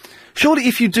 Surely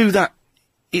if you do that,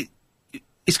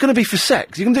 it's going to be for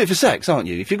sex. You're going to do it for sex, aren't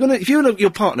you? If you and your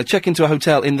partner check into a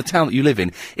hotel in the town that you live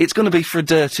in, it's going to be for a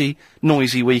dirty,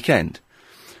 noisy weekend.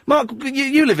 Mark,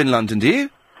 you live in London, do you?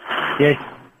 Yes.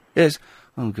 Yes.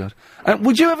 Oh, God.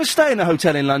 Would you ever stay in a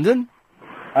hotel in London?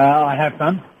 I have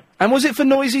done. And was it for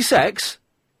noisy sex?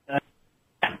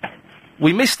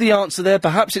 We missed the answer there.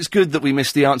 Perhaps it's good that we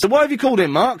missed the answer. Why have you called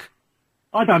in, Mark?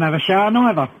 I don't have a shower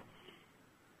neither.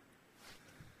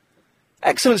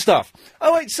 Excellent stuff.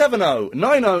 0870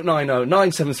 9090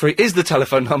 973 is the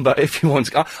telephone number if you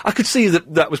want to... I could see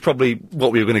that was probably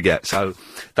what we were going to get, so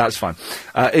that's fine.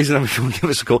 Is the number if you want to give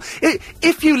us a call.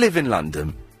 If you live in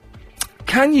London,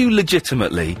 can you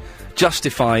legitimately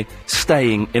justify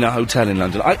staying in a hotel in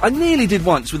London? I nearly did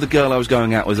once with a girl I was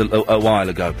going out with a while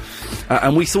ago,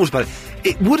 and we thought about it.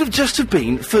 It would have just have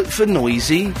been for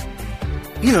noisy,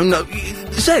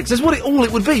 sex. That's what all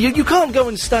it would be. You can't go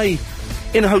and stay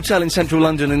in a hotel in central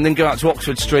London and then go out to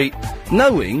Oxford Street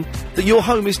knowing that your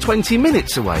home is 20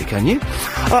 minutes away, can you?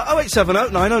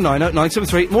 0870 9090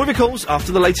 973. More of your calls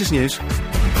after the latest news.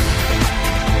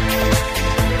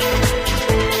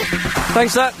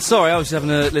 Thanks for that. Sorry, I was having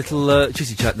a little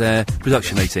chitty chat there.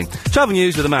 Production meeting. Travel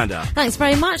news with Amanda. Thanks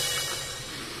very much.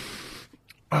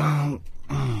 I'm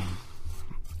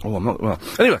not... Well,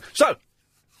 anyway, so...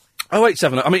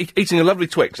 0870... I'm eating a lovely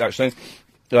Twix, actually,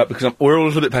 because we're all a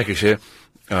little bit peckish here,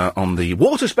 on the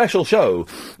Water Special Show.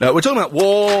 We're talking about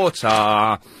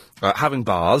water, having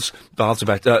baths. Baths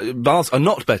are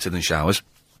not better than showers,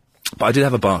 but I did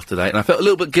have a bath today, and I felt a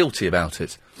little bit guilty about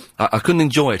it. I couldn't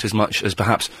enjoy it as much as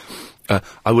perhaps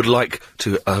I would like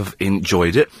to have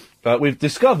enjoyed it. We've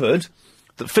discovered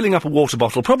that filling up a water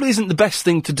bottle probably isn't the best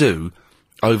thing to do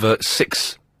over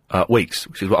 6 weeks,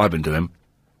 which is what I've been doing,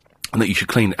 and that you should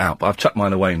clean it out. But I've chucked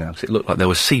mine away now, because it looked like there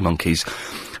were sea monkeys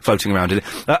floating around in it.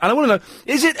 And I want to know,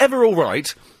 is it ever all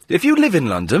right, if you live in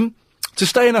London, to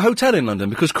stay in a hotel in London?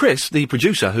 Because Chris, the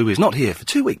producer, who is not here for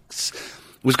 2 weeks,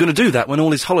 was going to do that when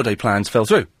all his holiday plans fell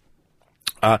through.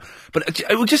 But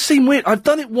it would just seem weird. I've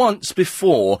done it once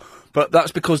before, but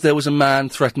that's because there was a man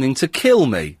threatening to kill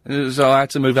me, so I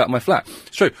had to move out of my flat.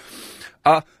 It's true.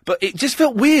 But it just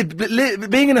felt weird,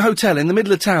 being in a hotel in the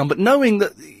middle of town, but knowing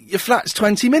that your flat's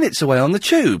 20 minutes away on the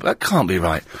tube. That can't be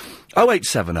right.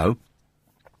 0870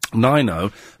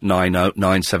 9090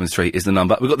 973 is the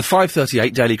number. We've got the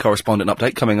 5:38 Daily Correspondent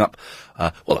update coming up,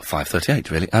 at 5:38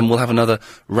 really, and we'll have another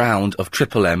round of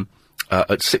Triple M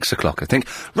at 6 o'clock, I think.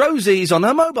 Rosie's on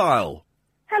her mobile.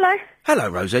 Hello. Hello,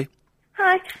 Rosie.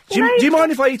 Hi. Do you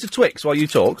mind if I eat a Twix while you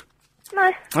talk?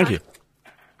 No. Thank you.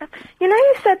 You know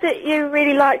you said that you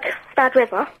really like bad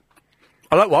weather?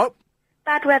 I like what?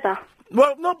 Bad weather.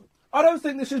 Well, no, I don't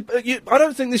think this is... I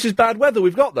don't think this is bad weather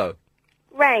we've got, though.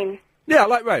 Rain. Yeah, I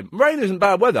like rain. Rain isn't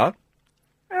bad weather.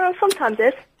 Sometimes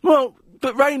it's. Well,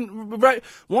 but rain...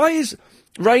 Why is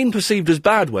rain perceived as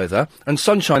bad weather and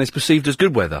sunshine is perceived as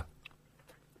good weather?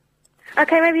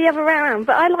 Okay, maybe the other way around,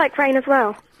 but I like rain as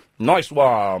well. Nice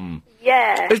one.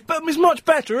 Yeah. It's much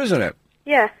better, isn't it?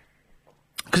 Yeah.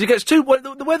 Because it gets too...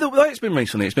 The weather, the way it's been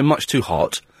recently, it's been much too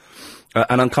hot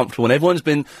and uncomfortable,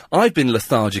 and I've been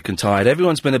lethargic and tired.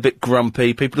 Everyone's been a bit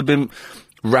grumpy. People have been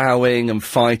rowing and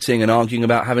fighting and arguing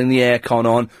about having the aircon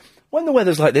on. When the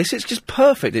weather's like this, it's just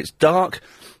perfect. It's dark,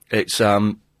 it's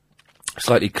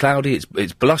slightly cloudy,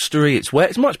 it's blustery, it's wet.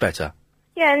 It's much better.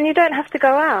 Yeah, and you don't have to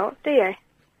go out, do you?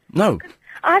 No.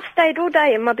 I've stayed all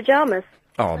day in my pyjamas.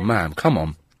 Oh, man, come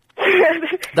on.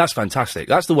 That's fantastic.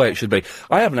 That's the way it should be.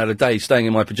 I haven't had a day staying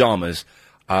in my pyjamas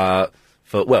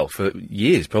for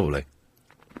years, probably.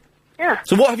 Yeah.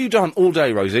 So what have you done all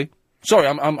day, Rosie? Sorry,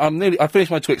 I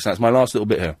finished my Twix now. It's my last little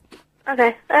bit here.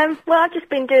 Okay. Well, I've just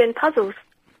been doing puzzles.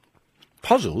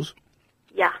 Puzzles?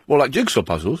 Yeah. Well, like jigsaw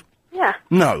puzzles? Yeah.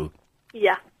 No.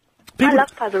 Yeah. I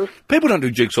love puzzles. People don't do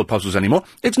jigsaw puzzles anymore.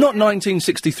 It's not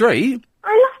 1963.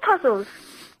 I love puzzles.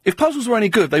 If puzzles were any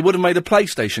good, they would have made a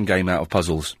PlayStation game out of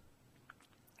puzzles.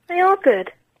 They are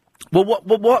good. Well,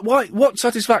 what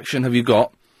satisfaction have you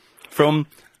got from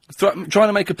trying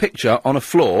to make a picture on a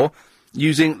floor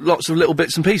using lots of little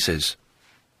bits and pieces?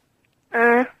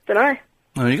 Dunno.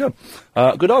 There you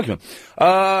go. Good argument.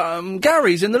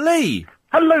 Gary's in the Lee.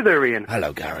 Hello there, Ian.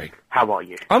 Hello, Gary. How are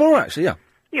you? I'm all right, actually, yeah.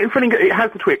 Yeah, feeling good.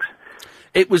 How's the Twix?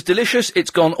 It was delicious. It's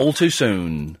gone all too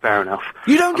soon. Fair enough.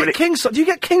 You don't get king-size... Do you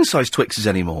get king-size Twixes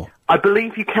anymore? I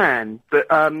believe you can, but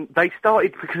they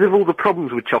started, because of all the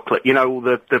problems with chocolate, you know, all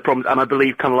the problems, and I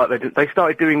believe kind of like they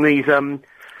started doing these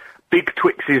big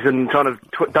Twixes and kind of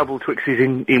double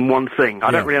Twixes in one thing.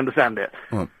 I don't really understand it.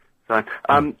 Right. So,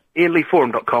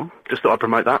 IanLeeForum.com, just thought I'd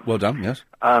promote that. Well done, yes.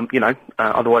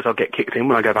 Otherwise I'll get kicked in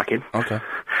when I go back in. Okay.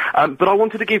 But I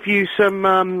wanted to give you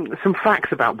some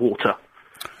facts about water.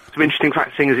 Some interesting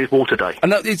facts, seeing as it's Water Day.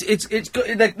 And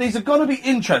these are going to be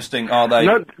interesting, are they?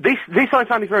 No, this I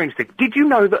found is very interesting. Did you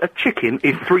know that a chicken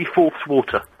is 3/4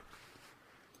 water?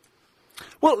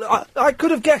 Well, I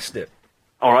could have guessed it.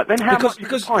 All right, then how much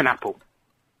is a pineapple?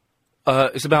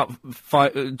 It's about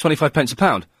 25 pence a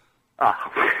pound.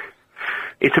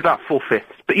 It's about 4/5.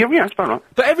 But yeah, that's about right.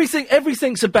 But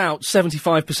everything's about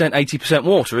 75%, 80%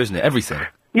 water, isn't it? Everything.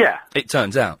 Yeah. It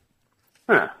turns out.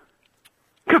 Huh.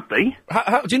 Could be.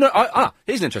 How do you know?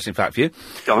 Here's an interesting fact for you.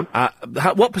 Go on.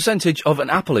 What percentage of an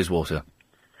apple is water?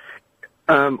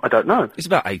 I don't know. It's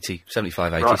about 80,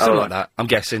 75, 80, Right, something right. like that. I'm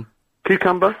guessing.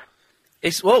 Cucumber?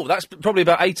 That's probably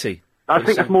about 80. I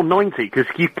think that's more 90, because,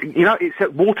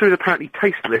 water is apparently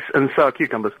tasteless, and so are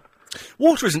cucumbers.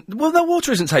 Water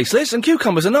isn't tasteless, and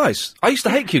cucumbers are nice. I used to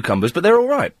hate cucumbers, but they're all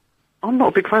right. I'm not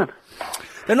a big fan.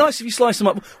 They're nice if you slice them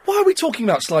up. Why are we talking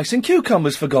about slicing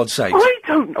cucumbers, for God's sake? I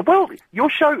don't know. Well, your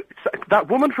show... That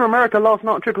woman from America last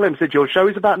night on Triple M said your show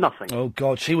is about nothing. Oh,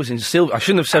 God, she was in silver. I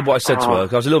shouldn't have said what I said to her,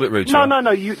 'cause I was a little bit rude to her. No,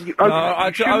 I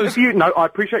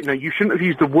appreciate... No, you shouldn't have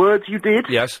used the words you did.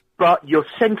 Yes. But your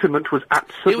sentiment was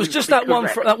absolutely It was just that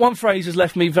one phrase has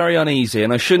left me very uneasy,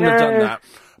 and I shouldn't have done that.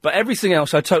 But everything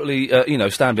else I totally,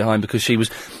 stand behind, because she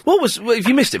was... if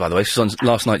you missed it, by the way, this was on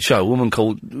last night's show,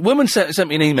 woman sent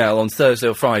me an email on Thursday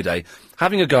or Friday,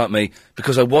 having a go at me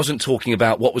because I wasn't talking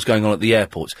about what was going on at the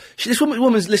airports. This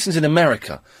woman listens in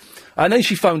America. And then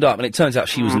she phoned up, and it turns out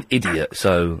she was an idiot,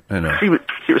 so, you know.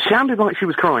 It sounded like she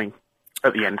was crying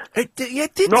at the end. It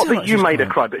did Not sound that like you she was made her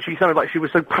crying. cry, but she sounded like she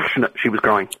was so passionate she was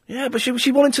crying. Yeah, but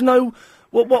she wanted to know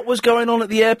what was going on at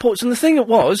the airports, and the thing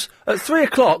was, at 3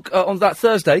 o'clock on that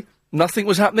Thursday, nothing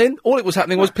was happening. All it was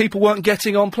happening was people weren't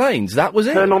getting on planes. That was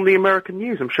it. Turn on the American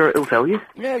news, I'm sure it'll tell you.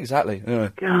 Yeah, exactly.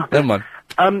 Anyway, God. never mind.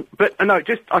 I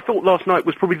thought last night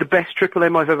was probably the best Triple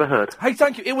M I've ever heard. Hey,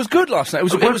 thank you. It was good last night. It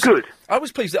was good. I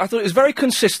was pleased. I thought it was very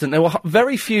consistent. There were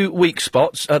very few weak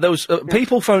spots. There was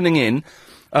people phoning in,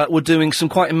 were doing some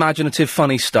quite imaginative,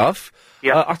 funny stuff.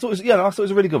 Yeah. I thought it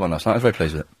was a really good one last night. I was very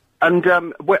pleased with it. And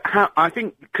I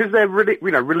think because they're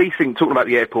releasing, talking about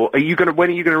the airport. When are you going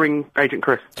to ring Agent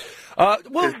Chris?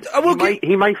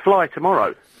 He may fly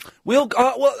tomorrow.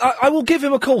 I will give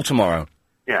him a call tomorrow.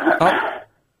 Yeah.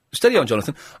 Steady on,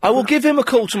 Jonathan. I will give him a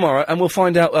call tomorrow, and we'll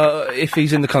find out if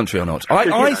he's in the country or not.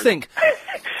 I think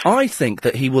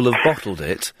that he will have bottled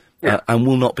it and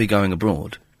will not be going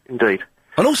abroad. Indeed.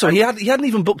 And also, he hadn't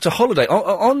even booked a holiday.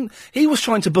 He was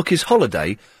trying to book his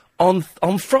holiday on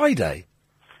Friday.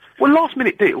 Well, last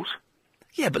minute deals.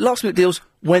 Yeah, but last-minute deals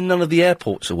when none of the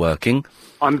airports are working.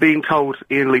 I'm being told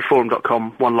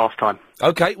IanLeeForum.com one last time.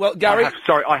 OK, well, Gary...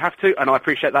 I have to, and I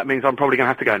appreciate that means I'm probably going to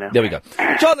have to go now. There we go.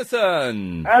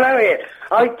 Jonathan! Hello, Ian.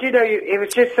 He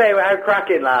was just saying how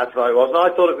cracking last night was, and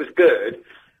I thought it was good,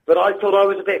 but I thought I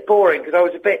was a bit boring, because I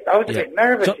was a bit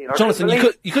nervous. Jonathan,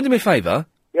 you could do me a favour?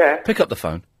 Yeah? Pick up the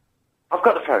phone. I've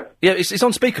got the phone. Yeah, it's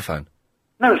on speakerphone.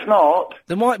 No, it's not.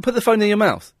 Then why put the phone near your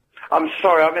mouth? I'm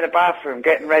sorry, I'm in a bathroom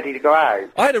getting ready to go out.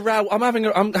 I had a row. I'm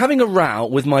having a row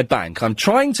with my bank. I'm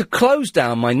trying to close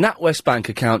down my NatWest bank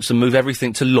accounts and move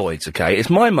everything to Lloyd's. Okay, it's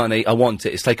my money. I want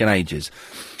it. It's taken ages.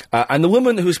 And the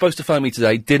woman who was supposed to phone me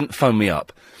today didn't phone me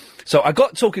up. So I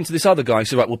got talking to this other guy. Who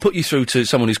said, right, we'll put you through to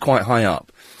someone who's quite high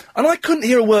up. And I couldn't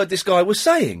hear a word this guy was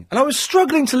saying, and I was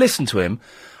struggling to listen to him.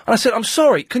 And I said, I'm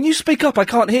sorry, can you speak up? I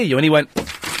can't hear you. And he went,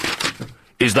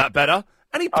 is that better?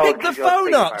 And he picked the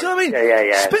phone up. Do you know what I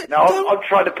mean? Yeah. I'm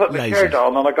trying to put my shirt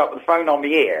on and I got the phone on my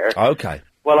ear. OK.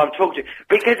 Well, I'm talking to you.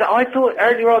 Because I thought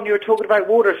earlier on you were talking about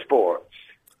water sports.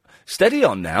 Steady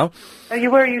on now. No,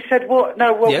 you were. You said what?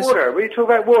 No, Yes. Water. Were you talking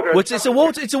about water? Well,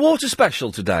 it's a water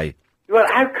special today. Well,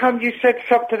 how come you said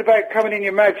something about coming in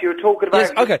your mouth? You were talking about...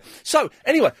 Yes, OK. So,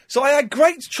 anyway, I had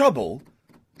great trouble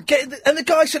getting... And the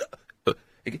guy said...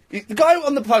 the guy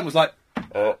on the phone was like...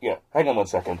 yeah, hang on 1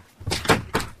 second.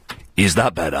 Is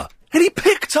that better? And he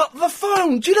picked up the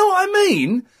phone. Do you know what I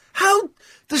mean? How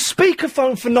the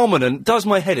speakerphone phenomenon does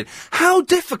my head in. How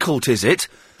difficult is it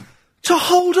to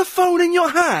hold a phone in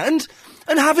your hand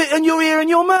and have it in your ear and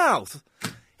your mouth?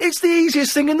 It's the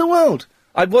easiest thing in the world.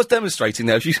 I was demonstrating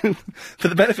there. For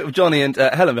the benefit of Johnny and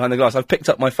Helen behind the glass, I've picked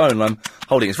up my phone and I'm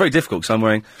holding it. It's very difficult because I'm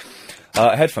wearing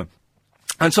a headphone.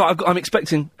 And so I'm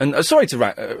expecting, and sorry to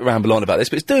ramble on about this,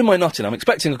 but it's doing my nutting. I'm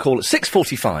expecting a call at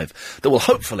 6:45 that will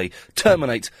hopefully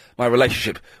terminate my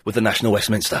relationship with the National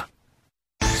Westminster.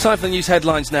 Time for the news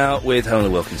headlines now with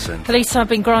Helena Wilkinson. Police have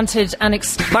been granted an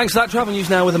Thanks for that. Travel news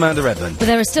now with Amanda Redmond. But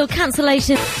there are still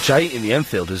cancellations. Jay in the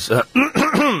Enfield has,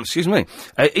 excuse me,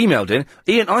 emailed in.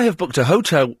 Ian, I have booked a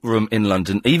hotel room in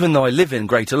London, even though I live in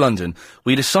Greater London.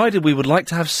 We decided we would like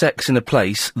to have sex in a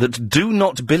place that do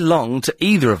not belong to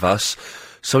either of us,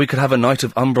 so we could have a night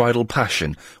of unbridled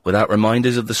passion without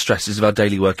reminders of the stresses of our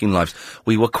daily working lives.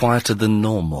 We were quieter than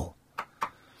normal.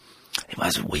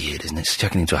 It's weird, isn't it?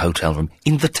 Checking into a hotel room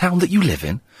in the town that you live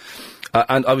in.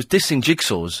 And I was dissing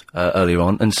jigsaws earlier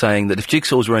on and saying that if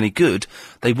jigsaws were any good,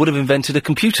 they would have invented a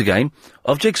computer game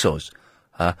of jigsaws.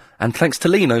 And thanks to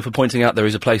Lino for pointing out there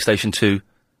is a PlayStation 2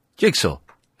 jigsaw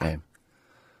game.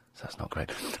 So that's not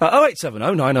great. 0870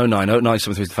 9090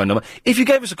 973 is the phone number. If you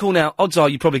gave us a call now, odds are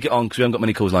you probably get on because we haven't got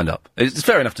many calls lined up. It's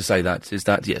fair enough to say that, is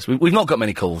that, yes, we've not got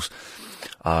many calls.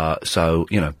 So,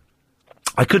 you know,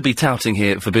 I could be touting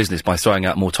here for business by throwing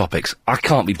out more topics. I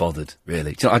can't be bothered,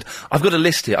 really. You know, I've got a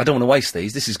list here. I don't want to waste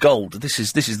these. This is gold. This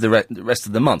is the rest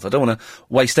of the month. I don't want to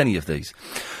waste any of these.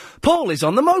 Paul is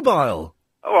on the mobile.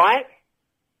 All right.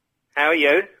 How are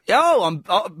you? Oh,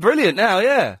 I'm brilliant now,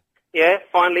 yeah. Yeah,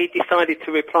 finally decided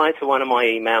to reply to one of my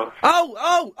emails.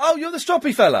 Oh, you're the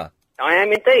stroppy fella. I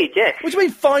am indeed, yes. What do you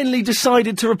mean, finally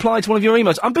decided to reply to one of your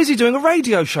emails? I'm busy doing a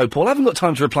radio show, Paul. I haven't got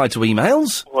time to reply to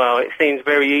emails. Well, it seems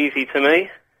very easy to me.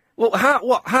 Well,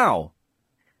 how?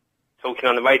 Talking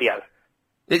on the radio.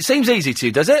 It seems easy to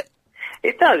you, does it?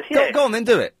 It does, yeah. Go on, then,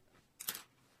 do it.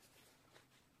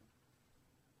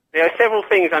 There are several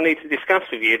things I need to discuss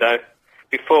with you, though,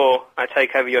 before I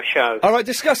take over your show. All right,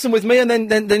 discuss them with me and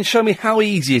then show me how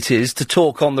easy it is to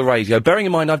talk on the radio. Bearing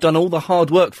in mind I've done all the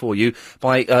hard work for you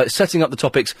by setting up the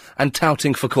topics and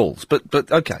touting for calls.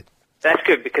 But OK. That's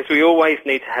good, because we always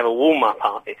need to have a warm-up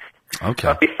artist. OK.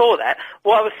 But before that,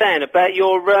 what I was saying about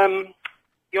your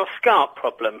SCART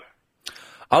problem.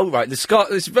 Oh, right, the SCART...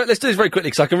 Let's do this very quickly,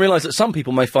 because I can realise that some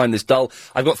people may find this dull.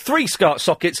 I've got 3 SCART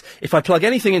sockets. If I plug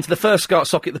anything into the first SCART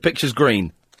socket, the picture's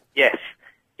green. Yes.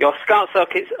 Your SCART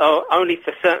sockets are only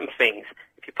for certain things.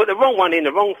 If you put the wrong one in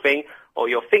the wrong thing, or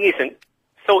your thing isn't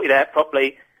sorted out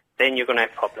properly, then you're going to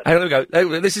have problems. Hey, there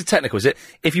we go. This is technical, is it?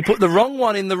 If you put the wrong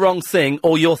one in the wrong thing,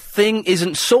 or your thing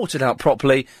isn't sorted out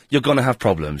properly, you're going to have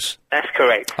problems. That's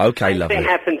correct. OK, lovely. Same thing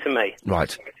happened to me.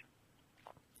 Right.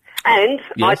 And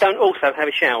yes? I don't also have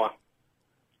a shower.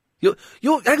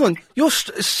 Hang on, your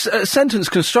sentence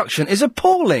construction is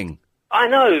appalling. I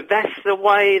know, that's the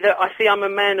way that I see. I'm a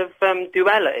man of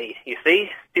duality, you see.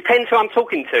 Depends who I'm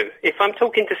talking to. If I'm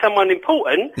talking to someone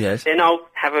important, yes, then I'll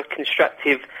have a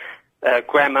constructive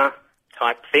grammar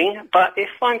type thing. But if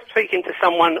I'm speaking to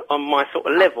someone on my sort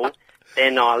of level,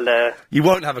 then I'll... You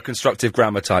won't have a constructive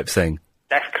grammar type thing?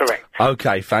 That's correct.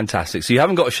 OK, fantastic. So you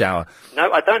haven't got a shower?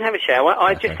 No, I don't have a shower.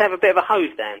 I just have a bit of a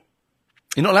hose down.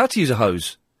 You're not allowed to use a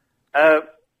hose?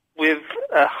 with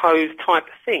a hose type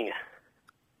thing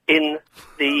in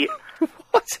the...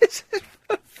 What is this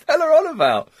fella on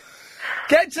about?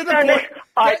 Get to the point.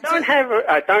 I don't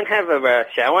have a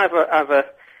shower. I have a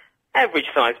average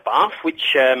sized bath,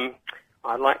 which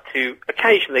I like to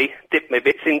occasionally dip my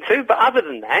bits into. But other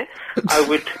than that, I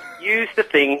would use the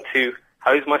thing to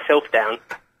hose myself down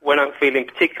when I'm feeling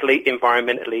particularly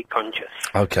environmentally conscious.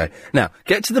 Okay. Now,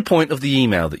 get to the point of the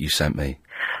email that you sent me.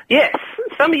 Yes,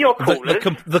 some of your callers...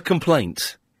 The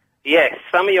complaint. Yes,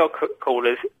 some of your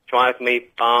callers drive me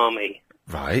balmy.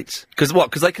 Right. Because what?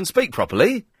 Because they can speak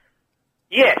properly?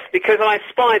 Yes, because I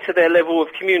aspire to their level of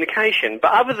communication.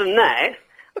 But other than that,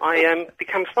 I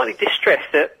become slightly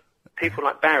distressed at people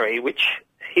like Barry, which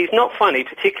he's not funny,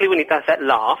 particularly when he does that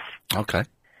laugh. Okay.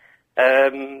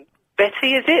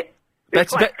 Betty, is it? Who's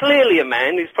quite clearly a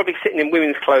man who's probably sitting in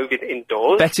women's clothing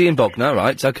indoors. Betty and Bogner,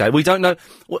 right? Okay. We don't know.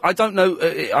 I don't know.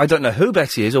 I don't know who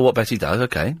Betty is or what Betty does.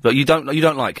 Okay, but you don't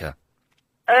like her.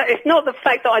 It's not the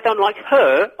fact that I don't like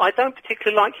her. I don't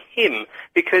particularly like him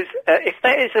because if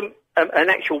that is an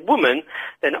actual woman,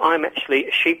 then I'm actually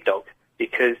a sheepdog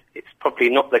because it's probably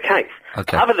not the case.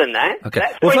 Okay. Other than that, Okay.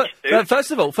 that's Well, French dude.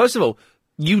 first of all,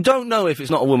 you don't know if it's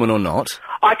not a woman or not.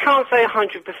 I can't say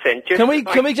 100%.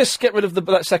 Can we just get rid of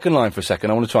that second line for a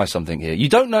second? I want to try something here. You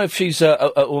don't know if she's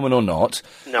a woman or not.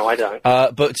 No, I don't.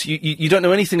 But you don't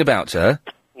know anything about her.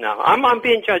 No, I'm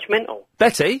being judgmental.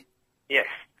 Betty? Yes.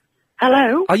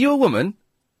 Hello? Are you a woman?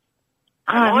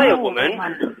 Am I a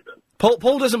woman?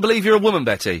 Paul doesn't believe you're a woman,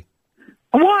 Betty.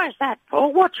 Why is that,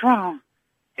 Paul? What's wrong?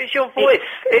 It's your voice.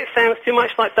 It sounds too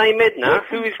much like Dame Edna,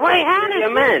 who is Wait, how really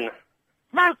does a man.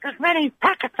 Smoke as many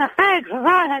packets of fags as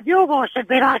I have. Your voice would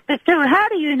be like this too. How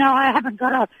do you know I haven't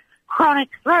got a chronic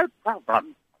throat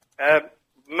problem?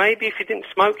 Maybe if you didn't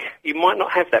smoke, you might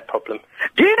not have that problem.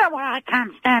 Do you know what I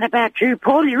can't stand about you,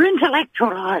 Paul? You're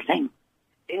intellectualising.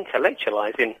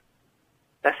 Intellectualising?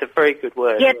 That's a very good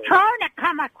word. You're trying to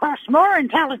come across more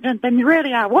intelligent than you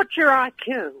really are. What's your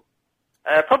IQ?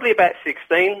 Probably about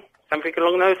 16, something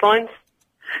along those lines.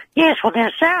 Yes, well, you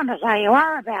sound as though you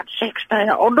are about 16.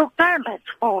 Oh, look, don't let's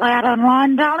fall out on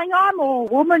line, darling. I'm all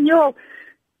woman. You're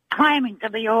claiming to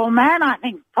be all man. I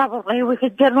think probably we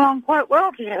could get along quite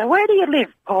well together. Where do you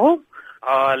live, Paul? Oh,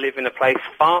 I live in a place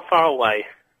far, far away.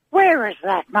 Where is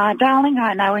that, my darling?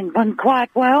 I know England quite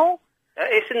well.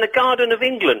 It's in the Garden of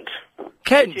England.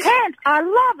 Kent. Kent, I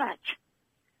love it.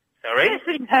 Sorry?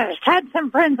 Sissinghurst. Had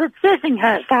some friends at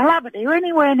Sissinghurst. I love it. Are you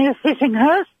anywhere near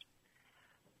Sissinghurst?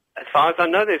 As far as I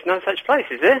know, there's no such place,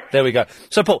 is there? There we go.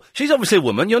 So, Paul, she's obviously a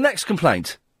woman. Your next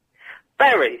complaint.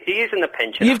 Barry, he isn't a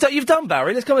pensioner. You've done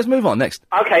Barry. Let's move on. Next.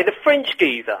 Okay, the French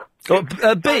geezer.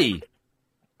 B.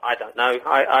 I don't know.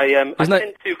 I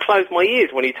tend to close my ears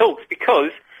when he talks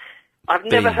because I've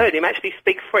never heard him actually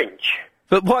speak French.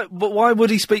 But why would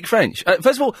he speak French?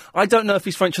 First of all, I don't know if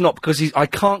he's French or not because I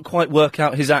can't quite work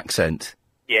out his accent.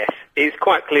 Yes, he's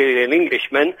quite clearly an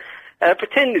Englishman,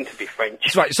 pretending to be French.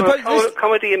 That's right. Suppose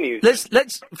comedy and music.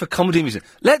 Let's for comedy and music.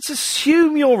 Let's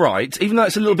assume you're right, even though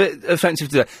it's a little bit offensive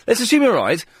to do that. Let's assume you're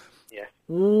right. Yeah.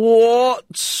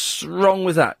 What's wrong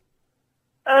with that?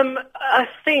 I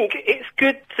think it's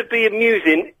good to be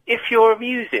amusing if you're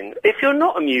amusing. If you're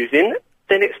not amusing,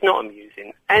 then it's not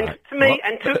amusing. And to me,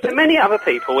 and to many other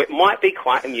people, it might be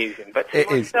quite amusing. But to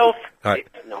myself, it's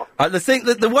not.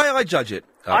 The way I judge it...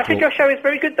 I think your show is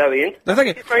very good, though, Ian. No, thank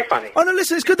you. It's very funny. Oh, no,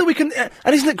 listen, it's good that we can...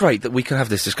 and isn't it great that we can have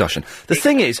this discussion? The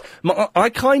thing is, I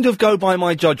kind of go by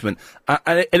my judgment.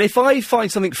 And if I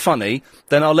find something funny,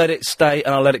 then I'll let it stay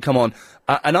and I'll let it come on.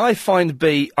 And I find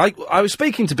B... I was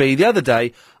speaking to B the other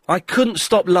day. I couldn't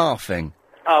stop laughing.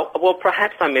 Oh, well,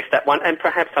 perhaps I missed that one, and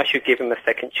perhaps I should give him a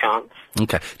second chance.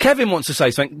 Okay. Kevin wants to say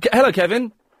something. Hello,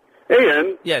 Kevin.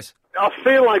 Ian? Yes? I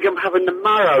feel like I'm having the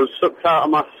marrow sucked out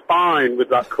of my spine with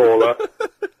that caller.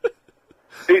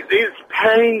 It's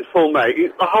painful, mate.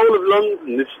 The whole of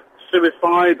London is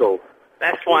suicidal.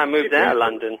 That's why I moved out of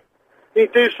London. Can you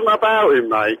do something about him,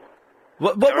 mate?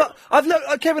 What?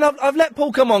 Kevin, I've let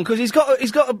Paul come on because he's got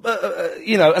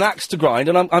an axe to grind,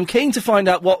 and I'm keen to find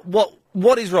out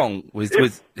what is wrong with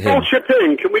him. Paul chip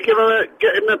in. Can we get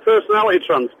him a personality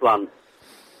transplant?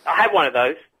 I had one of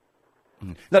those.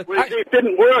 No, it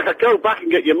didn't work. I'd go back and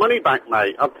get your money back,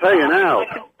 mate. I'll tell you now. I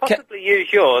could possibly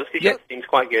use yours because yours seems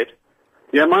quite good.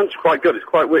 Yeah, mine's quite good. It's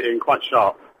quite witty and quite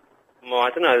sharp. Well, I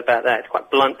don't know about that. It's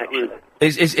quite blunt, actually.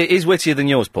 It is wittier than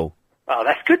yours, Paul. Oh,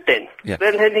 that's good then. Yeah.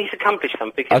 Then he's accomplished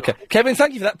something. Okay. Kevin,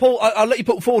 thank you for that. Paul, I'll let you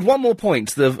put forward one more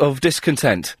point of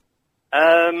discontent.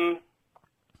 The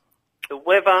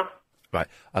weather. Right,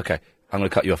 okay. I'm going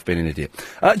to cut you off being an idiot.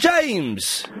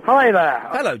 James! Hi there.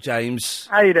 Hello, James.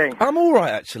 How you doing? I'm all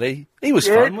right, actually. He was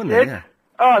fun, wasn't he? Yeah.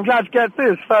 Oh, I'm glad to get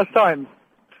through this first time.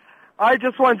 I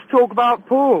just wanted to talk about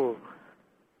Paul.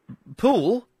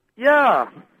 Paul? Yeah.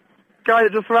 Guy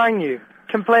that just rang you,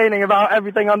 complaining about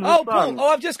everything under the sun. Paul! Oh,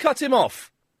 I've just cut him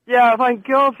off. Yeah, thank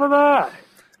God for that.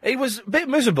 He was a bit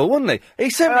miserable, wasn't he?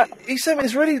 He sent me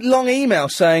this really long email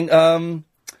saying,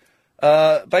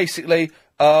 basically,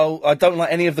 I don't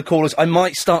like any of the callers. I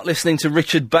might start listening to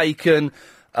Richard Bacon.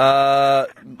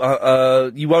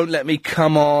 You won't let me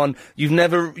come on. You've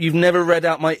never read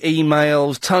out my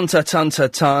emails.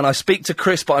 Ton. I speak to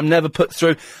Chris, but I'm never put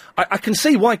through. I can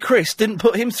see why Chris didn't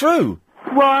put him through.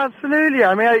 Well, absolutely.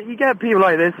 I mean, you get people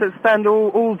like this that spend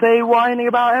all day whining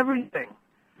about everything.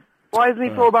 Why doesn't he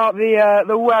talk about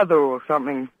the weather or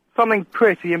something? Something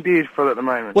pretty and beautiful at the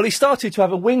moment. Well, he started to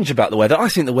have a whinge about the weather. I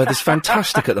think the weather's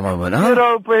fantastic at the moment, huh? Good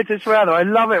old British weather. I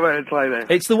love it when it's like this.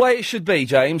 It's the way it should be,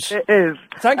 James. It is.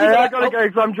 Thank you for I that. gotta go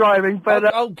because I'm driving, but...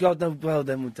 Oh, God, no. Well,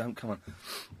 then we don't. Come on.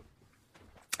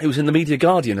 It was in the Media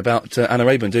Guardian about Anna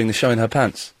Rayburn doing the show in her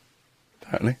pants,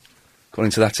 apparently.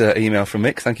 According to that email from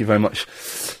Mick. Thank you very much.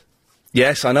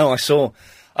 Yes, I know, I saw.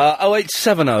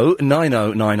 0870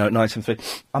 9090 973.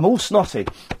 I'm all snotty.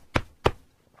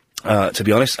 To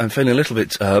be honest, I'm feeling a little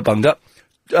bit bunged up.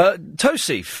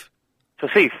 Tosif.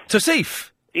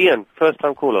 Tosif. Ian,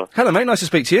 first-time caller. Hello, mate. Nice to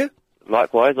speak to you.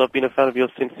 Likewise, I've been a fan of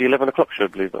yours since the 11 o'clock show,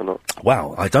 believe it or not.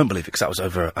 Wow, I don't believe it, because that was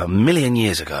over a million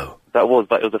years ago. That was,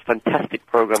 but it was a fantastic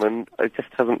programme, and it just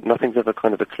nothing's ever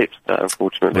kind of eclipsed that,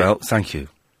 unfortunately. Well, thank you.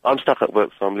 I'm stuck at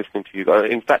work, so I'm listening to you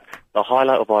guys. In fact, the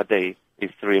highlight of our day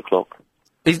is 3 o'clock.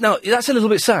 No, that's a little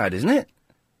bit sad, isn't it?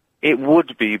 It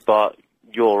would be, but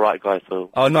you're all right, guys, so...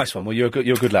 Oh, nice one. Well, you're a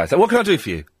good lad. What can I do for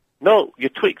you? No,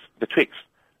 your Twix, the Twix.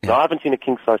 Yeah. No, I haven't seen a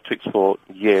king-size Twix for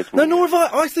years. No, nor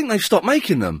have I. I think they've stopped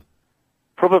making them.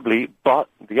 Probably, but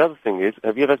the other thing is,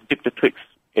 have you ever dipped a Twix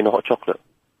in a hot chocolate?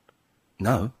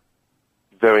 No.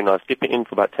 Very nice. Dip it in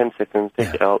for about 10 seconds,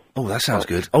 take it out. Oh, that sounds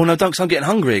good. Oh, no, don't, 'cause I'm getting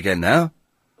hungry again now.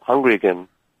 Hungry again?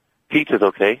 Pizza's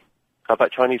okay. How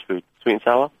about Chinese food? Sweet and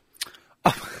sour?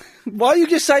 Why are you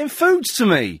just saying foods to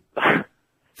me?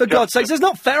 For God's sakes, that's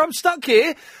not fair. I'm stuck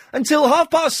here until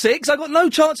 6:30. I've got no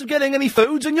chance of getting any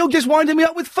foods, and you're just winding me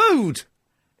up with food.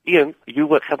 Ian, you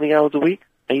work how many hours a week?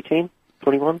 18?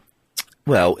 21?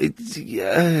 Well, it's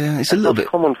a little bit...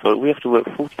 common folk. We have to work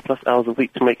 40-plus hours a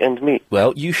week to make ends meet.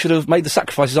 Well, you should have made the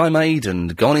sacrifices I made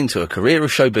and gone into a career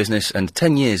of show business and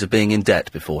 10 years of being in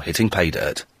debt before hitting pay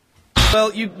dirt.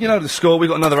 Well, you know the score. We've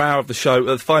got another hour of the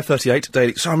show at 5:38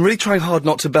 daily. So I'm really trying hard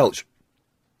not to belch.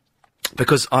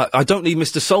 Because I don't need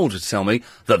Mr. Soldier to tell me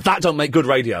that don't make good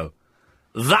radio.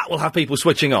 That will have people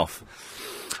switching off.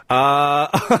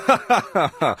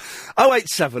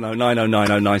 0870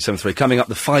 9090 973. Coming up,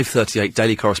 the 5:38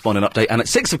 Daily Correspondent Update. And at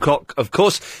 6 o'clock, of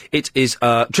course, it is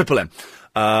Triple M.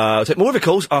 We'll take more of your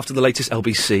calls after the latest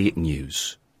LBC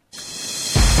news.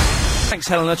 Thanks,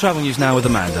 Helena. Travel news now with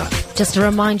Amanda. Just to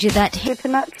remind you that...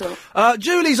 Supernatural.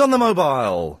 Julie's on the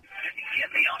mobile.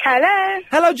 Hello.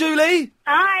 Hello, Julie.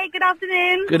 Hi, good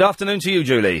afternoon. Good afternoon to you,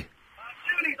 Julie.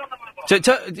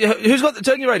 Who's got...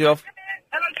 Turn your radio off.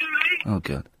 Hello, Julie. Oh,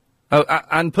 God. Oh,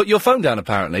 and put your phone down,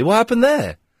 apparently. What happened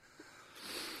there?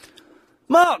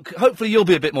 Mark, hopefully you'll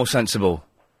be a bit more sensible.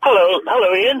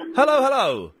 Hello, Ian.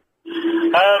 Hello.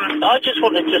 I just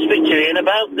wanted to speak to you, Ian,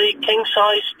 about the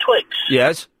king-size Twix.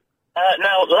 Yes?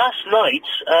 Now, last night,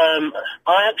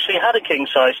 I actually had a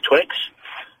king-size Twix,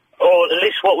 or at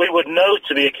least what we would know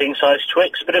to be a king-size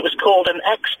Twix, but it was called an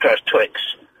extra Twix,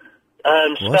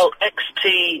 spelled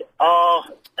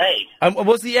X-T-R-A. And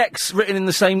was the X written in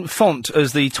the same font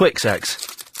as the Twix X?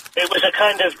 It was a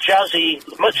kind of jazzy,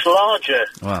 much larger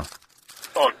Wow.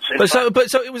 font. So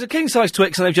it was a king-size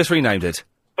Twix and they've just renamed it?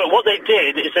 But what they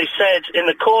did is they said, in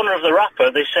the corner of the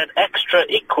wrapper, they said extra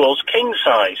equals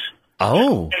king-size.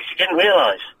 Oh. In case you didn't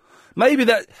realise. Maybe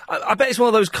that... I bet it's one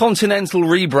of those continental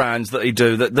rebrands that they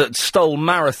do that stole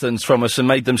marathons from us and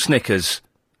made them Snickers.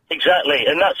 Exactly,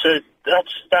 and that's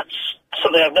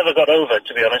something I've never got over,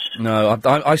 to be honest. No,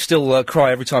 I still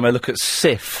cry every time I look at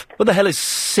Sif. What the hell is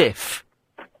Sif?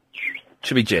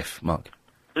 Should be Jif, Mark.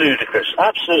 Ludicrous.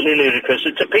 Absolutely ludicrous.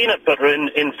 It's a peanut butter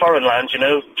in foreign lands, you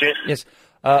know, Jif. Yes.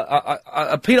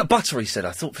 A peanut butter, he said.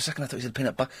 For a second I thought he said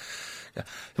peanut butter. Yeah.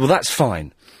 Well, that's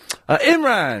fine.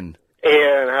 Imran!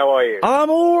 Ian, how are you? I'm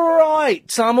alright.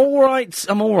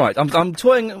 I'm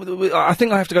toying... I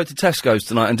think I have to go to Tesco's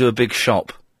tonight and do a big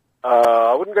shop.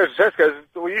 I wouldn't go to Tesco's.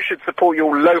 Well, you should support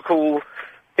your local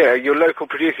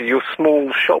producer, your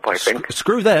small shop, I think.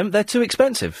 Screw them. They're too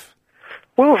expensive.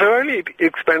 Well, they're only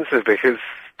expensive because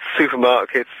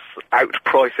supermarkets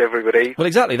outprice everybody. Well,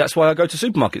 exactly. That's why I go to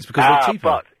supermarkets, because they're cheaper.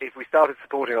 But if we started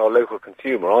supporting our local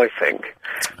consumer, I think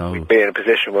we'd be in a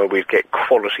position where we'd get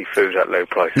quality food at low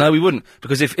prices. No, we wouldn't,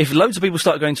 because if loads of people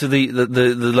start going to the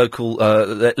local,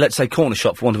 let's say, corner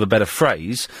shop, for want of a better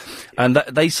phrase, and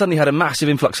they suddenly had a massive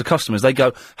influx of customers, they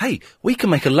go, hey, we can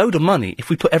make a load of money if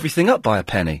we put everything up by a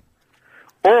penny.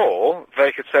 Or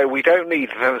they could say, we don't need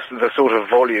the sort of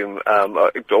volume,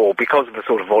 or because of the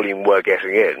sort of volume we're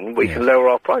getting in, we can lower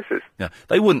our prices. Yeah,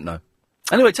 they wouldn't know.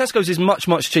 Anyway, Tesco's is much,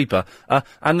 much cheaper,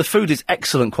 and the food is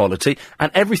excellent quality,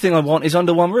 and everything I want is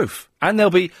under one roof. And they'll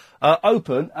be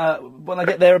open when I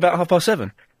get there about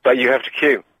 7:30. But you have to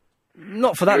queue.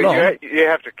 Not for that long. You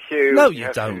have to queue. No, you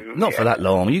don't. Not for that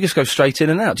long. You just go straight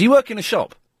in and out. Do you work in a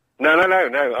shop? No. I'm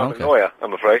a lawyer,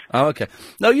 I'm afraid. Oh, okay.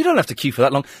 No, you don't have to queue for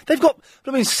that long. They've got,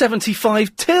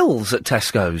 75 tills at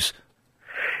Tesco's.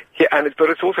 Yeah, but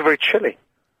it's also very chilly.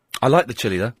 I like the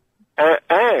chilli, though.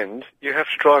 And you have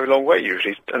to drive a long way,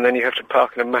 usually, and then you have to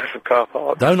park in a massive car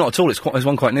park. No, not at all. There's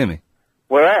one quite near me.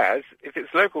 Whereas, if it's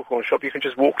a local corner shop, you can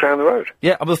just walk down the road.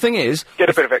 Yeah, but the thing is... Get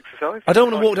a bit of exercise. I don't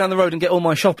want to walk down the road and get all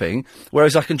my shopping,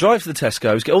 whereas I can drive to the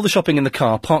Tesco's, get all the shopping in the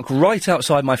car, park right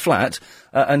outside my flat,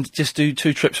 and just do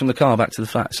 2 trips from the car back to the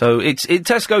flat. So it's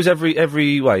Tesco's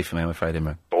every way for me, I'm afraid,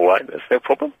 Imran. All right, that's no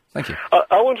problem. Thank you.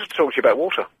 I wanted to talk to you about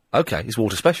water. Okay, it's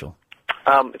water special.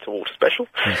 It's a water special.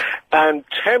 Yes. And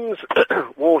Thames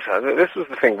Water, this was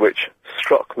the thing which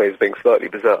struck me as being slightly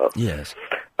bizarre. Yes.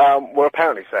 We're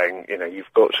apparently saying,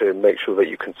 you've got to make sure that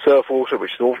you conserve water,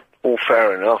 which is all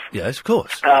fair enough. Yes, of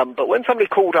course. But when somebody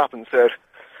called up and said,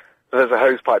 there's a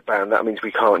hose pipe ban, that means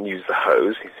we can't use the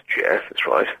hose, he said, yes, that's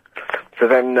right. So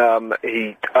then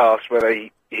he asked whether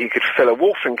he could fill a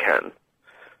watering can.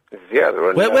 He says, yeah, there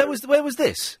are Where was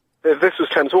this? This was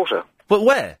Thames Water. But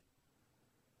where?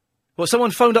 Well,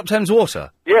 someone phoned up Thames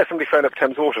Water? Yeah, somebody phoned up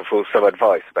Thames Water for some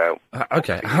advice about...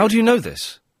 okay, how do you know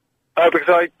this?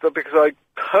 Because I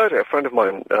heard it. A friend of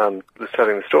mine was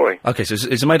telling the story. Okay, so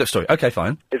it's a made-up story. Okay,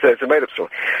 fine. It's a made-up story.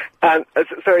 And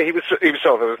so he was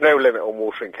told there was no limit on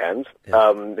watering cans.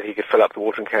 Yeah. He could fill up the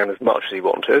watering can as much as he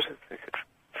wanted. He said,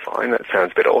 fine, that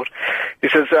sounds a bit odd. He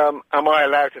says, am I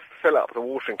allowed to fill up the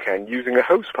watering can using a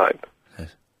hose pipe?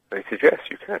 Yes. And he said, yes,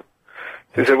 you can.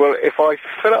 So he said, well, if I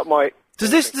fill up my... Does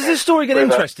this story get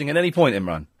interesting at any point,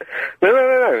 Imran?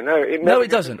 No. It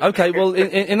doesn't. Okay, well,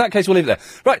 in that case, we'll leave it there.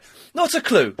 Right, not a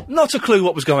clue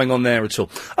what was going on there at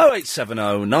all.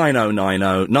 0870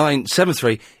 9090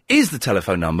 973 is the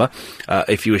telephone number,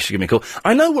 if you wish to give me a call.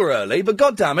 I know we're early, but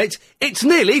goddammit, it's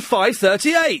nearly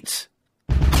 5:38.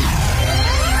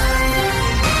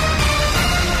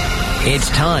 It's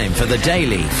time for the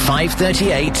daily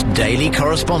 5:38 Daily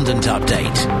Correspondent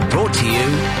Update. Brought to you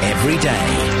every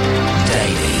day.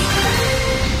 Daily.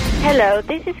 Hello,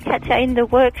 this is Katja in the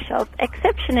workshop,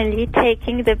 exceptionally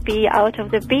taking the B out of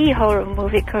the B horror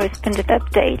movie correspondent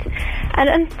update. And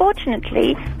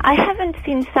unfortunately, I haven't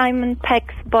seen Simon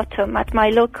Pegg's bottom at my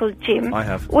local gym. I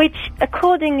have. Which,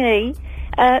 accordingly,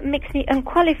 makes me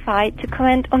unqualified to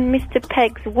comment on Mr.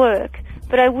 Pegg's work.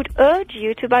 But I would urge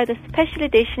you to buy the special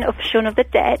edition of Shaun of the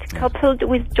Dead, coupled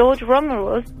with George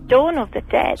Romero's Dawn of the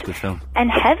Dead. It's a good film. And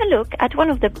have a look at one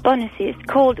of the bonuses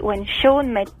called When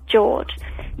Shaun Met George.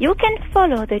 You can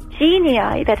follow the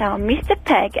genii that are Mr.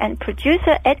 Pegg and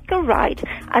producer Edgar Wright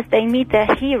as they meet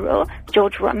their hero,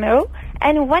 George Romero,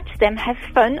 and watch them have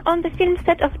fun on the film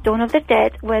set of Dawn of the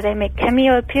Dead, where they make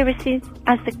cameo appearances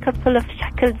as a couple of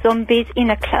shackled zombies in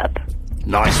a club.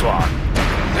 Nice one.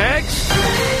 Next.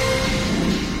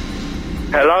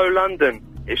 Hello, London.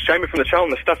 It's Jamie from the channel,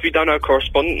 the Stuff You Don't Know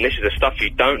correspondent, and this is the Stuff You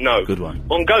Don't Know. Good one.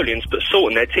 Mongolians put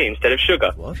salt in their tea instead of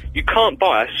sugar. What? You can't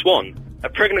buy a swan. A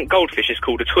pregnant goldfish is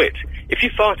called a twit. If you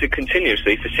farted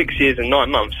continuously for 6 years and 9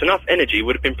 months, enough energy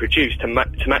would have been produced to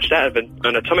match that of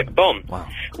an atomic bomb. Wow.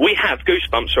 We have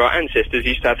goosebumps, or our ancestors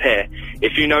used to have hair.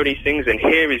 If you know these things, then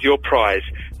here is your prize.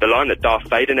 The line that Darth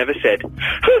Vader never said.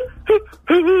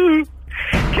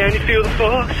 Can you feel the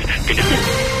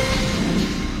force?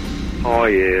 Hi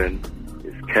Ian,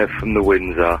 it's Kev from the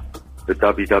Windsor, the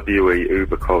WWE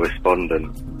Uber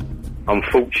correspondent.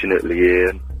 Unfortunately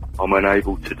Ian, I'm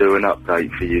unable to do an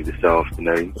update for you this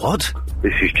afternoon. What?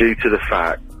 This is due to the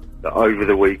fact that over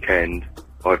the weekend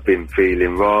I've been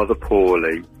feeling rather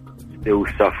poorly, still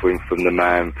suffering from the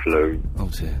man flu. Oh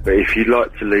dear. But if you'd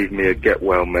like to leave me a get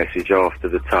well message after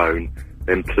the tone,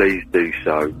 then please do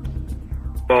so.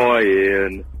 Bye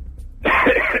Ian.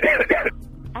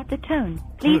 At the tone,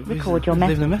 please record your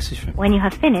Leave message. a message for him. When you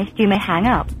have finished, you may hang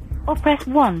up, or press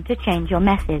 1 to change your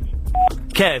message.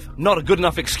 Kev, not a good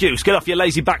enough excuse. Get off your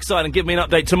lazy backside and give me an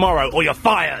update tomorrow, or you're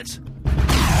fired.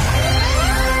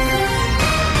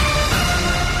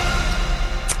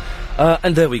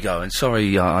 And there we go. And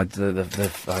sorry, I'd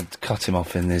cut him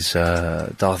off in his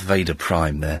Darth Vader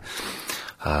prime there,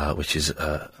 which is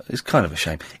kind of a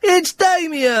shame. It's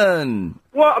Damien!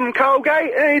 Welcome,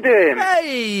 Colgate. How you doing?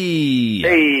 Hey!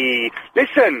 Hey.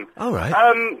 Listen. All right.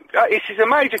 This is a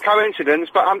major coincidence,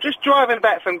 but I'm just driving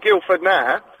back from Guildford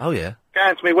now, Oh, yeah.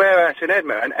 going to my warehouse in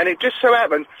Edmonton, and it just so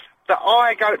happens that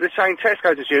I go to the same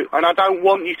Tesco's as you, and I don't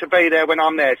want you to be there when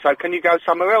I'm there, so can you go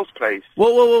somewhere else, please?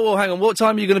 Whoa, hang on. What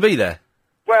time are you going to be there?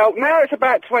 Well, now it's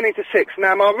about 20 to 6.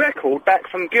 Now, my record back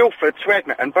from Guildford to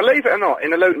Edmonton, believe it or not,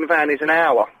 in the Luton van is an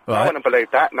hour. Right. No one will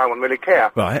believe that. No one really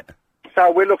care. Right.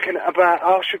 So we're looking at about,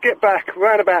 I should get back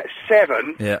around about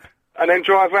 7. Yeah. And then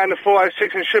drive round the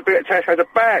 406 and should be at Tesco's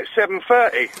about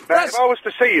 7:30. Now, if I was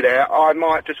to see you there, I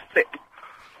might just flip.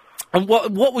 And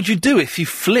what would you do if you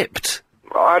flipped?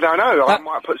 I don't know. I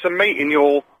might put some meat in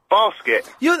your basket.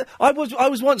 I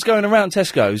was once going around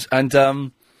Tesco's, and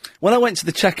when I went to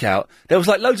the checkout, there was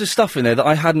like loads of stuff in there that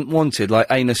I hadn't wanted, like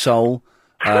anusole.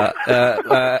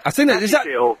 I think is that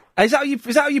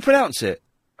how you pronounce it?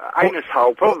 Anus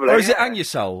hole, probably. Or is it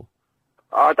anusole?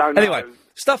 I don't know. Anyway,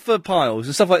 stuff for piles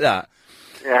and stuff like that.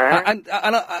 Yeah.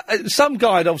 And some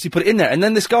guy had obviously put it in there, and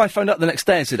then this guy phoned up the next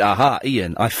day and said, "Aha,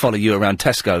 Ian, I follow you around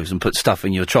Tesco's and put stuff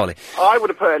in your trolley." I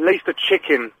would have put at least a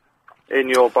chicken in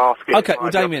your basket. Okay, well,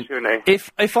 Damien,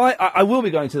 if I will be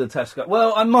going to the Tesco.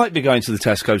 Well, I might be going to the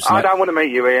Tesco's tonight. I don't want to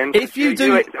meet you, Ian. If you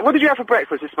do, what did you have for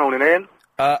breakfast this morning, Ian?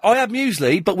 I had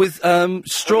muesli, but with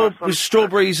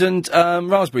strawberries and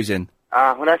raspberries in.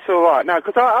 Well, that's all right. No,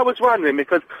 because I was wondering,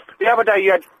 because the other day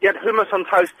you had hummus on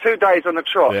toast 2 days on the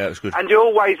trot. Yeah, that's good. And you're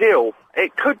always ill.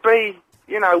 It could be,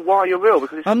 why you're ill,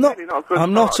 because it's really not a good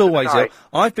I'm not start to the always day.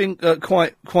 ill. I've been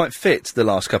quite fit the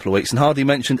last couple of weeks and hardly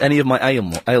mentioned any of my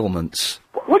ailments.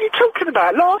 What are you talking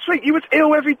about? Last week you was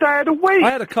ill every day of the week. I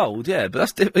had a cold, yeah, but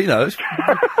that's, it's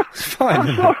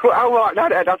fine. Oh, right, no,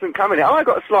 that doesn't come in it. I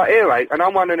got a slight earache, and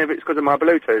I'm wondering if it's because of my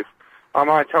Bluetooth. I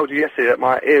might have told you yesterday that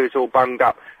my ear is all bunged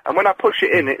up. And when I push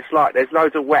it in, it's like there's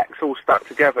loads of wax all stuck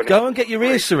together. Go and get your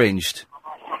ears syringed.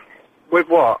 With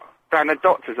what? Down the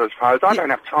doctors, I suppose. I don't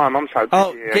have time, I'm so busy.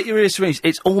 Oh, get your ears syringed.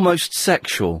 It's almost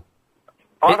sexual.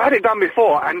 I've had it done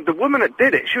before, and the woman that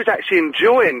did it, she was actually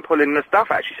enjoying pulling the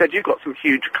stuff out. She said, "You've got some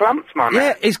huge clumps, my man."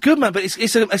 Yeah, it's good, man, but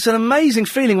it's an amazing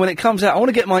feeling when it comes out. I want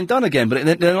to get mine done again, but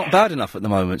they're not bad enough at the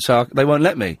moment, so they won't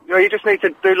let me. You just need to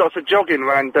do lots of jogging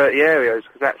around dirty areas,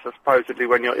 because that's supposedly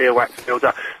when your earwax builds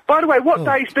up. By the way, what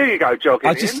days do you go jogging?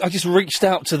 I just reached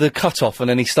out to the cut-off, and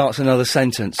then he starts another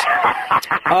sentence.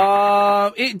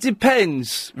 It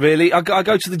depends, really. I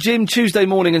go to the gym Tuesday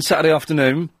morning and Saturday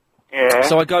afternoon. Yeah.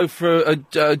 So I go for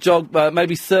a jog,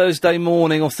 maybe Thursday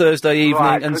morning or Thursday evening.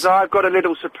 Right, and because I've got a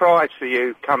little surprise for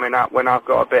you coming up when I've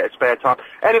got a bit of spare time.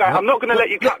 Anyway, I'm not going to let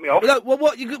you cut me off. No,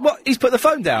 what? He's put the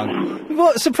phone down.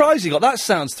 What surprise you got? That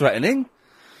sounds threatening.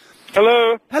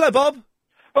 Hello. Hello, Bob.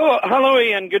 Oh, hello,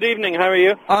 Ian. Good evening. How are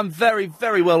you? I'm very,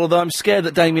 very well, although I'm scared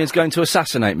that Damien's going to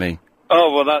assassinate me.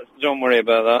 Oh, well, don't worry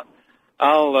about that.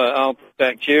 I'll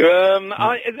protect you.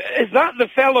 Is that the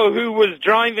fellow who was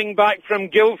driving back from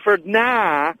Guildford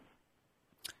now?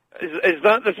 Is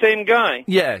that the same guy?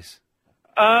 Yes.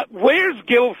 Where's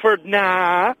Guildford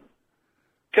now?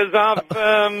 Because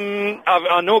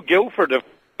I know Guildford,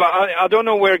 but I don't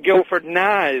know where Guildford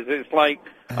now is. It's like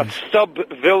a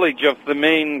sub-village of the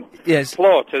main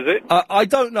plot, is it? I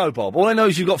don't know, Bob. All I know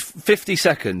is you've got 50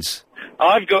 seconds.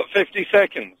 I've got 50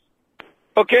 seconds.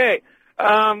 Okay.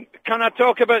 Can I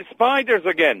talk about spiders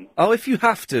again? Oh, if you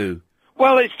have to.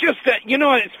 Well, it's just that,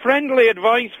 it's friendly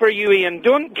advice for you, Ian.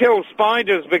 Don't kill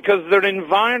spiders because they're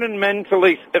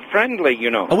environmentally friendly,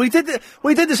 Oh, we did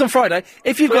this on Friday.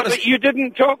 If you've got But you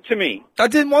didn't talk to me. I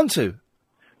didn't want to.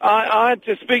 I had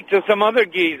to speak to some other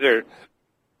geezer.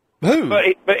 Who?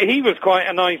 But he was quite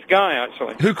a nice guy,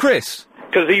 actually. Who, Chris?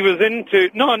 Because he was into...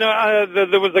 No,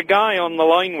 there was a guy on the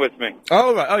line with me.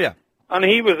 Oh, right, oh, yeah. And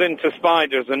he was into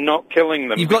spiders and not killing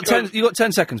them. You've got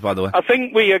 10 seconds, by the way. I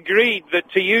think we agreed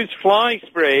that to use fly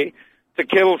spray to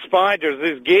kill spiders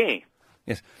is gay.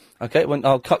 Yes. Okay, well,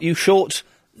 I'll cut you short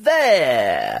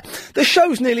there. The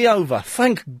show's nearly over,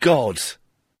 thank God.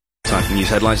 Time for news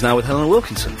headlines now with Helen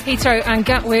Wilkinson. Heathrow and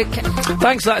Gatwick.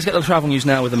 Thanks, let's get the travel news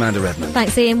now with Amanda Redmond.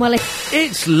 Thanks, Ian. Well,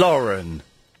 it's Lauren.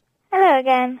 Hello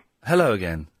again. Hello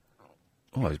again.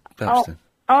 Oh, it's Babston.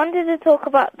 I wanted to talk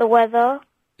about the weather.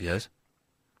 Yes.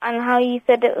 And how you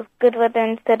said it was good weather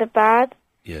instead of bad.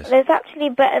 Yes. But it's actually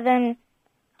better than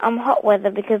hot weather,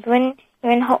 because when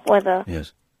you're in hot weather,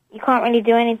 yes, you can't really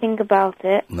do anything about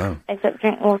it. No. Except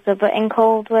drink water, but in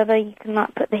cold weather you can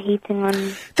like put the heating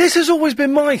on. This has always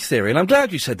been my theory, and I'm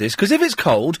glad you said this, because if it's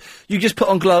cold, you just put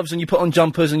on gloves and you put on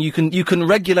jumpers and you can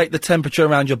regulate the temperature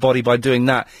around your body by doing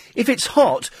that. If it's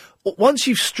hot, once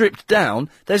you've stripped down,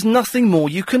 there's nothing more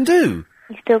you can do.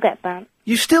 You still get burnt.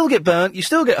 You still get burnt, you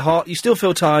still get hot, you still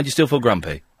feel tired, you still feel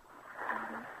grumpy.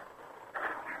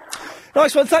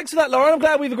 Nice one, thanks for that, Lauren. I'm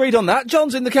glad we've agreed on that.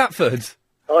 John's in the Catford.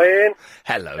 Hi, Ian.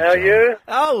 Hello, How are John. you?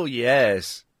 Oh,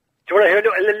 yes. Do you want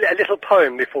to hear a little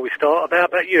poem before we start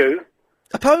about you?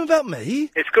 A poem about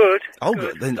me? It's good. Oh,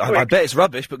 Good. then I bet it's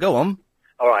rubbish, but go on.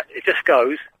 All right, it just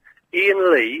goes,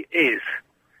 Ian Lee is.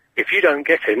 If you don't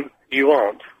get him, you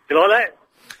aren't. You like that?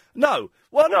 No.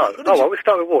 Well, no. Oh, well, we'll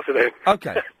start with water then.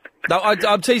 Okay. No,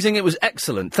 I'm teasing. It was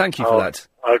excellent. Thank you for that.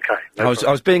 Okay. I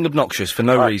was being obnoxious for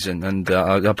no reason, and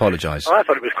I apologise. I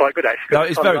thought it was quite good, actually. No,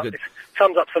 it's very good. It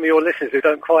sums up some of your listeners who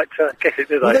don't quite get it,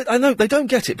 do they? Well, I know they don't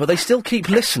get it, but they still keep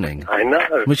listening. I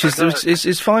know. Which is I know.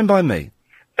 is fine by me.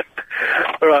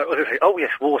 All right, what was I say? Oh,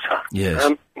 yes, water.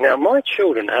 Yes. Now, my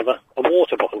children have a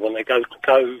water bottle when they go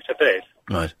to bed,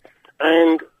 Right.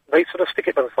 and they sort of stick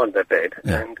it by the side of their bed,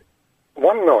 and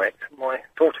one night, my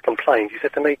daughter complained. She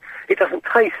said to me, it doesn't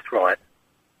taste right.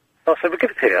 So I said, well, give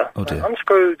it here. Oh, dear.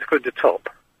 Unscrewed the top,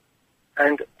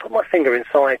 and put my finger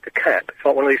inside the cap. It's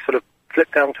like one of these sort of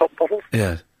flip-down top bottles.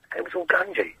 Yeah. It was all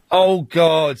gungy. Oh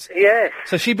God. Yes.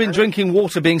 So she'd been drinking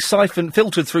water being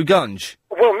filtered through gunge.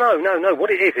 Well, no. What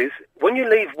it is when you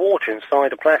leave water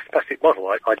inside a plastic bottle,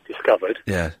 I discovered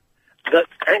Yeah. that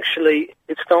actually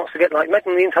it starts to get like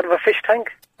imagine the inside of a fish tank.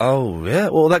 Oh yeah.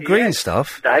 Well, that green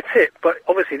stuff. That's it. But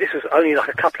obviously this was only like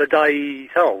a couple of days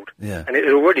old. Yeah. And it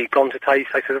had already gone to taste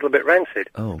a little bit rancid.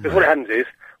 Oh, because what happens is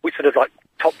we sort of like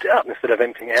topped it up instead of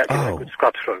emptying it out. Oh. You could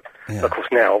scrub through. Yeah. Of course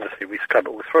now obviously we scrub it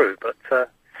all through, but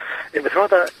it was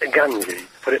rather gungy, to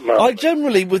put it mildly. I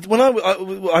generally, when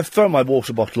I've thrown my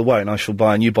water bottle away, and I shall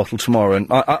buy a new bottle tomorrow, and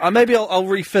I maybe I'll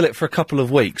refill it for a couple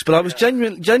of weeks. But I was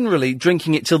generally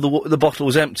drinking it till the bottle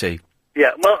was empty.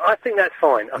 Yeah, well, I think that's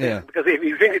fine. I think Yeah. because if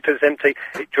you drink it till it's empty,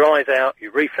 it dries out.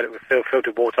 You refill it with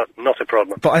filtered water, not a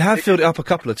problem. But I have filled it up a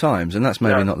couple of times, and that's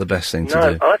maybe not the best thing to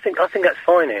No, do. I think that's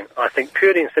fine. Ian. I think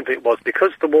purely and simply it was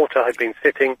because the water had been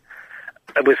sitting.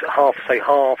 It was half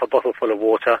a bottle full of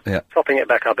water. Yeah. Topping it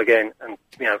back up again, and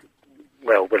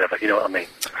well, whatever. You know what I mean.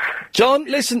 John,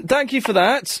 listen, thank you for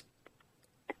that.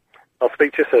 I'll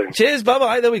speak to you soon. Cheers, bye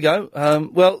bye. There we go.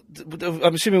 Well,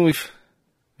 I'm assuming we've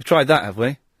tried that, have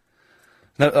we?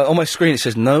 No, on my screen it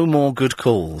says no more good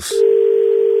calls.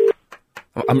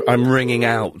 I'm ringing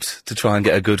out to try and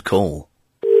get a good call.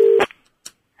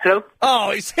 Hello?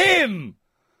 Oh, it's him!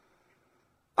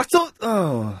 I thought...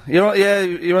 Oh, you're on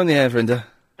the air, Verinda.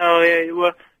 Oh, yeah,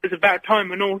 well, it's about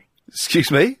time and all. Excuse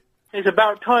me? It's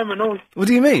about time and all. What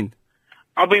do you mean?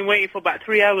 I've been waiting for about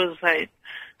 3 hours, mate.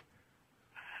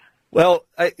 Well,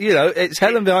 it's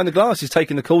Helen behind the glass who's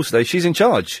taking the calls today. She's in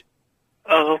charge.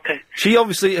 Oh, okay. She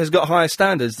obviously has got higher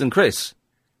standards than Chris.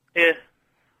 Yeah.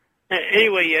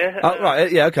 Anyway, yeah. Oh,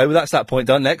 right, yeah, okay, well, that's that point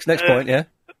done. Next point, yeah.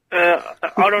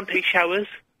 I don't take showers.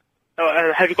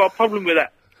 Have you got a problem with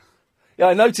that? Yeah,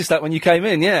 I noticed that when you came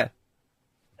in, yeah.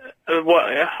 What,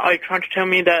 are you trying to tell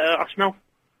me that I smell?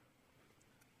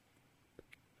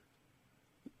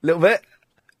 Little bit.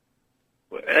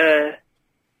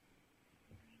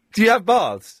 Do you have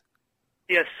baths?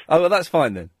 Yes. Oh, well, that's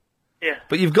fine then. Yeah.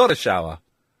 But you've got a shower?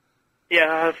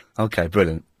 Yeah, I have. Okay,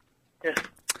 brilliant. Yeah.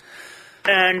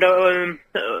 And,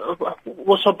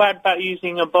 what's so bad about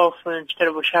using a bath instead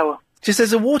of a shower? Just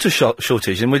there's a water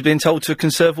shortage and we've been told to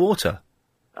conserve water.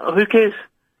 Who cares?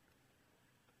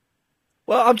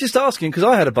 Well, I'm just asking because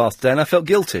I had a bath today and I felt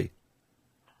guilty.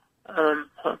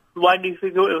 Why do you feel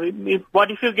guilty? Why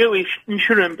do you feel guilty? You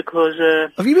shouldn't, because,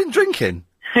 Have you been drinking?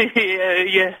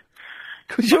 yeah.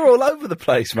 Because you're all over the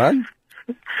place, man.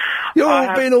 You're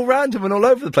all being all random and all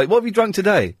over the place. What have you drunk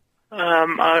today?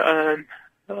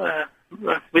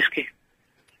 Whiskey.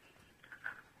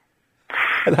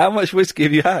 And how much whiskey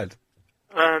have you had?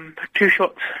 2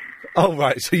 shots. Oh,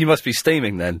 right, so you must be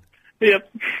steaming then. Yep.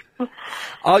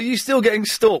 Are you still getting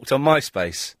stalked on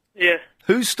MySpace? Yeah.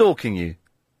 Who's stalking you?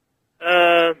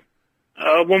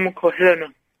 A woman called Helena.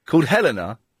 Called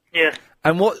Helena? Yeah.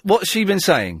 And what's she been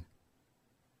saying?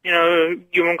 You know,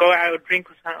 you want to go out and drink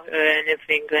or something and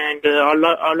everything, and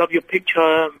I love your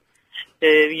picture.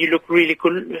 You look really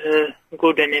good and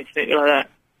everything like that.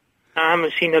 I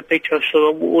haven't seen her picture,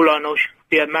 so all I know, she could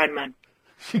be a madman.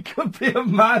 She could be a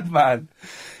madman.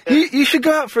 You should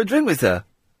go out for a drink with her.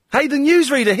 Hey, the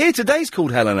newsreader here today's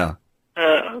called Helena.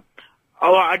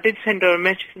 Oh, I did send her a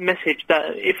message that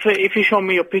if you show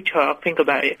me your picture, I'll think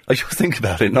about it. Oh, you'll think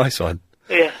about it. Nice one.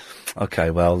 Yeah.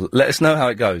 Okay, well, let us know how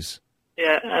it goes.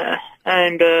 Yeah,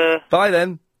 and... Bye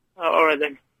then. All right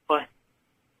then. Bye.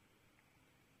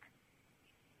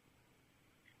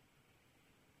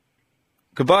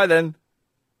 Goodbye then.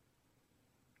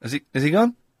 Is he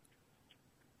gone?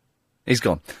 He's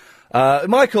gone.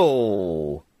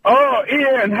 Michael. Oh,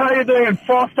 Ian, how you doing?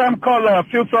 First time caller. I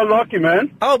feel so lucky,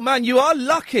 man. Oh, man, you are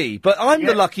lucky, but I'm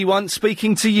the lucky one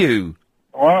speaking to you.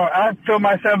 Well, I feel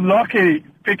myself lucky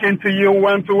speaking to you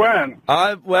one-to-one.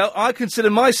 I consider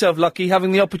myself lucky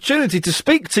having the opportunity to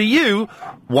speak to you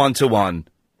one-to-one.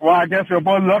 Well, I guess we're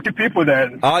both lucky people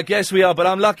then. I guess we are, but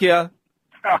I'm luckier.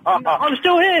 I'm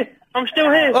still here. I'm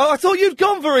still here. Oh, I thought you'd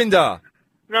gone, Verinda.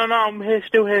 No, I'm here,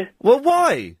 still here. Well,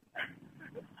 why?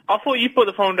 I thought you put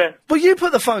the phone down. Well, you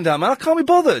put the phone down, man. I can't be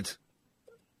bothered.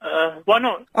 Why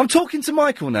not? I'm talking to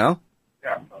Michael now.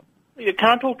 Yeah, can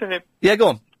I talk to him? Yeah, go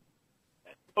on.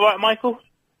 All right, Michael.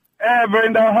 Hey,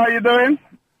 Brenda, how you doing?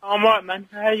 I'm right, man.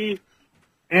 How are you?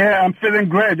 Yeah, I'm feeling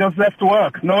great. Just left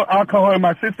work. No alcohol in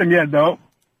my system yet, though.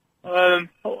 What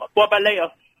about later?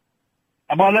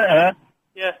 About later?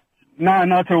 Yeah. No,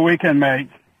 not till weekend, mate.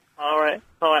 All right.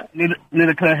 Need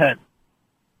a clear head.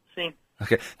 See.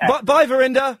 Okay. Bye,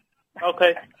 Verinda.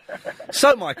 Okay.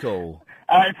 So, Michael.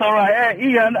 It's all right.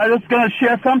 Hey, Ian, I'm just going to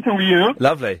share something with you.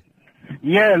 Lovely.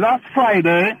 Yeah, last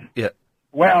Friday, Yeah.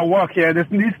 where I work here, there's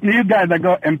this new guy that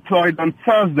got employed on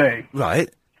Thursday. Right.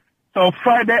 So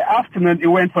Friday afternoon, he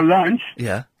went for lunch,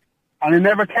 Yeah. and he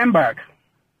never came back.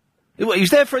 What, he was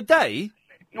there for a day?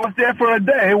 He was there for a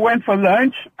day, went for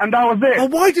lunch, and that was it. Well,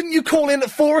 why didn't you call in at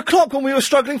 4 o'clock when we were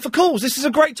struggling for calls? This is a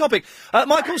great topic.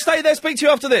 Michael, stay there. Speak to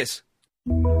you after this.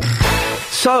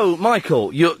 So,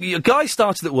 Michael, your guy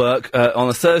started at work on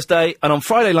a Thursday, and on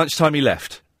Friday lunchtime he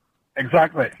left.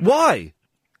 Exactly. Why?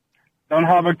 Don't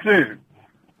have a clue.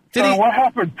 What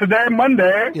happened? Today,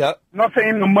 Monday, not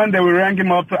saying on Monday, we rang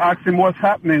him up to ask him what's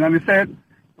happening, and he said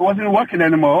he wasn't working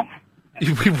anymore.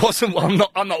 He wasn't.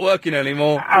 I'm not working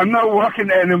anymore. I'm not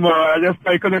working anymore.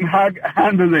 I couldn't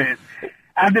handle it.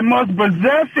 And the most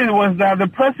bizarre thing was that the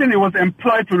person he was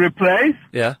employed to replace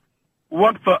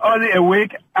worked for only a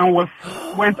week and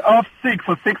went off sick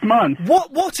for 6 months.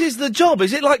 What is the job?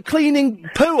 Is it like cleaning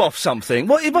poo off something?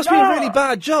 Well, it must be a really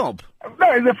bad job.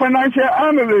 No, he's a financial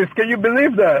analyst. Can you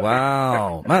believe that?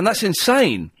 Wow, man, that's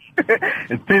insane.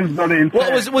 It is very insane.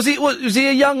 What was he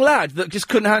a young lad that just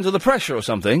couldn't handle the pressure or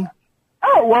something?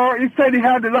 Oh, well, he said he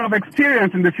had a lot of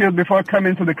experience in the field before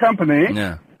coming to the company.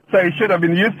 Yeah. So he should have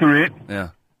been used to it. Yeah.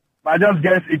 I just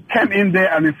guess he came in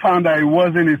there and he found that it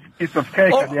wasn't his piece of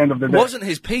cake at the end of the day. Wasn't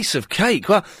his piece of cake?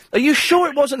 Well, are you sure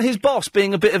it wasn't his boss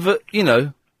being a bit of a, being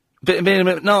a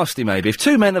bit nasty maybe? If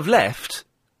two men have left...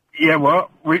 Yeah,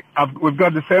 well, we've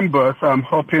got the same boss, so I'm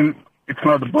hoping it's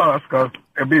not the boss, because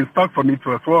it'll be in stock for me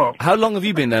too as well. How long have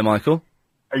you been there, Michael?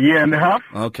 A year and a half.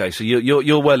 Okay, so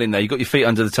you're well in there. You got your feet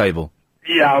under the table.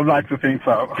 Yeah, I would like to think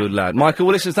so. Good lad. Michael,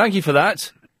 well, listen, thank you for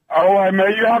that. All right,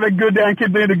 mate. You have a good day and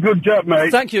keep doing a good job,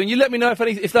 mate. Thank you, and you let me know if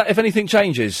anything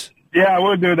changes. Yeah, I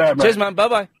will do that, mate. Cheers, man.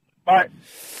 Bye-bye. Bye.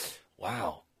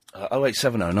 Wow.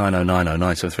 0870 9090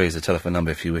 973 is the telephone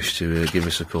number if you wish to give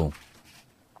us a call.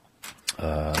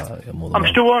 I'm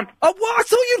still on. Oh, what? I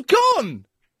thought you'd gone!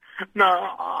 No,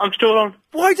 I'm still on.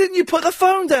 Why didn't you put the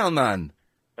phone down, man?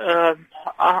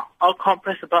 I can't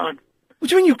press the button. What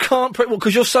do you mean you can't press... Well,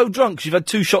 because you're so drunk 'cause you've had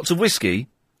 2 shots of whiskey?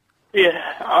 Yeah,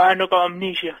 I got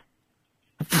amnesia.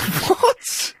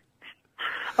 What?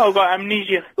 I've got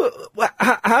amnesia.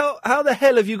 How the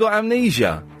hell have you got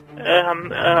amnesia?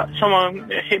 Someone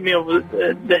hit me over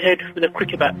the head with a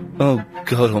cricket bat. Oh,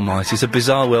 God almighty, it's a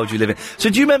bizarre world you live in.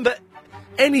 So do you remember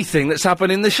anything that's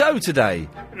happened in the show today?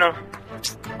 No.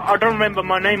 I don't remember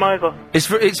my name either. It's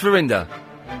Verinda.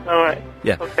 Alright.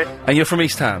 Yeah. Okay. And you're from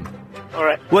East Ham.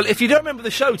 Alright. Well, if you don't remember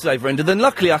the show today, Verinda, then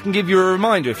luckily I can give you a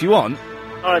reminder if you want.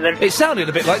 Alright then. It sounded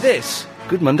a bit like this.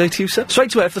 Good Monday to you, sir.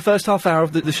 Straight to air for the first half hour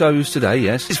of the shows today,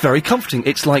 yes. It's very comforting.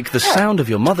 It's like the sound of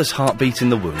your mother's heartbeat in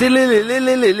the womb.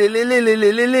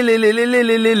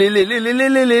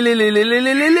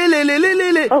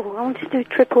 Oh, I want to do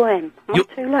Triple M. Not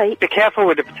too late. Be careful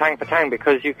with the patang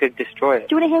because you could destroy it.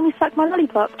 Do you want to hear me suck my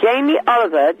lollipop? Jamie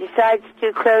Oliver decides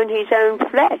to clone his own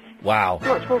flesh. Wow.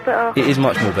 Much more better. It is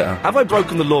much more better. Have I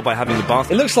broken the law by having the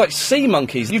bath? It looks like sea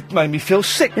monkeys. You've made me feel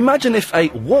sick. Imagine if a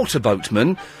water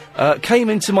boatman came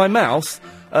into my mouth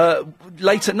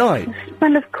late at night.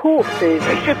 Smell of corpses.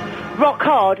 It's just rock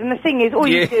hard, and the thing is, all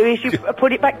you do is you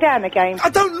put it back down again. I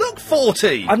don't look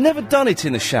 40! I've never done it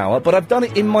in a shower, but I've done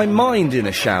it in my mind in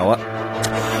a shower.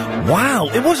 Wow,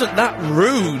 it wasn't that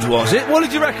rude, was it? What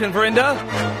did you reckon, Verinda?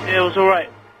 Yeah, it was alright.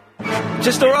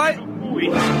 Just alright? 40.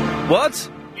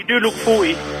 What? You do look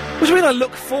 40. What do you mean I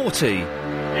look 40?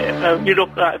 Yeah, you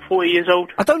look like 40 years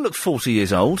old. I don't look 40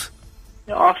 years old.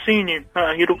 Yeah, I've seen you.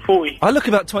 You look 40. I look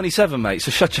about 27, mate,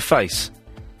 so shut your face.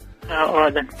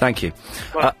 Alright then. Thank you.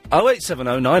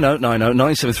 0870 90 90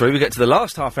 973. We get to the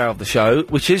last half hour of the show,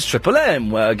 which is Triple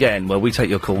M, where we take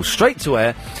your calls straight to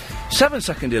air.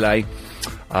 7-second delay.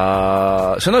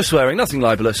 So no swearing, nothing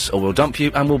libelous, or we'll dump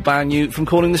you and we'll ban you from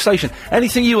calling the station.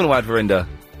 Anything you want to add, Verinda?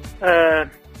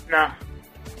 No.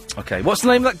 Okay, what's the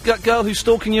name of that girl who's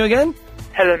stalking you again?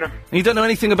 Helena. And you don't know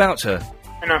anything about her?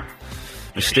 No.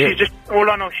 Mysterious. All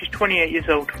I know, she's 28 years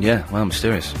old. Yeah, well,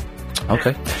 mysterious.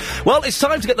 Okay. Well, it's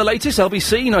time to get the latest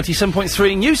LBC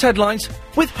 97.3 news headlines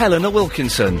with Helena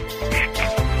Wilkinson.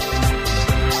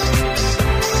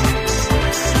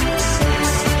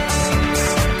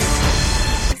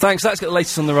 Thanks. Let's get the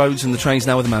latest on the roads and the trains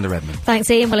now with Amanda Redmond.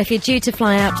 Thanks, Ian. Well, if you're due to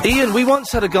fly out... Ian, we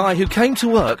once had a guy who came to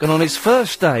work and on his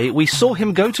first day we saw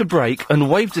him go to break and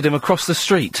waved at him across the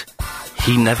street.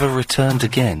 He never returned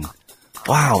again.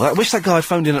 Wow, I wish that guy had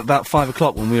phoned in at about 5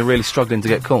 o'clock when we were really struggling to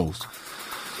get calls.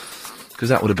 Because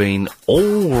that would have been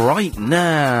all right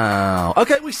now.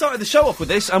 OK, we started the show off with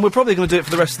this, and we're probably going to do it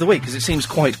for the rest of the week, because it seems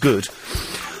quite good.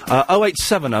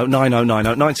 0870 9090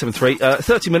 973.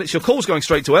 30 minutes, your call's going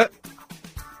straight to air.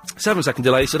 7-second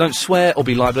delay, so don't swear or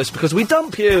be libelous, because we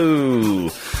dump you.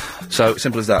 So,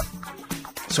 simple as that.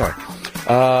 Sorry.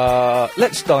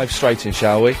 Let's dive straight in,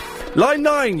 shall we? Line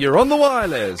 9, you're on the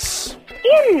wireless.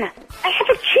 Ian, I have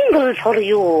a jingle for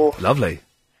you. Lovely.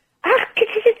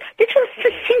 This was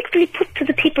succinctly put to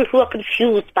the people who are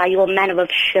confused by your manner of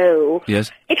show.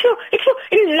 Yes. It will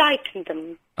enlighten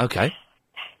them. Okay.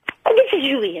 Oh, this is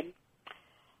you, Ian.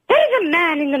 There is a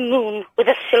man in the moon with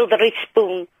a silvery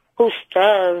spoon who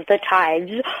stirs the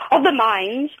tides of the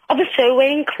minds of the so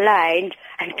inclined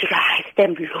and drives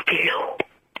them low below.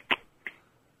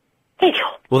 There you go.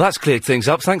 Well, that's cleared things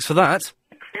up. Thanks for that.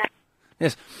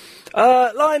 Yes.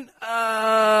 Line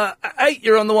 8,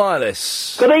 you're on the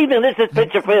wireless. Good evening, this is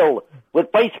Pitcher Phil with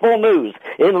baseball news.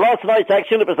 In last night's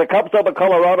action, it was the Cubs over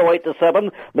Colorado 8-7,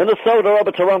 Minnesota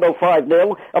over Toronto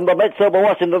 5-0, and the Mets over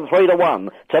Washington 3-1.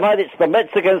 Tonight it's the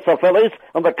Mets against the Phillies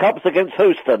and the Cubs against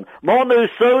Houston. More news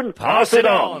soon. Pass it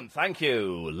on. Thank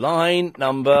you. Line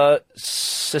number...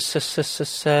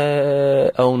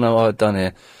 Oh, no, I've done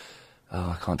here.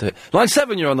 Oh, I can't do it. Line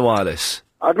 7, you're on the wireless.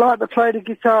 I'd like to play the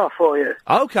guitar for you.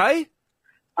 Okay.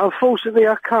 Unfortunately,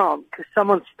 I can't, because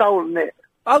someone's stolen it.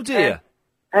 Oh, dear.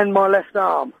 And my left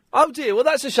arm. Oh, dear. Well,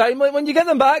 that's a shame. When you get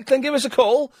them back, then give us a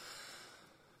call.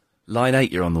 Line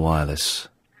 8, you're on the wireless.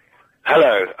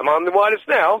 Hello. Am I on the wireless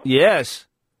now? Yes.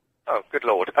 Oh, good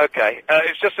Lord. Okay.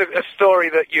 It's just a story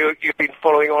that you've been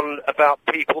following on about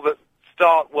people that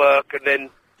start work and then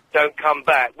don't come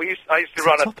back. I used to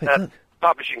run a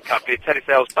publishing company, a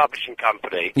telesales publishing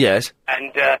company. Yes.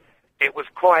 And it was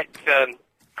quite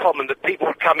common that people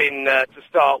would come in to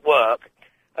start work,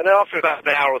 and then after about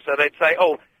an hour or so, they'd say,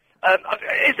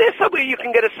 is there somewhere you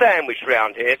can get a sandwich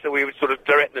round here? So we would sort of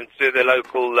direct them to the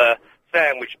local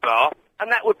sandwich bar,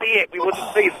 and that would be it. We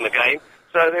wouldn't see them again.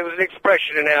 So there was an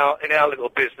expression in our little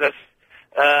business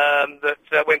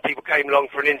that when people came along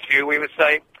for an interview, we would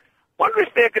say, wonder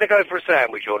if they're going to go for a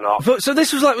sandwich or not. So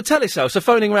this was like with telesales, so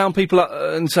phoning around people up,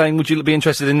 and saying, would you be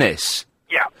interested in this?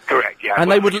 Yeah, correct, yeah. And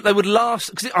they would last,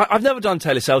 because I've never done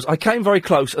telesales. I came very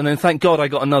close, and then thank God I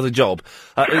got another job.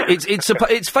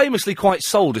 It's famously quite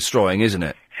soul-destroying, isn't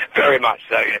it? Very much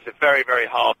so, yes. It's a very, very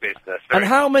hard business. And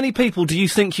how many people do you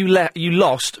think you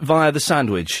lost via the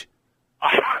sandwich?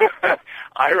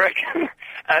 I reckon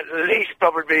at least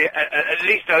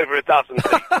over a dozen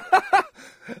people.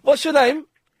 What's your name?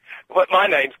 Well, my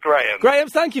name's Graham. Graham,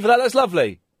 thank you for that. That's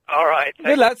lovely. All right.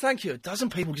 Good lad, thank you. A dozen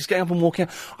people just getting up and walking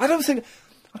out. I'm trying to think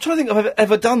if I've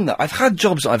ever done that. I've had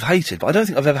jobs that I've hated, but I don't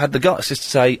think I've ever had the guts just to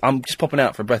say, I'm just popping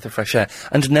out for a breath of fresh air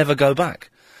and never go back.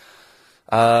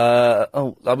 Line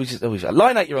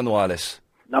 8, you're on the wireless.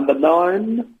 Number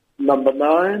 9.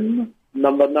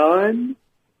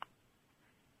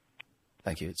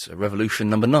 Thank you. It's Revolution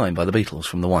Number 9 by the Beatles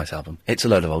from the White Album. It's a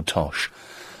load of old tosh.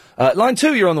 Line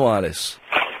 2, you're on the wireless.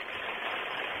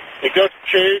 You got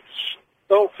kids,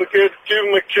 don't forget to give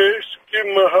them a kiss, give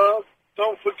them a hug.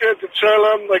 Don't forget to tell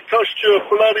them they cost you a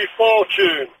bloody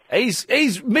fortune.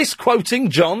 He's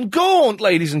misquoting John Gaunt,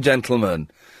 ladies and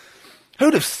gentlemen.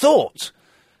 Who'd have thought?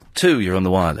 2, you're on the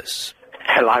wireless.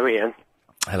 Hello, Ian.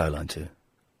 Hello, Line 2.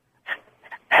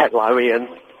 Hello, Ian.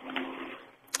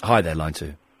 Hi there, Line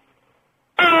 2.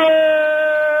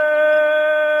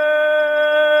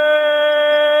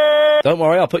 Don't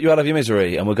worry, I'll put you out of your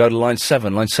misery, and we'll go to line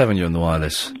 7. Line 7, you're on the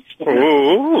wireless.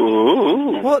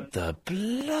 What the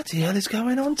bloody hell is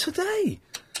going on today?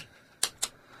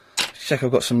 Check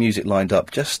I've got some music lined up,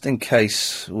 just in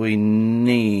case we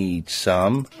need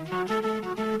some.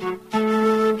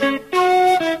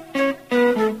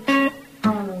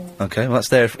 Okay, well, that's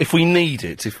there. If we need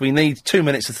it, if we need 2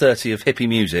 minutes and 30 of hippie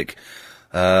music,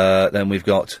 then we've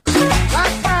got...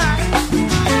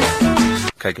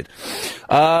 Okay, good.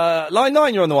 Line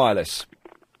 9, you're on the wireless.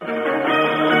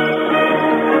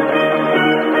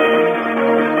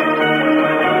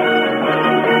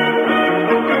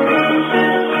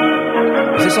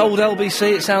 Is this old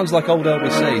LBC? It sounds like old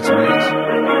LBC to me.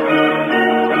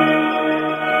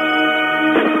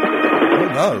 Oh,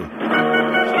 no.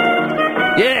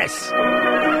 Yes!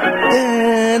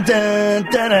 Dun, dun,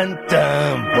 dun, dun,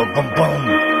 dun, bum, bum, bum.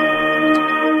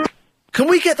 Can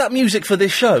we get that music for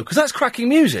this show? Because that's cracking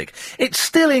music. It's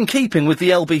still in keeping with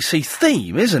the LBC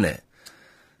theme, isn't it?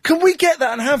 Can we get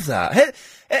that and have that? Hear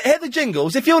the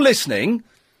jingles. If you're listening,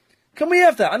 can we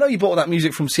have that? I know you bought that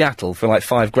music from Seattle for like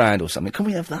 $5,000 or something. Can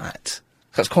we have that?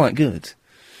 That's quite good.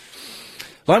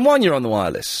 Line 1, you're on the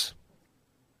wireless.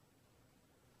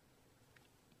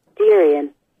 Dear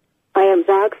Ian, I am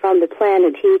Zog from the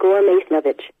planet Igor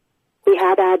Masonovich. We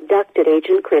have abducted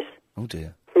Agent Chris. Oh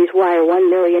dear. Please wire £1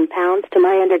 million to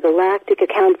my intergalactic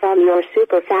account from your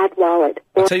super fat wallet.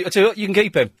 I'll tell you what, you can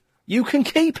keep him. You can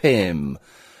keep him.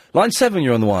 Line 7,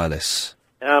 you're on the wireless.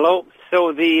 Hello.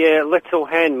 So the little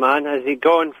hen man, has he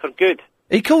gone for good?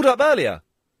 He called up earlier.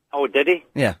 Oh, did he?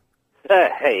 Yeah.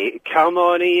 Hey, come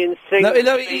on, Ian, sing. No,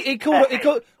 he called. He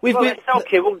called. It's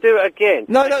okay. We'll do it again.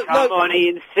 No. Come on,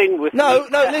 Ian, sing with me. No.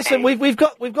 Listen, we've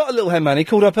got a little hen man. He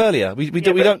called up earlier. We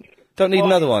don't need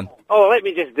another one. Oh, let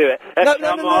me just do it.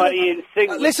 Come on, Ian, sing.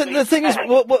 Listen, with me. the thing is,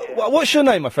 what's your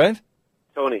name, my friend?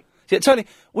 Tony. Yeah, Tony.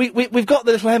 We've got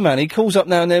the little hen man. He calls up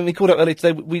now and then. We called up earlier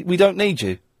today. We don't need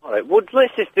you. All right. Well,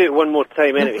 let's just do it one more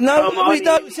time anyway. No, Come on, we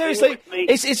don't. Ian, Seriously, sing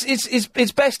with me.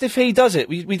 it's best if he does it.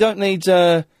 We don't need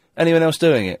anyone else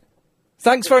doing it.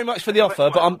 Thanks very much for the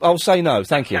offer, but I'll say no.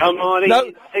 Thank you. Come on, no,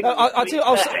 Ian, I'll tell you,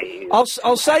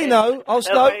 I'll say no.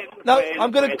 No.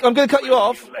 I'm gonna cut you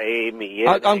off.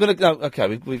 I'm gonna. No, okay,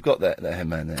 we've got the hen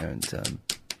man there, and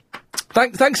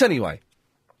thanks anyway.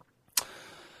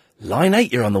 Line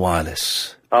 8, you're on the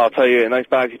wireless. Oh, I'll tell you, those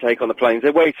bags you take on the planes,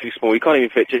 they're way too small. You can't even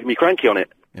fit Jimmy Cranky on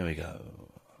it. Here we go.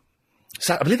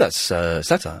 I believe that's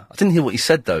Satire. I didn't hear what he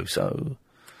said though. So,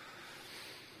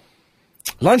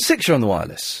 line 6, you're on the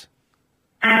wireless.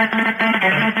 Oh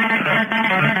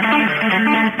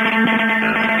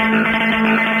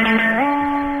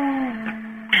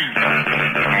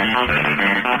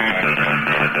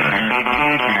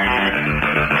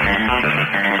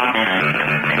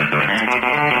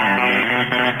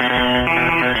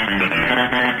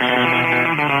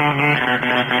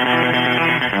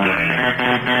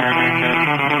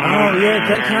yeah,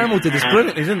 Glenn Campbell did this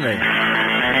brilliantly, didn't he?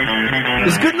 It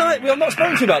was a good night. I've not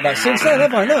spoken to you about that since then,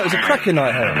 have I? No, it was a cracking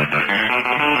night, Helen.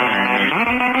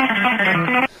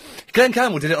 Glenn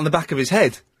Campbell did it on the back of his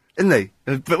head, didn't he?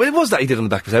 But it was that he did on the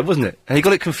back of his head, wasn't it? And he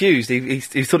got it confused. He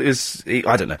thought it was...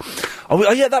 I don't know.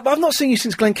 Oh yeah, but I've not seen you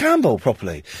since Glenn Campbell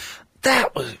properly.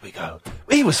 That was... Here we go.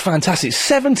 He was fantastic.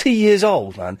 70 years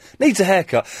old, man. Needs a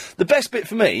haircut. The best bit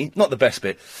for me... Not the best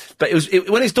bit, but it was...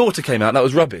 when his daughter came out, that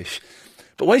was rubbish.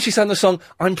 But when she sang the song,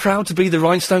 I'm proud to be the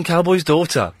Rhinestone Cowboy's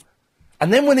daughter...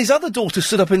 And then when his other daughter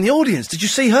stood up in the audience, did you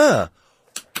see her?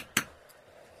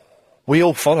 We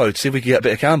all followed to see if we could get a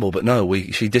bit of Campbell, but no,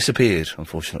 she disappeared,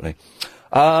 unfortunately.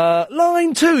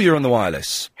 Line 2, you're on the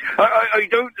wireless. I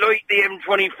don't like the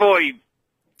M25.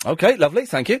 Okay, lovely,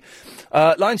 thank you.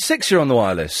 Line 6, you're on the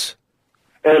wireless.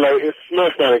 Hello, it's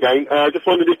Smurfman again. I just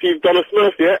wondered if you've done a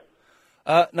Smurf yet?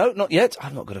 No, not yet.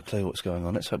 I've not got a clue what's going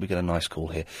on. Let's hope we get a nice call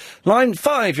here. Line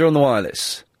 5, you're on the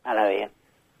wireless. Hello, Ian.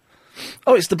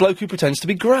 Oh, it's the bloke who pretends to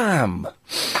be Graham.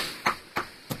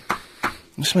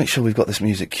 Just make sure we've got this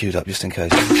music queued up, just in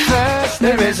case. First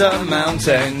there is a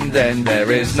mountain, then there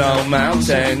is no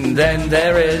mountain, then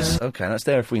there is... Okay, that's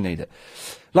there if we need it.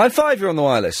 Line 5, you're on the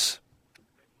wireless.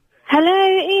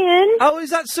 Hello, Ian. Oh,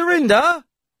 is that Serinda?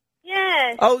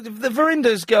 Yes. Oh, the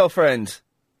Verinda's girlfriend.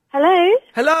 Hello.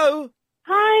 Hello.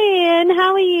 Hi, Ian.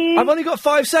 How are you? I've only got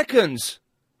 5 seconds.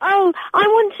 Oh, I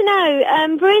want to know.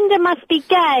 Verinda must be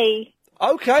gay.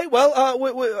 Okay, well,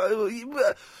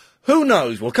 who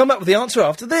knows? We'll come back with the answer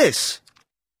after this.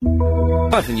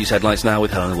 Travel News headlines now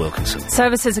with Helen Wilkinson.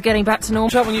 Services are getting back to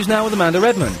normal. Travel News now with Amanda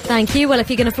Redmond. Thank you. Well,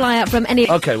 if you're going to fly out from any...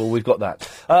 Okay, well, we've got that.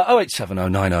 0870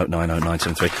 90 90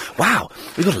 973. Wow,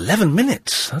 we've got 11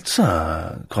 minutes. That's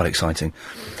quite exciting.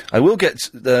 I will get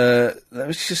what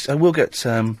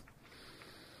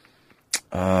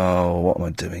am I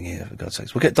doing here, for God's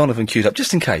sakes? We'll get Donovan queued up,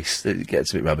 just in case it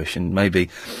gets a bit rubbish, and maybe...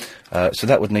 so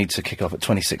that would need to kick off at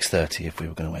 26:30 if we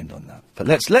were going to end on that. But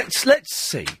let's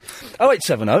see.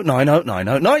 0870 90 90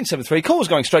 973. Call's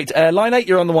going straight to air. Line 8,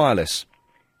 you're on the wireless.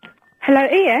 Hello,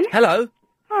 Ian. Hello.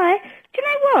 Hi. Do you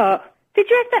know what? Did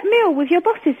you have that meal with your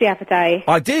bosses the other day?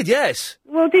 I did, yes.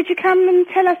 Well, did you come and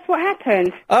tell us what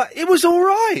happened? It was all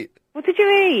right. What did you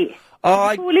eat?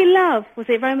 Did you fall in love? Was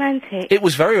it romantic? It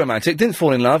was very romantic. Didn't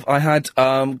fall in love. I had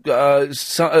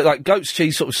like goat's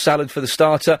cheese sort of salad for the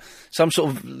starter, some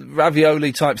sort of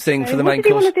ravioli type thing for the main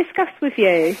course. What did he want to discuss with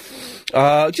you?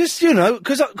 Just, you know,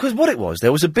 because what it was,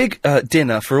 there was a big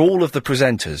dinner for all of the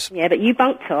presenters. Yeah, but you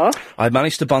bunked off. I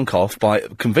managed to bunk off by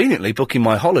conveniently booking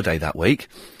my holiday that week,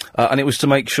 and it was to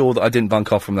make sure that I didn't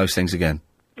bunk off from those things again.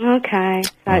 Okay,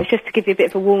 so it's just to give you a bit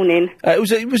of a warning. No.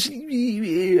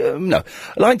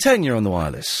 Line 10, you're on the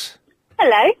wireless.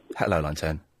 Hello. Hello, Line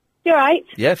 10. You alright?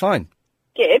 Yeah, fine.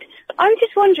 Good. I'm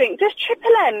just wondering, does Triple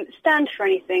M stand for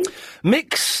anything?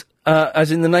 Mix,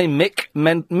 as in the name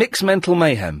Mix Mental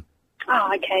Mayhem.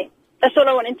 Oh, okay. That's all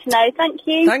I wanted to know. Thank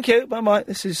you. Thank you. Bye-bye.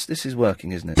 This is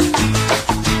working, isn't it?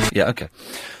 Yeah, okay.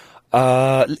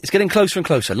 It's getting closer and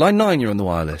closer. Line 9, you're on the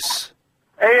wireless.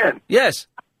 Ian. Yes.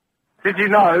 Did you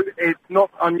know it's not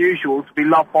unusual to be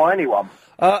loved by anyone?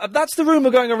 That's the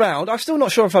rumour going around. I'm still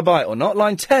not sure if I buy it or not.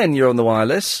 Line 10, you're on the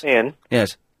wireless. Ian?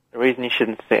 Yes. The reason you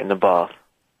shouldn't sit in the bath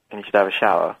and you should have a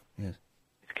shower yes. is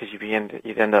because you'd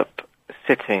end up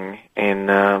sitting in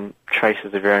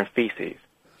traces of your own faeces.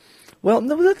 Well,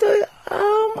 no,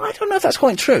 I don't know if that's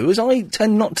quite true, as I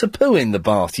tend not to poo in the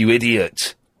bath, you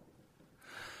idiot.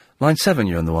 Line 7,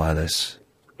 you're on the wireless.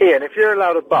 Ian, if you're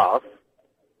allowed a bath,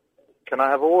 can I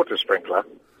have a water sprinkler?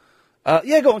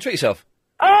 Yeah, go on, treat yourself.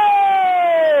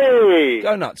 Hey!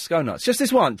 Go nuts. Just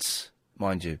this once,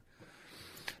 mind you.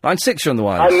 Line 6, you're on the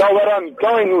wireless. I know where I'm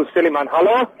going, you silly man.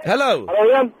 Hello? Hello.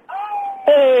 Hello, Ian?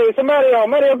 Hey, it's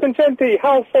Mario Vincenti.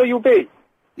 How far you be?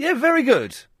 Yeah, very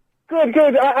good.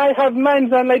 Good. I have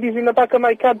men and ladies in the back of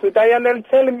my cab today, and they're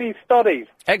telling me stories.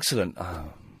 Excellent.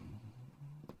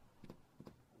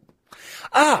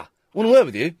 Want a word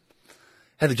with you?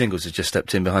 Heather Jingles has just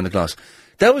stepped in behind the glass.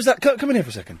 There was that... Come in here for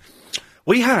a second.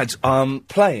 We had,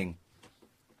 playing...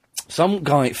 Some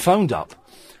guy phoned up,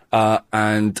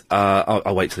 and...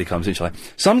 I'll wait till he comes in, shall I?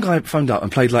 Some guy phoned up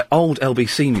and played, like, old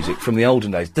LBC music from the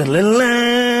olden days. Dun,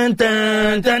 dun,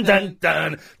 dun, dun,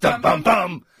 dun, dun, bum,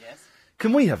 bum. Yes.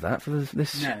 Can we have that for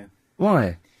this? No.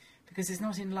 Why? Because it's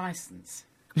not in licence.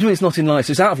 What do you mean it's not in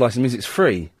licence? It's out of licence, means it's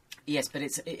free. Yes, but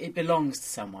it belongs to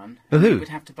someone. Who? You would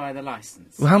have to buy the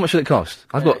licence. Well, how much will it cost?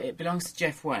 It belongs to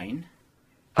Jeff Wayne.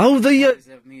 Oh,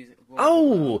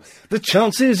 the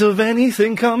chances of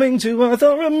anything coming to Earth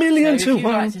are 1,000,000 so to if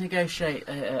 1. you'd like to negotiate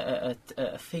a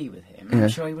fee with him, Yeah. I'm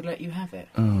sure he would let you have it.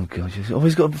 Oh God, you've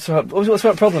always got to throw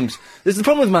out problems. There's the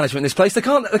problem with management in this place. They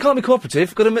can't be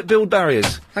cooperative. Got to build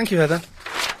barriers. Thank you, Heather.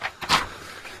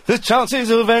 The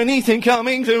chances of anything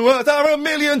coming to Earth are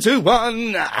 1,000,000 to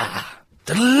 1.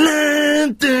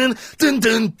 Dun, dun, dun,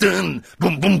 dun, dun.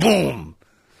 Boom, boom, boom.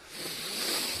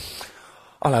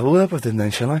 I'll have a word with him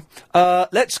then, shall I?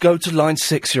 Let's go to line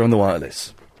 6. You're on the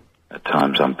wireless. At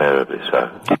times unbearably so.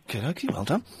 Okay, well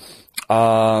done.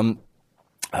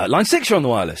 Line 6, you're on the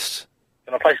wireless.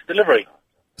 Can I place a delivery?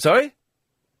 Sorry?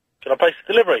 Can I place a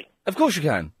delivery? Of course you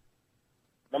can.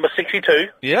 Number 62.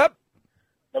 Yep.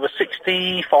 Number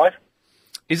 65.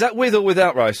 Is that with or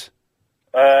without rice?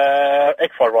 Egg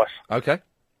fried rice. Okay.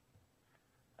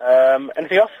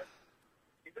 Anything else?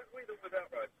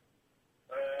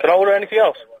 Can I order anything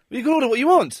else? You can order what you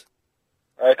want.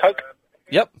 Coke?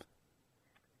 Yep.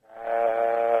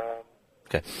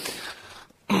 Okay.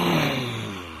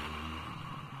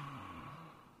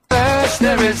 First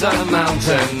there is a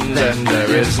mountain, then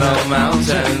there is no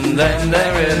mountain, then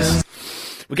there is...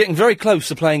 We're getting very close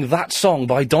to playing that song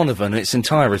by Donovan in its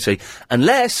entirety,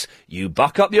 unless you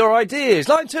buck up your ideas.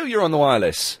 Line 2, you're on the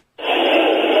wireless.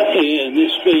 Ian,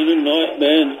 it's been a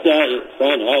nightmare day at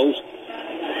Funhouse.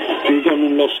 You've gone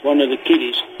and lost one of the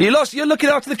kiddies. You're looking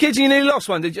after the kids and you nearly lost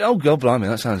one, did you? Oh, God blimey,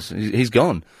 that sounds... He's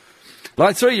gone.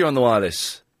 Line 3, you're on the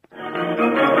wireless.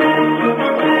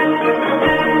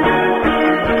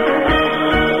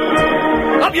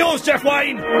 Up yours, Jeff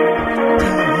Wayne!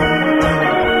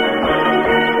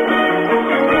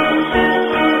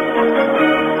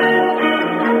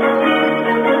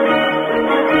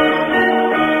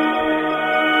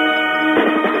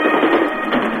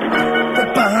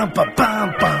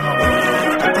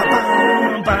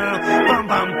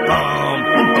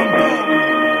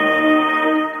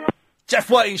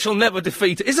 Wayne shall never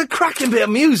defeat it. It's a cracking bit of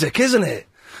music, isn't it?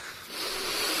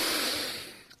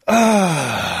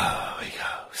 Ah, there we go.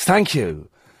 Thank you.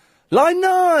 Line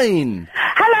 9.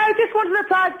 Hello, just want to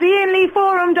reply to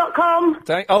IanLeeForum.com.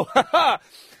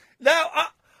 Now,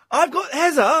 I've got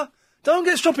Heather. Don't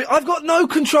get stroppy. I've got no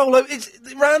control over it's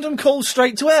random calls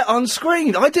straight to air,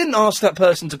 unscreened. I didn't ask that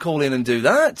person to call in and do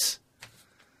that.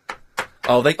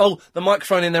 The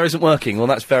microphone in there isn't working. Well,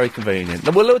 that's very convenient.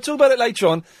 We'll talk about it later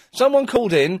on. Someone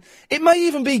called in. It may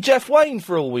even be Jeff Wayne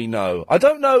for all we know. I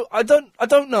don't know. I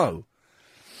don't know.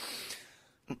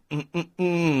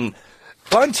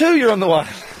 Line 2, you're on the line.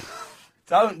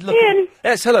 Don't look. Ian.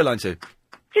 Yes, hello, line 2. Do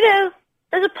you know,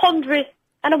 there's a pondery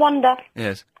and a wonder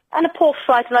Yes. and a poor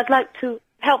fright, and I'd like to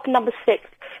help number 6.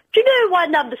 Do you know why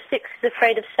number 6 is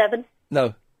afraid of 7?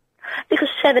 No. Because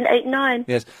 7, 8, 9.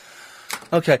 Yes.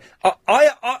 Okay.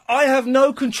 I have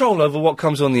no control over what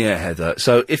comes on the air, Heather.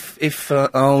 So if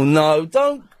oh no,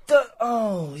 don't.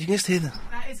 Oh, you can just hear them.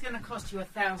 That is going to cost you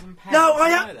 £1,000. No,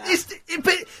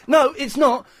 no, it's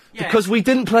not. Yeah. Because we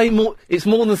didn't play more. It's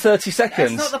more than 30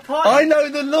 seconds. That's not the point. I know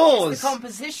the laws. It's the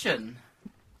composition.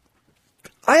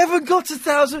 I haven't got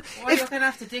 1,000. Well, you're going to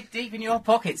have to dig deep in your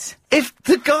pockets. If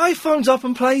the guy phones up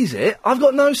and plays it, I've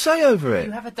got no say over it.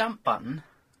 You have a dump button.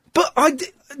 But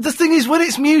the thing is, when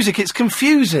it's music, it's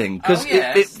confusing because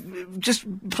it just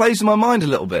plays in my mind a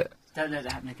little bit. Don't let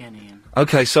that happen again, Ian.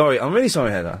 Okay, sorry. I'm really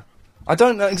sorry, Heather. I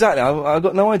don't know exactly. I've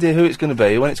got no idea who it's going to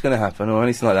be, when it's going to happen, or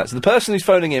anything like that. So the person who's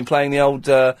phoning in, playing the old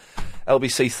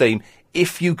LBC theme,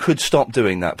 if you could stop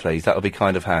doing that, please, that would be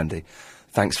kind of handy.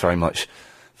 Thanks very much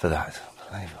for that.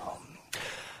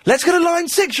 Let's go to line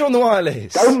 6. You're on the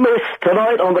wireless. Don't miss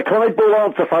tonight on the Clyde Ball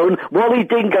answer phone, Wally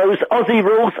Dingo's Aussie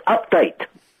Rules update.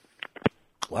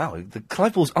 Wow, the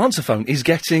Clive Ball's answer phone is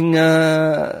getting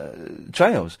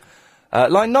trails.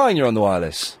 Line 9, you're on the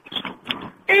wireless.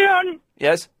 Ian,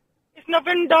 Yes? it's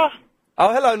Navinda.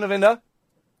 Oh, hello, Navinda.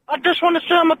 I just want to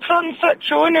say I'm a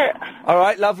transsexual, innit? All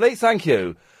right, lovely, thank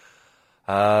you.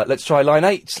 Let's try line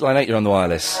 8. Line 8, you're on the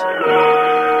wireless. Oh,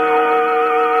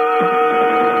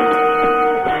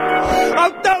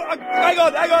 no!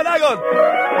 Hang on!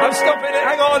 I'm stopping it,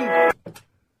 hang on!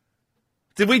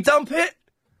 Did we dump it?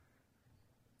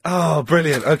 Oh,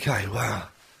 brilliant, okay, wow.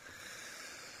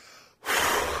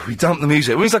 We dumped the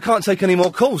music. It means I can't take any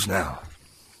more calls now.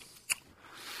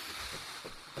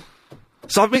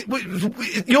 So, I mean,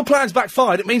 your plan's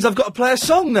backfired. It means I've got to play a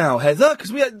song now, Heather,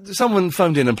 because someone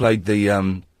phoned in and played the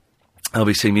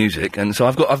LBC music, and so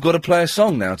I've got to play a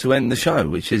song now to end the show,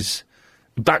 which is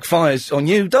backfires on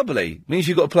you doubly. It means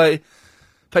you've got to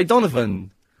pay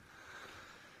Donovan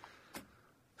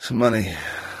some money.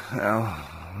 Now,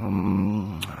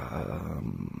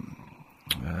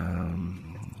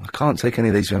 I can't take any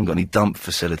of these. We haven't got any dump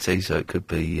facility, so it could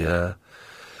be. It's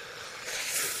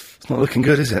not looking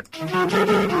good, is it?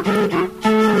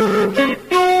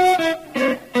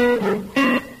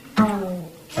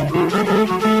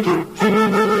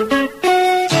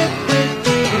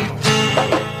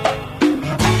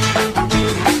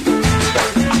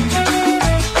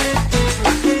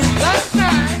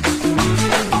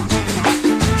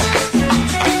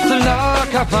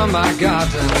 On my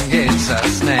garden gates a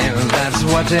snail, that's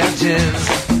what it is.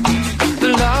 The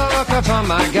lock upon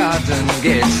my garden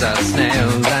gates a snail,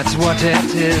 that's what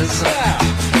it is.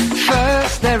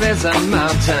 First there is a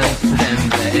mountain, then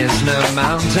there is no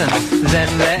mountain,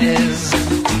 then there is.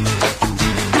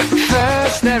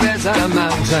 First there is a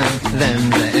mountain, then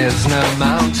there is no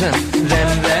mountain,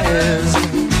 then there is.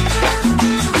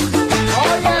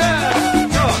 Oh yeah!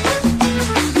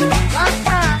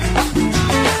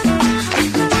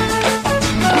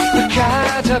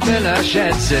 Caterpillar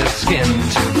sheds its skin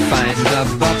to find the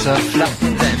butterfly.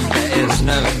 Then there is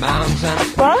no mountain.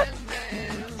 What?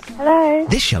 Hello?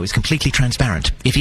 This show is completely transparent. If